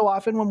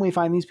often when we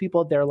find these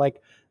people, they're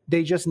like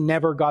they just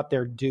never got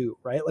their due,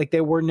 right? Like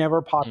they were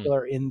never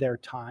popular in their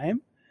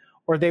time,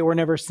 or they were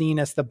never seen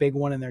as the big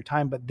one in their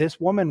time. But this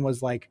woman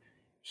was like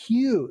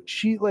huge.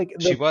 She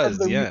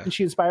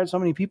she inspired so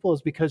many people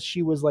is because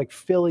she was like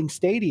filling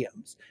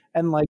stadiums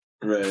and like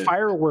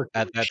fireworks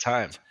at that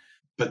time.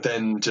 But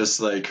then just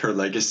like her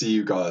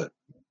legacy got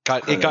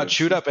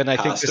chewed up, and I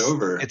think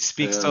it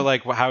speaks to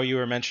like how you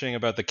were mentioning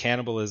about the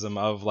cannibalism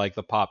of like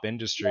the pop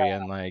industry,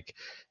 and like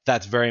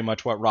that's very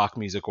much what rock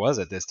music was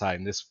at this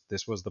time. This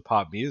was the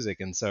pop music,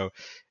 and so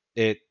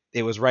it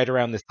was right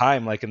around this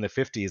time, like in the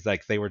 50s,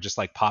 like they were just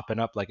like popping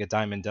up like a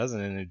dime a dozen,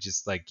 and it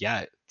just like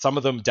some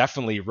of them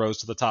definitely rose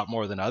to the top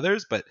more than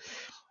others, but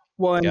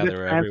and the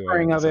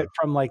transferring of it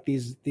from like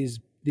these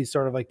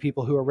sort of like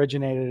people who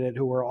originated it,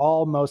 who were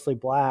all mostly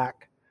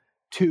black,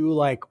 to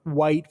like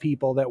white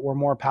people that were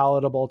more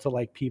palatable to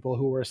like people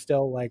who were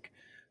still like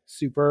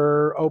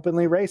super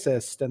openly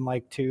racist, and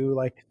like to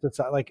like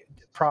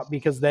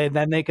because they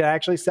could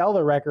actually sell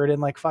the record in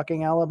like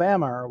fucking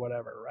Alabama or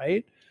whatever,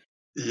 right?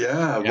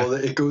 Yeah, well,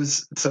 it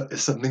goes.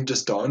 Something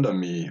just dawned on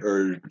me,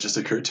 or just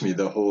occurred to me.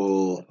 The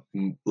whole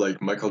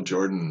like Michael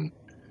Jordan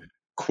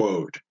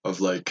quote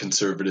of like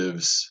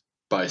conservatives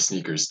buy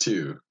sneakers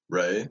too,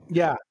 right?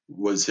 Yeah,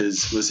 was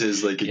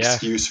his like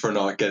excuse for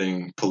not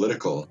getting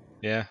political.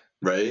 Yeah,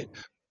 right.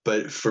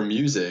 But for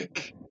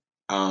music,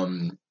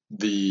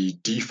 the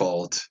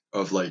default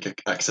of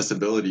like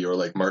accessibility or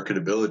like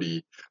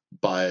marketability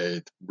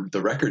by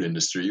the record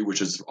industry,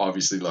 which is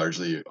obviously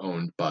largely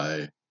owned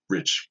by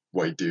rich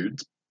white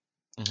dudes,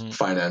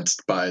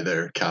 financed by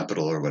their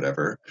capital or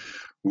whatever,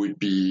 would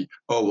be,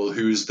 oh well,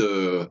 who's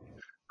the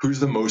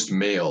most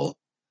male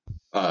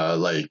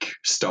like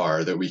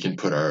star that we can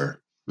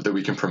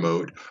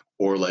promote,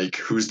 or like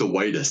who's the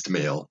whitest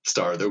male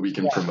star that we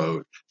can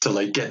promote to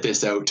like get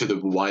this out to the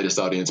widest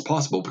audience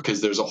possible,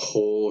 because there's a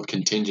whole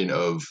contingent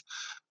of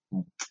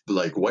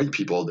like white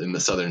people in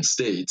the southern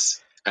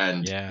states,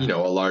 and a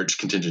large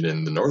contingent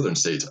in the northern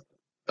states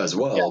as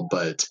well,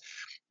 but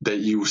that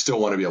you still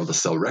want to be able to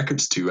sell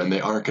records to, and they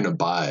aren't going to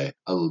buy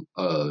a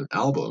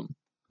album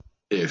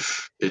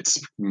if it's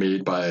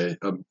made by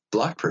a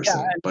black person,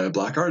 by a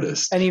black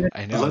artist, and even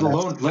let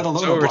alone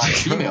a black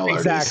female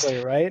artist.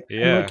 Exactly, right?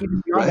 Yeah, like,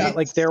 even beyond that,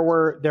 like there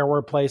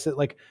were places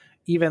like,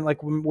 even like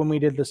when we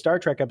did the Star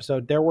Trek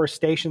episode, there were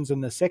stations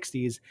in the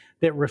 60s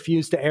that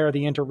refused to air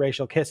the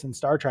interracial kiss in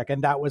Star Trek,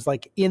 and that was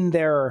like in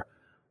their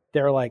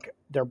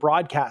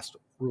broadcast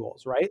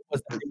rules, right?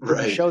 Was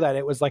to show that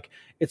it was like,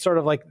 it's sort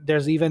of like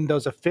there's even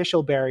those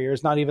official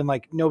barriers, not even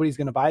like nobody's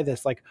going to buy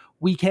this, like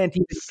we can't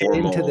even get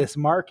into this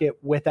market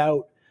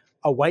without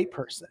a white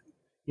person,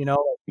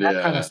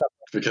 that kind of stuff,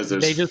 because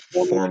they just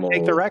won't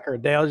take the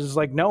record. They'll just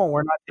like, no,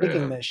 we're not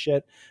taking this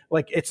shit.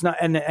 Like it's not,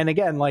 and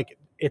again, like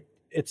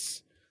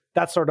it's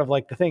that's sort of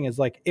like the thing is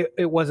like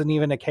it wasn't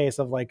even a case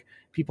of like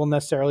people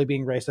necessarily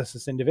being racist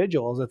as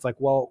individuals. It's like,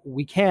 well,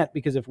 we can't,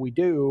 because if we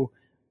do,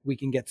 we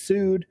can get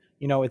sued.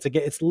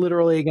 It's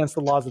literally against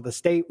the laws of the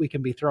state. We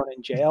can be thrown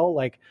in jail.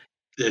 Like,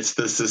 it's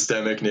the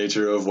systemic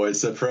nature of white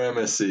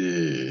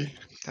supremacy.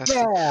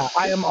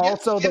 I am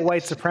also the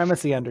white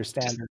supremacy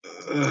understander.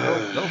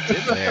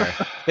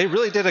 They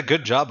really did a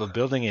good job of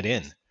building it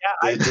in. Yeah,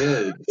 they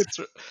did.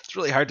 It's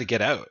really hard to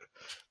get out.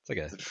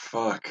 It's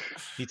like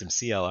need some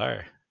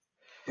CLR.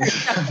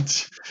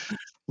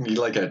 Need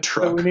like a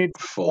truck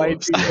full of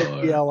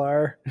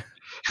CLR.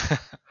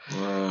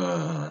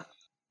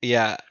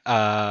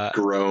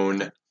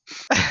 Grown.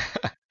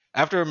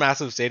 After a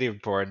massive stadium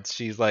performance,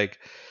 she's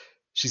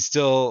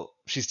still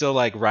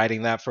like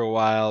riding that for a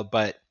while,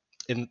 but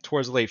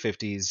towards the late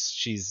 50s,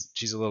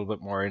 she's a little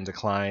bit more in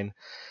decline,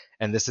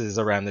 and this is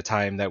around the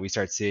time that we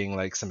start seeing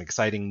like some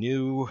exciting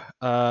new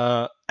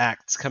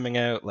acts coming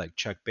out, like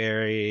Chuck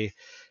Berry,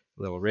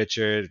 Little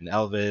Richard, and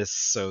Elvis.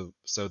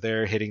 So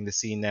they're hitting the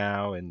scene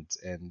now and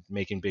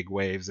making big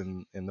waves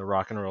in the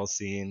rock and roll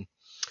scene.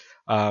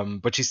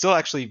 But she's still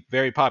actually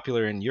very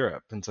popular in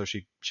Europe, and so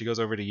she goes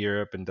over to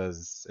Europe and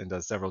does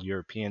several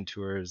European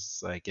tours,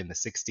 like in the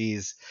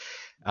 60s.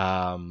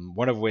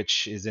 One of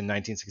which is in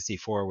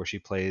 1964, where she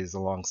plays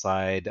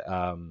alongside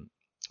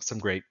some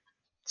great,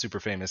 super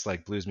famous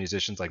like blues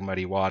musicians like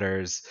Muddy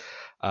Waters,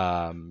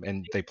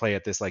 and they play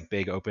at this like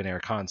big open air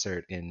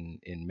concert in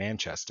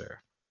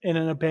Manchester. in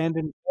an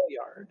abandoned rail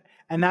yard.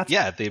 And that's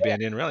the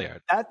abandoned rail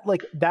yard.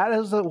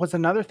 Was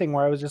another thing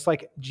where I was just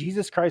like,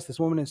 Jesus Christ, this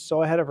woman is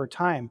so ahead of her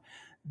time.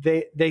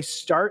 They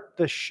start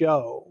the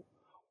show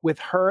with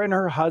her and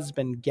her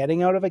husband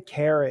getting out of a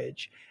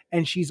carriage,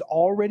 and she's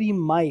already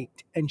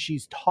mic'd and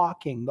she's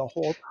talking the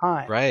whole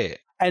time. Right.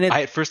 And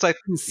at first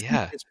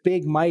this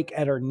big mic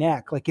at her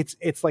neck, like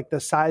it's like the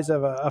size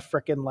of a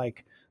freaking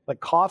like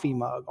coffee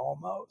mug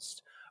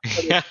almost.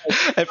 Yeah.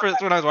 At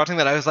first, when I was watching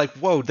that, I was like,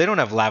 "Whoa, they don't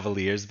have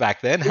lavaliers back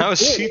then. How is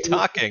she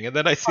talking?" And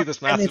then I see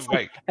this massive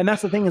mic. And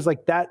that's the thing, is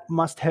like that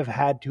must have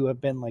had to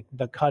have been like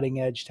the cutting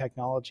edge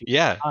technology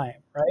at the time,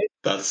 right?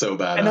 That's so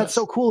badass. And that's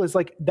so cool. Is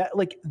like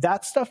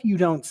that stuff you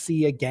don't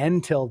see again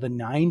till the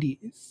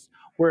 90s,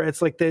 where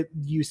it's like that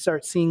you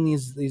start seeing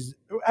these.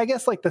 I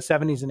guess like the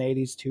 70s and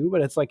 80s too, but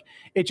it's like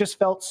it just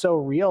felt so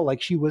real.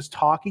 Like she was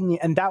talking,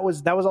 and that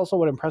was also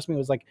what impressed me,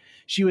 was like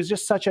she was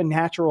just such a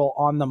natural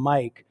on the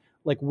mic.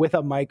 Like with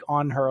a mic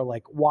on her,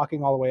 like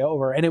walking all the way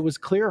over. And it was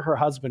clear her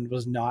husband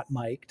was not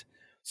mic'd.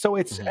 So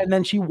it's, and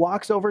then she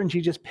walks over and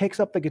she just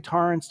picks up the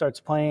guitar and starts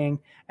playing.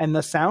 And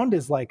the sound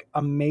is like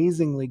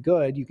amazingly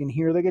good. You can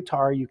hear the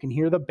guitar, you can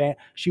hear the band.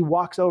 She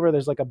walks over,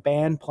 there's like a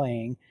band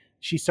playing.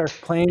 She starts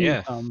playing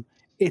with them.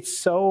 It's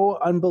so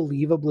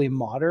unbelievably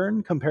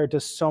modern compared to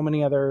so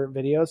many other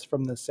videos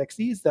from the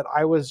 60s that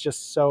I was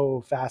just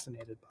so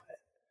fascinated by it.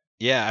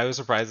 Yeah, I was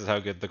surprised at how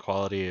good the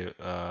quality,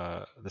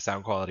 the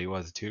sound quality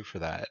was too for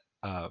that.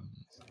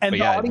 And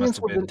the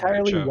audience was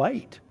entirely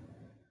white.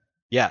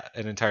 Yeah,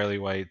 an entirely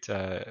white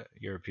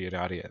European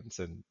audience,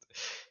 and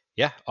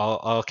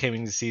all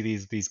came to see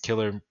these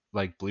killer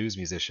like blues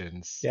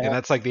musicians. Yeah. And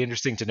that's like the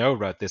interesting to know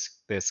about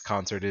this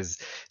concert is,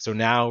 so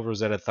now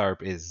Rosetta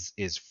Tharpe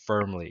is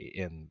firmly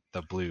in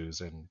the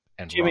blues and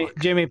Jimmy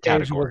Page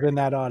category. Was in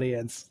that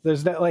audience.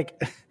 There's that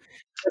like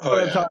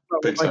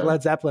like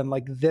Led Zeppelin,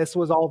 like this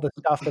was all the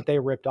stuff that they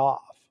ripped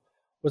off.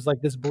 Was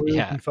like this blues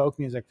and folk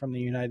music from the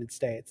United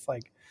States,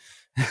 like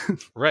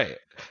right.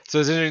 So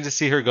it's interesting to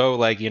see her go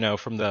like,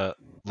 from the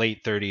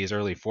late 30s,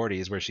 early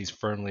 40s, where she's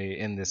firmly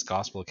in this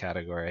gospel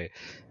category,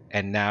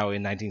 and now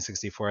in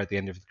 1964, at the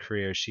end of her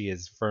career, she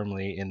is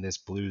firmly in this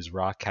blues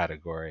rock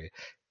category.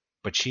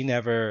 But she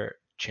never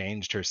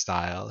changed her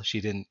style. She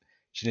didn't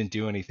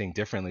do anything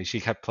differently. She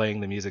kept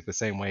playing the music the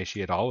same way she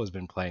had always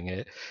been playing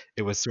it.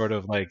 It was sort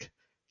of like,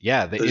 the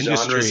industry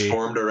genres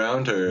formed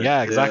around her.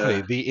 Yeah, exactly.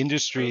 Yeah. The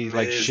industry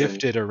like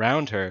shifted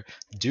around her,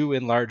 due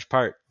in large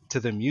part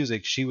to the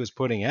music she was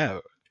putting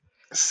out.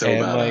 So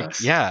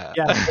badass.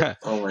 Yeah.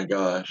 Oh my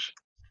gosh.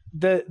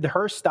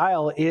 Her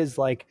style is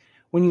like,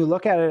 when you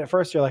look at it at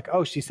first, you're like,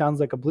 oh, she sounds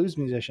like a blues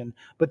musician.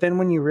 But then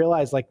when you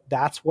realize like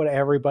that's what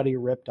everybody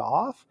ripped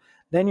off,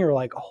 then you're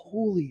like,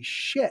 holy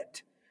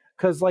shit.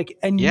 Because like,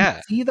 and you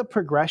see the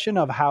progression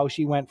of how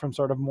she went from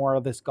sort of more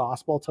of this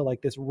gospel to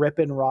like this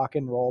ripping rock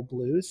and roll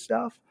blues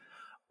stuff.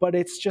 But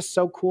it's just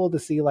so cool to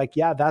see like,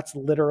 that's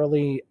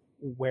literally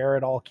where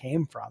it all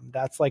came from.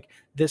 That's like,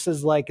 this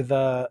is like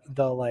the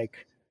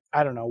like,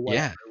 I don't know,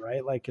 whatever,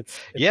 right? Like it's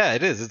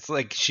it is. It's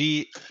like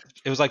it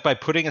was like by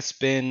putting a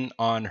spin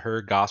on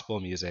her gospel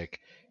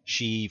music,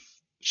 she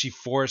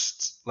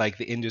forced like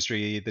the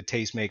industry, the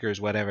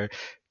tastemakers, whatever,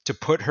 to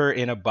put her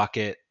in a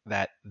bucket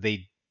that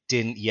they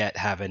didn't yet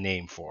have a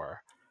name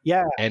for.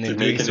 And in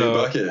doing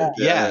so,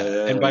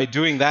 and by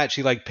doing that,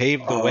 she like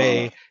paved the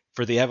way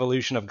for the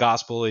evolution of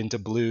gospel into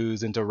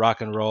blues, into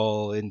rock and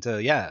roll, into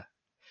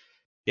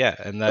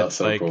and that's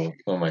so like cool.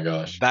 Oh my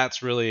gosh,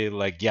 that's really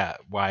like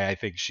why I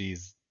think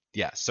she's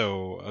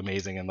so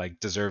amazing and like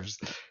deserves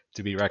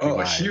to be recognized.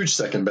 Oh, a huge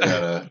second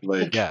banana,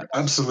 like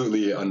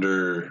absolutely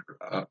under,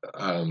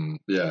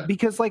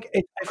 because like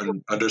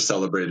under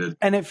celebrated,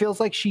 and it feels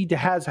like she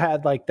has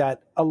had like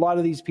that. A lot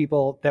of these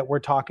people that we're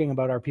talking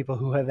about are people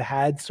who have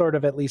had sort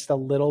of at least a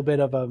little bit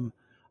of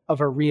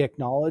a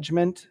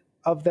re-acknowledgement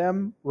of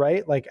them,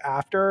 right? Like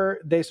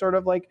after they sort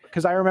of like,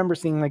 because I remember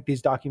seeing like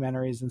these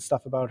documentaries and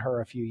stuff about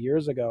her a few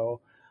years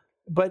ago.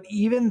 But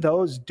even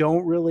those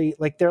don't really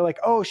like, they're like,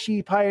 oh,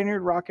 she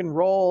pioneered rock and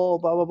roll,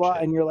 blah, blah, blah.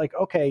 And you're like,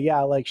 okay,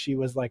 like she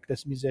was like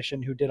this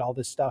musician who did all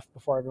this stuff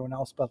before everyone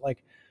else. But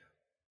like,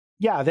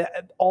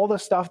 all the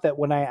stuff that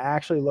when I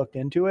actually looked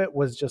into it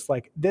was just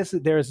like this,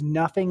 there's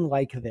nothing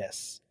like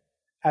this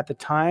at the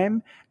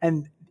time.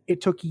 And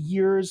it took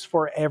years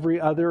for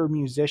every other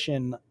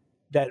musician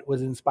that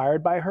was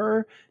inspired by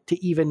her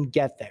to even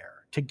get there,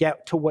 to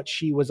get to what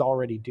she was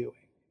already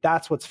doing.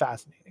 That's what's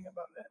fascinating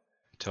about it.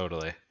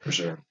 Totally. For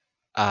sure.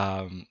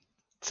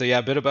 So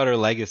a bit about her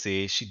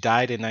legacy. She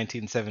died in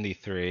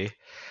 1973.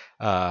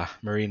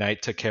 Marie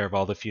Knight took care of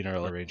all the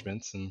funeral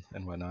arrangements and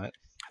whatnot.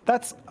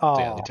 That's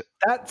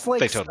that's like,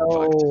 they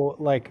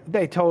totally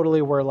they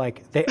totally were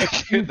like they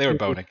were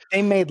boning.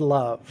 They made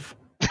love.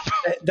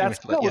 That's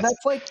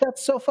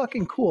so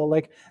fucking cool.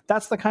 Like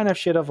that's the kind of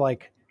shit of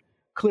like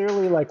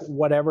clearly like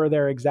whatever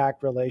their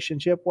exact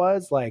relationship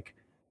was, like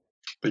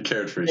they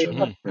cared for each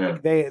other.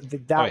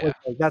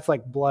 That's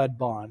like blood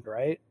bond,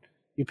 right?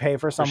 You pay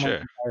for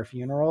someone's entire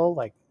funeral,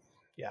 like,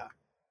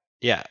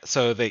 yeah.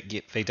 So they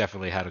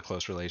definitely had a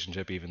close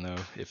relationship, even though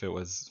if it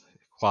was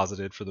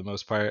closeted for the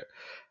most part.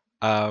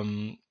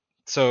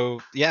 So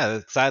yeah,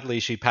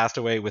 sadly she passed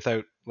away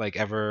without like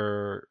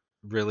ever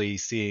really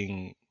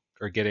seeing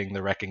or getting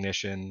the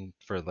recognition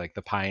for like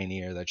the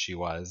pioneer that she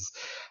was.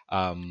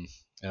 And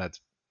that's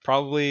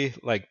probably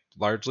like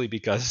largely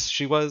because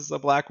she was a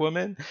black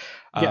woman.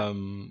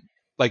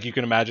 Like you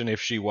can imagine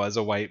if she was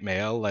a white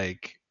male,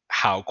 like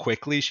how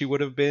quickly she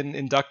would have been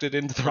inducted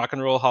into the Rock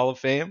and Roll Hall of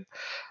Fame.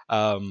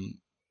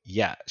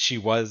 Yeah, she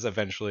was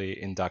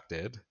eventually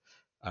inducted.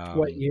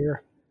 What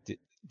year?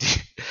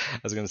 I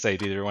was going to say,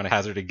 do you want to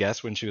hazard a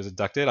guess when she was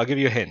inducted? I'll give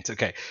you a hint.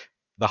 Okay.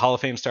 The Hall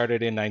of Fame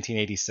started in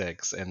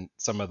 1986, and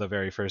some of the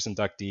very first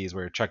inductees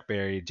were Chuck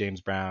Berry,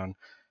 James Brown,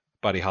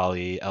 Buddy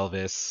Holly,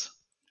 Elvis.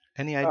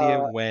 Any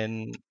idea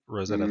when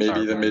Rosetta maybe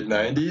Tharpe the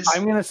mid-90s?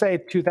 I'm going to say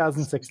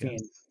 2016.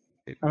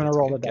 I'm going to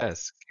roll the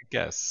dice.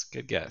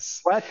 Good guess.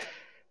 What?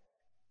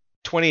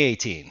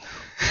 2018.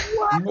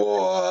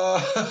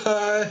 What?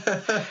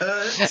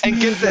 And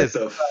get this.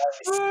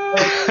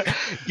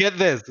 Get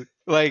this.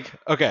 Like,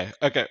 okay,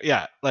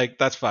 yeah, like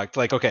that's fucked.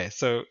 Like, okay,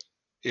 so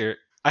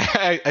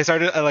I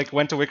started. I like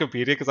went to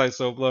Wikipedia because I was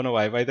so blown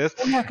away by this,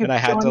 and I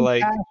had to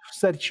like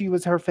said she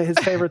was his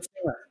favorite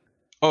singer.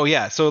 Oh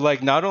yeah, so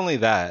like not only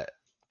that,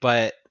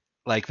 but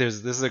like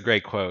this is a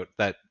great quote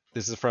that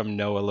this is from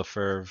Noah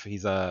Lefebvre.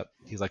 He's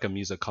like a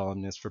music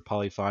columnist for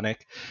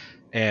Polyphonic,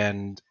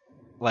 and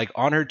like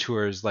on her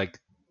tours, like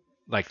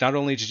not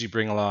only did she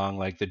bring along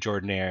like the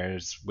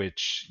Jordanaires,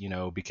 which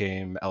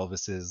became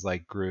Elvis's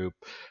like group,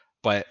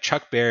 but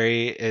Chuck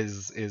Berry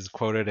is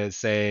quoted as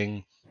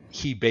saying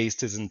he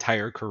based his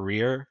entire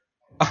career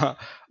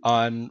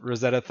on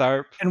Rosetta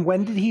Tharpe. And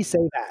when did he say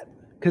that?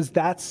 Because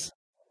that's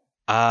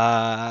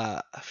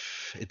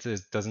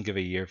it doesn't give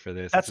a year for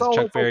this. That's all.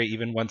 Chuck Berry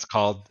even once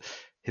called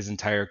his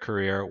entire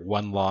career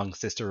one long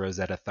Sister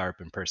Rosetta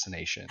Tharpe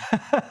impersonation.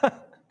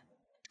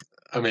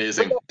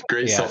 Amazing.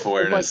 Great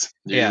self-awareness.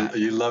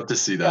 You love to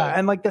see that. Yeah,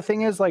 and like the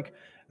thing is, like,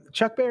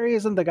 Chuck Berry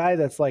isn't the guy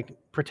that's like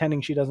pretending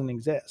she doesn't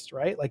exist,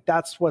 right? Like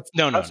that's what's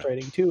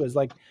frustrating too, is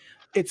like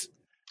it's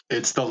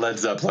the Led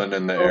Zeppelin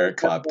and the Eric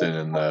Clapton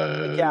and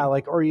the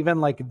like, or even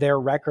like their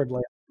record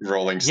label.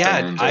 Rolling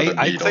Stones. Yeah,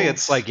 I'd say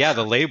it's like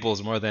the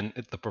labels more than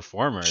the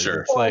performers.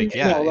 Sure. It's like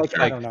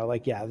I don't know,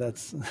 like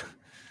that's.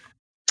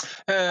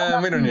 We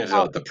don't need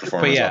to let the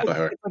performers off the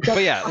hook.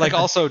 But yeah, like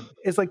also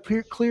it's like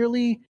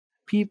clearly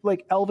people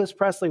like Elvis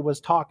Presley was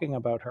talking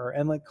about her,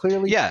 and like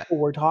clearly people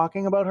were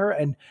talking about her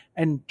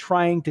and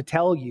trying to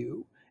tell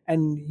you,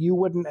 and you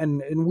wouldn't,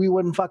 and we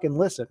wouldn't fucking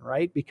listen,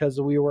 right?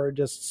 Because we were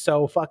just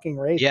so fucking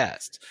racist. Yeah.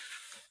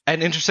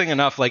 And interesting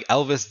enough, like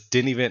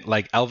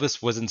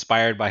Elvis was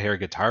inspired by her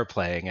guitar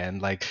playing,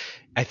 and like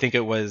I think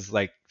it was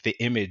like the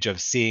image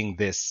of seeing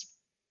this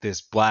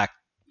black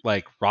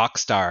like rock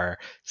star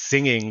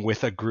singing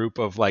with a group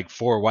of like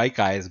 4 white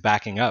guys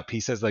backing up.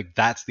 He says like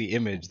that's the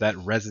image that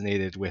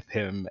resonated with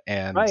him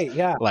and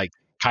like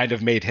kind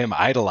of made him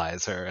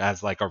idolize her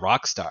as like a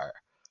rock star,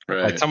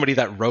 like somebody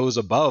that rose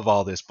above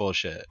all this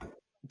bullshit.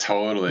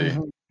 Totally.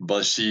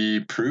 But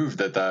she proved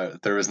that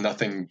there was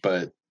nothing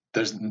but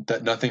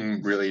that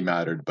nothing really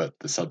mattered but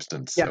the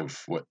substance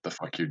of what the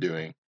fuck you're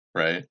doing,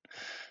 right?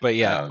 But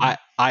yeah,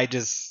 I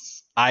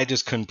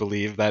just couldn't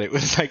believe that it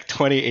was like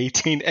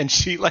 2018 and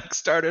she like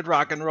started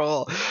rock and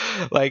roll.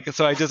 Like,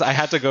 so I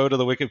had to go to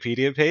the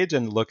Wikipedia page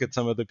and look at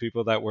some of the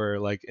people that were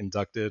like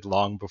inducted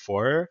long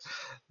before.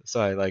 So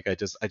I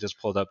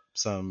just pulled up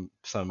some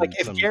like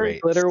if Gary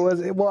Glitter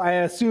was, well, I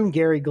assume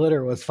Gary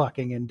Glitter was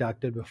fucking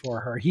inducted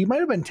before her. He might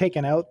have been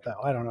taken out though.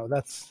 I don't know.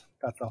 That's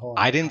the whole.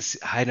 I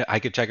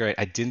could check it right.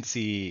 I didn't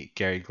see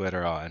Gary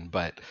Glitter on,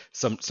 but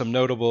some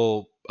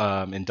notable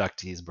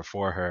inductees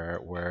before her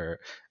were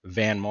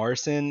Van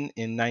Morrison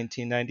in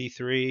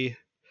 1993,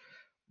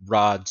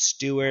 Rod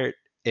Stewart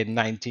in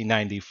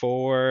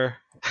 1994,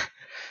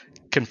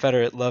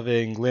 Confederate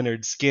loving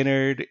Lynyrd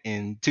Skynyrd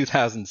in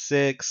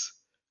 2006.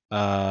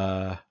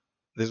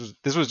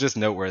 This was just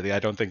noteworthy. I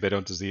don't think they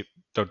don't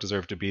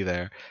deserve to be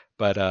there,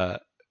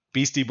 but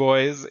Beastie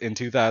Boys in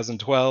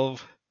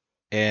 2012.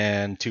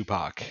 And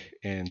Tupac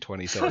in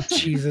 2017.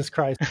 Jesus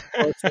Christ. Of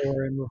course they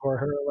were in before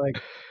her.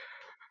 Like,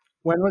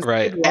 when was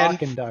Kid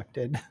Rock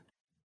inducted?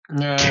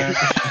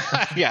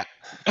 Yeah.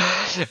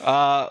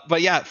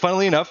 But yeah,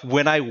 funnily enough,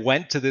 when I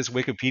went to this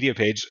Wikipedia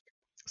page,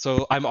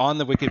 so I'm on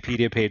the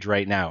Wikipedia page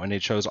right now, and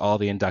it shows all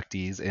the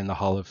inductees in the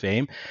Hall of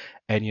Fame.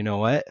 And you know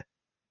what?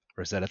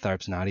 Rosetta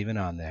Tharpe's not even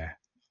on there.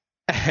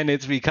 And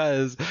it's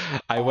because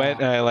I went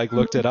and I like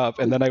looked it up,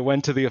 and then I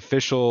went to the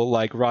official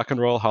like Rock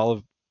and Roll Hall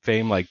of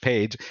Fame like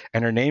page,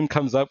 and her name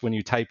comes up when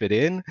you type it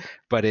in,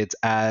 but it's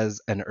as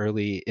an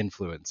early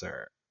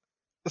influencer.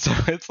 So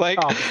it's like,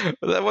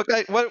 what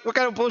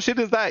kind of bullshit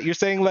is that? You're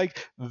saying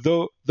like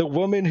the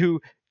woman who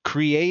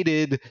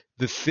created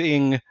the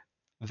thing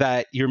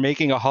that you're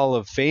making a Hall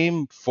of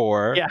Fame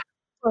for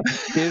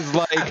is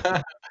like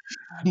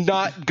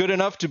not good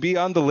enough to be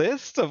on the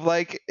list of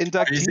like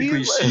inductees.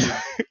 Basically,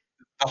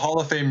 The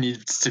Hall of Fame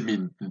needs to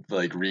be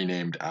like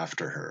renamed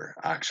after her,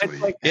 actually.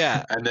 It's like,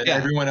 Yeah. And then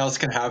everyone else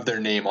can have their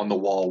name on the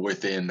wall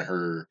within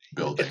her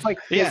building. it's like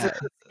Yeah.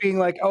 being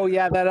like, oh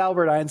yeah, that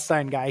Albert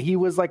Einstein guy, he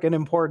was like an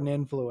important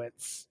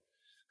influence.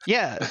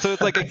 Yeah. So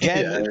it's like,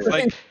 again, Yeah. it's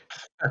like,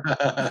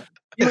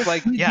 it's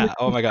like, yeah.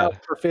 Oh my God.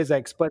 For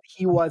physics, but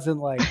he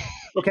wasn't like,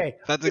 okay.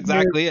 That's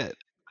exactly it.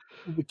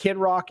 Kid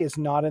Rock is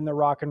not in the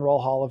Rock and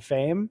Roll Hall of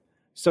Fame,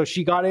 so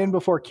she got in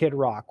before Kid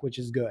Rock, which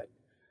is good.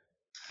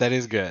 That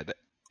is good.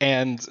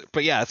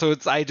 But yeah, so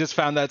I just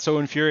found that so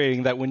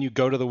infuriating that when you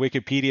go to the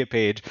Wikipedia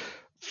page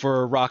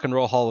for Rock and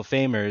Roll Hall of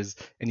Famers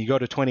and you go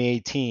to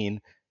 2018,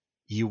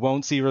 you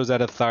won't see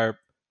Rosetta Tharpe,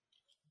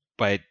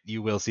 but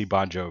you will see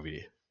Bon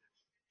Jovi.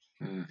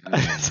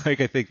 It's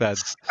like, I think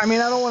that's... I mean,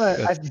 I don't want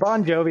to...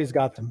 Bon Jovi's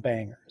got some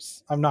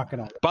bangers. I'm not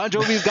going to... Bon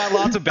Jovi's got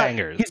lots of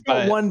bangers. He's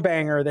got one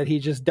banger that he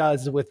just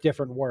does with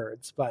different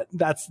words, but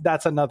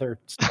that's another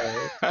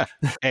story.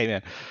 Hey,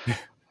 man.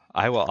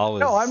 I will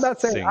always... No, I'm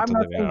not saying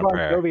Bon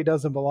prayer. Jovi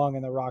doesn't belong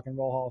in the Rock and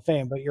Roll Hall of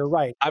Fame, but you're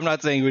right. I'm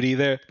not saying it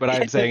either, but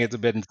I'm saying it's a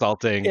bit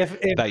insulting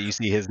that you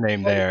see his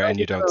name there and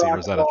you don't see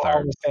Rosetta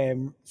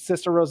Tharpe.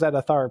 Sister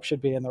Rosetta Tharpe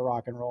should be in the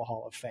Rock and Roll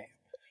Hall of Fame.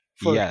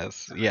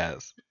 Yes.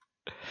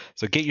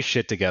 So get your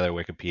shit together,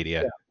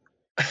 Wikipedia.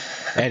 Yeah.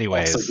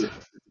 Anyways.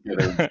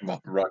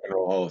 Rock and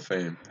Roll Hall of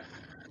Fame.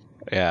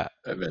 Yeah.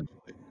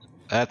 Eventually.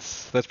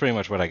 That's pretty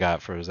much what I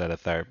got for Rosetta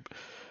Tharpe.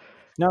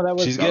 No, that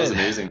was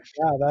amazing.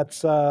 Yeah,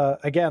 that's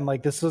again,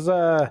 like this is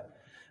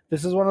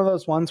one of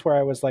those ones where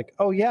I was like,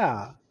 oh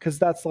yeah,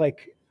 because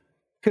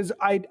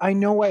I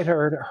know I'd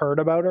heard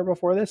about her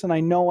before this, and I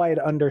know I'd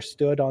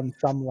understood on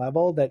some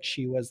level that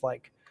she was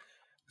like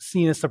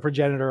seen as the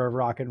progenitor of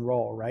rock and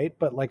roll, right?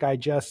 But like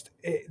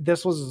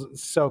this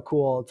was so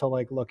cool to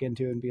like look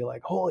into and be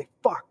like, holy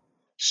fuck.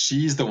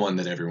 She's the one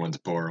that everyone's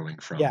borrowing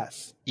from.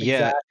 Yes. Yeah.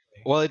 Exactly.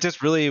 Well, it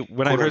just really,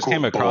 when I first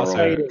came across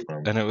it,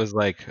 and it was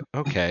like,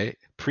 okay,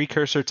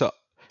 precursor to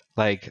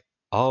like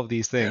all of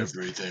these things,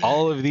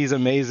 all of these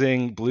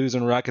amazing blues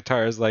and rock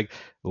guitars, like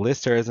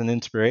list her as an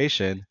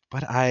inspiration.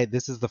 But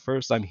this is the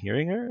first I'm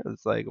hearing her.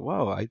 It's like,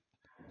 whoa,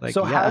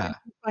 So how did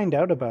you find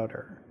out about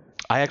her?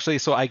 I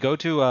go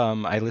to,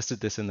 I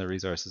listed this in the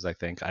resources, I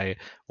think.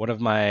 One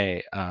of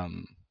my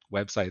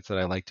websites that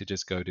I like to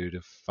just go to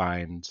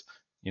find,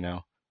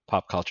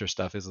 pop culture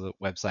stuff is a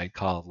website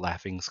called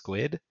Laughing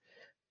Squid.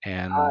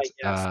 And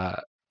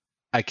yes.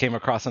 I came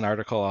across an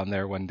article on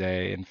there one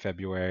day in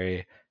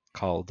February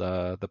called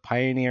The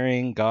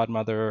Pioneering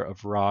Godmother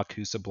of Rock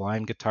Whose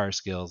Sublime Guitar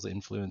Skills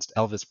Influenced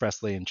Elvis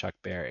Presley and Chuck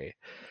Berry.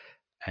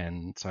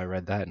 And so I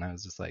read that and I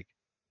was just like,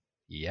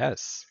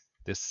 yes,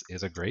 this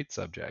is a great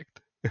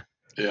subject.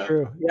 Yeah.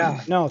 True.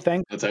 Yeah. No,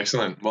 thanks. That's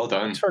excellent. Well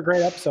done. Thanks for a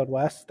great episode,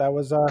 Wes. That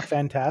was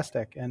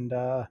fantastic. And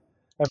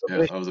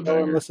everybody that was a go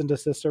and banger. listen to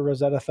Sister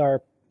Rosetta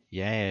Tharpe.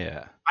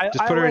 Yeah.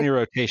 Just put her in your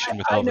rotation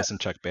with Elvis and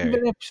Chuck Berry.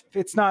 Even if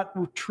it's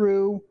not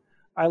true,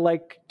 I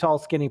like Tall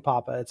Skinny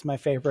Papa. It's my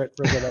favorite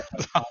Rosetta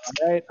Tharpe song,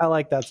 right? I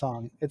like that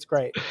song. It's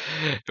great.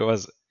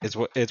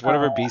 It's one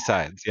of her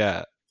B-sides.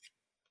 Yeah.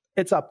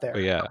 It's up there.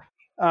 But yeah.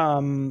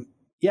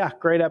 Yeah,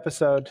 great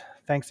episode.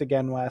 Thanks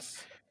again,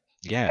 Wes.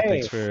 Yeah,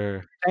 thanks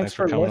for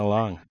coming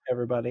along,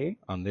 everybody,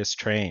 on this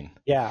train.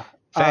 Yeah.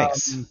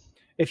 Thanks.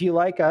 If you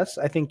like us,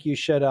 I think you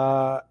should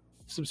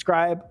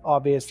subscribe,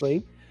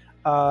 obviously.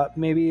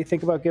 Maybe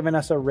think about giving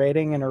us a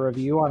rating and a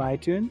review on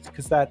iTunes,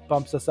 because that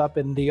bumps us up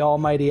in the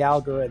almighty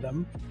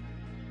algorithm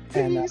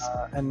and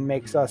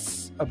makes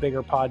us a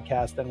bigger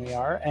podcast than we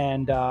are.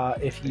 And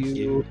if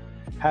you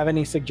have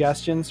any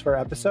suggestions for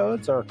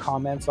episodes or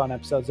comments on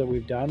episodes that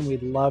we've done,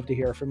 we'd love to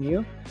hear from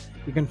you.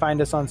 You can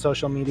find us on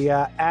social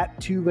media at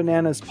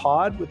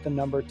 2BananasPod with the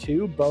number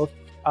 2, both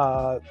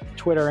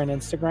Twitter and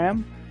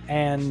Instagram.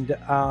 And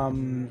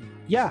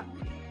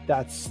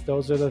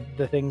those are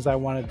the things I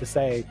wanted to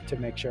say to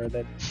make sure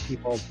that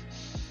people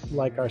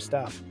like our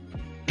stuff.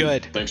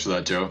 Good. Thanks for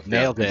that, Joe.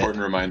 Nailed it.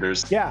 Important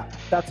reminders. Yeah,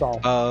 that's all.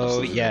 Oh,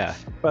 Absolutely. yeah.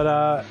 But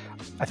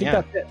I think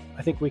that's it.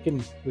 I think we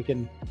can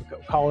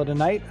call it a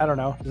night. I don't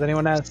know. Does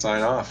anyone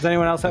sign off? Does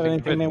anyone else have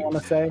anything they want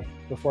to say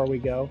before we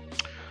go?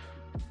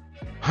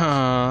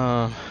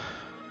 No.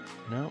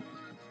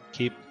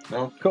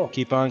 Cool.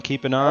 Keep on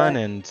keeping on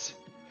and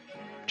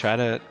try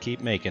to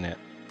keep making it.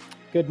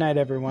 Good night,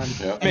 everyone.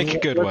 Yeah. Make a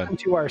good one. Listen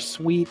to our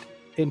sweet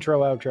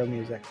intro outro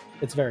music.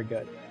 It's very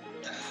good.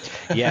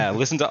 Yeah,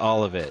 listen to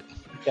all of it.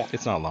 Yeah.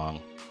 It's not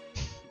long.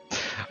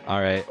 All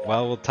right.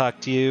 Well, we'll talk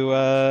to you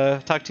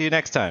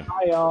next time.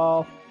 Bye,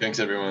 y'all. Thanks,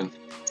 everyone.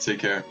 Take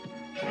care.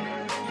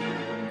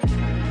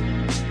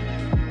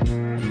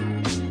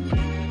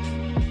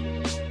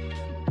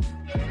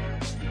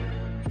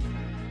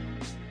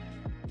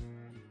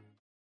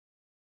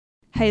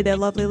 Hey there,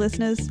 lovely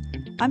listeners.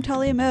 I'm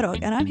Talia Murdoch,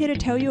 and I'm here to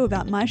tell you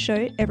about my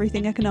show,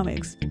 Everything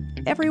Economics.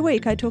 Every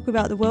week, I talk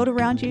about the world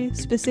around you,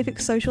 specific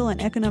social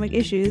and economic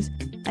issues,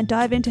 and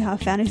dive into how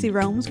fantasy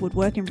realms would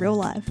work in real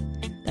life.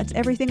 That's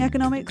Everything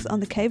Economics on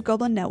the Cave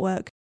Goblin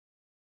Network.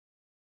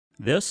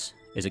 This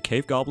is a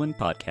Cave Goblin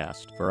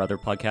podcast. For other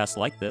podcasts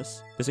like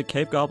this, visit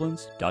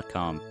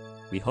cavegoblins.com.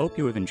 We hope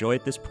you have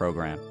enjoyed this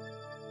program.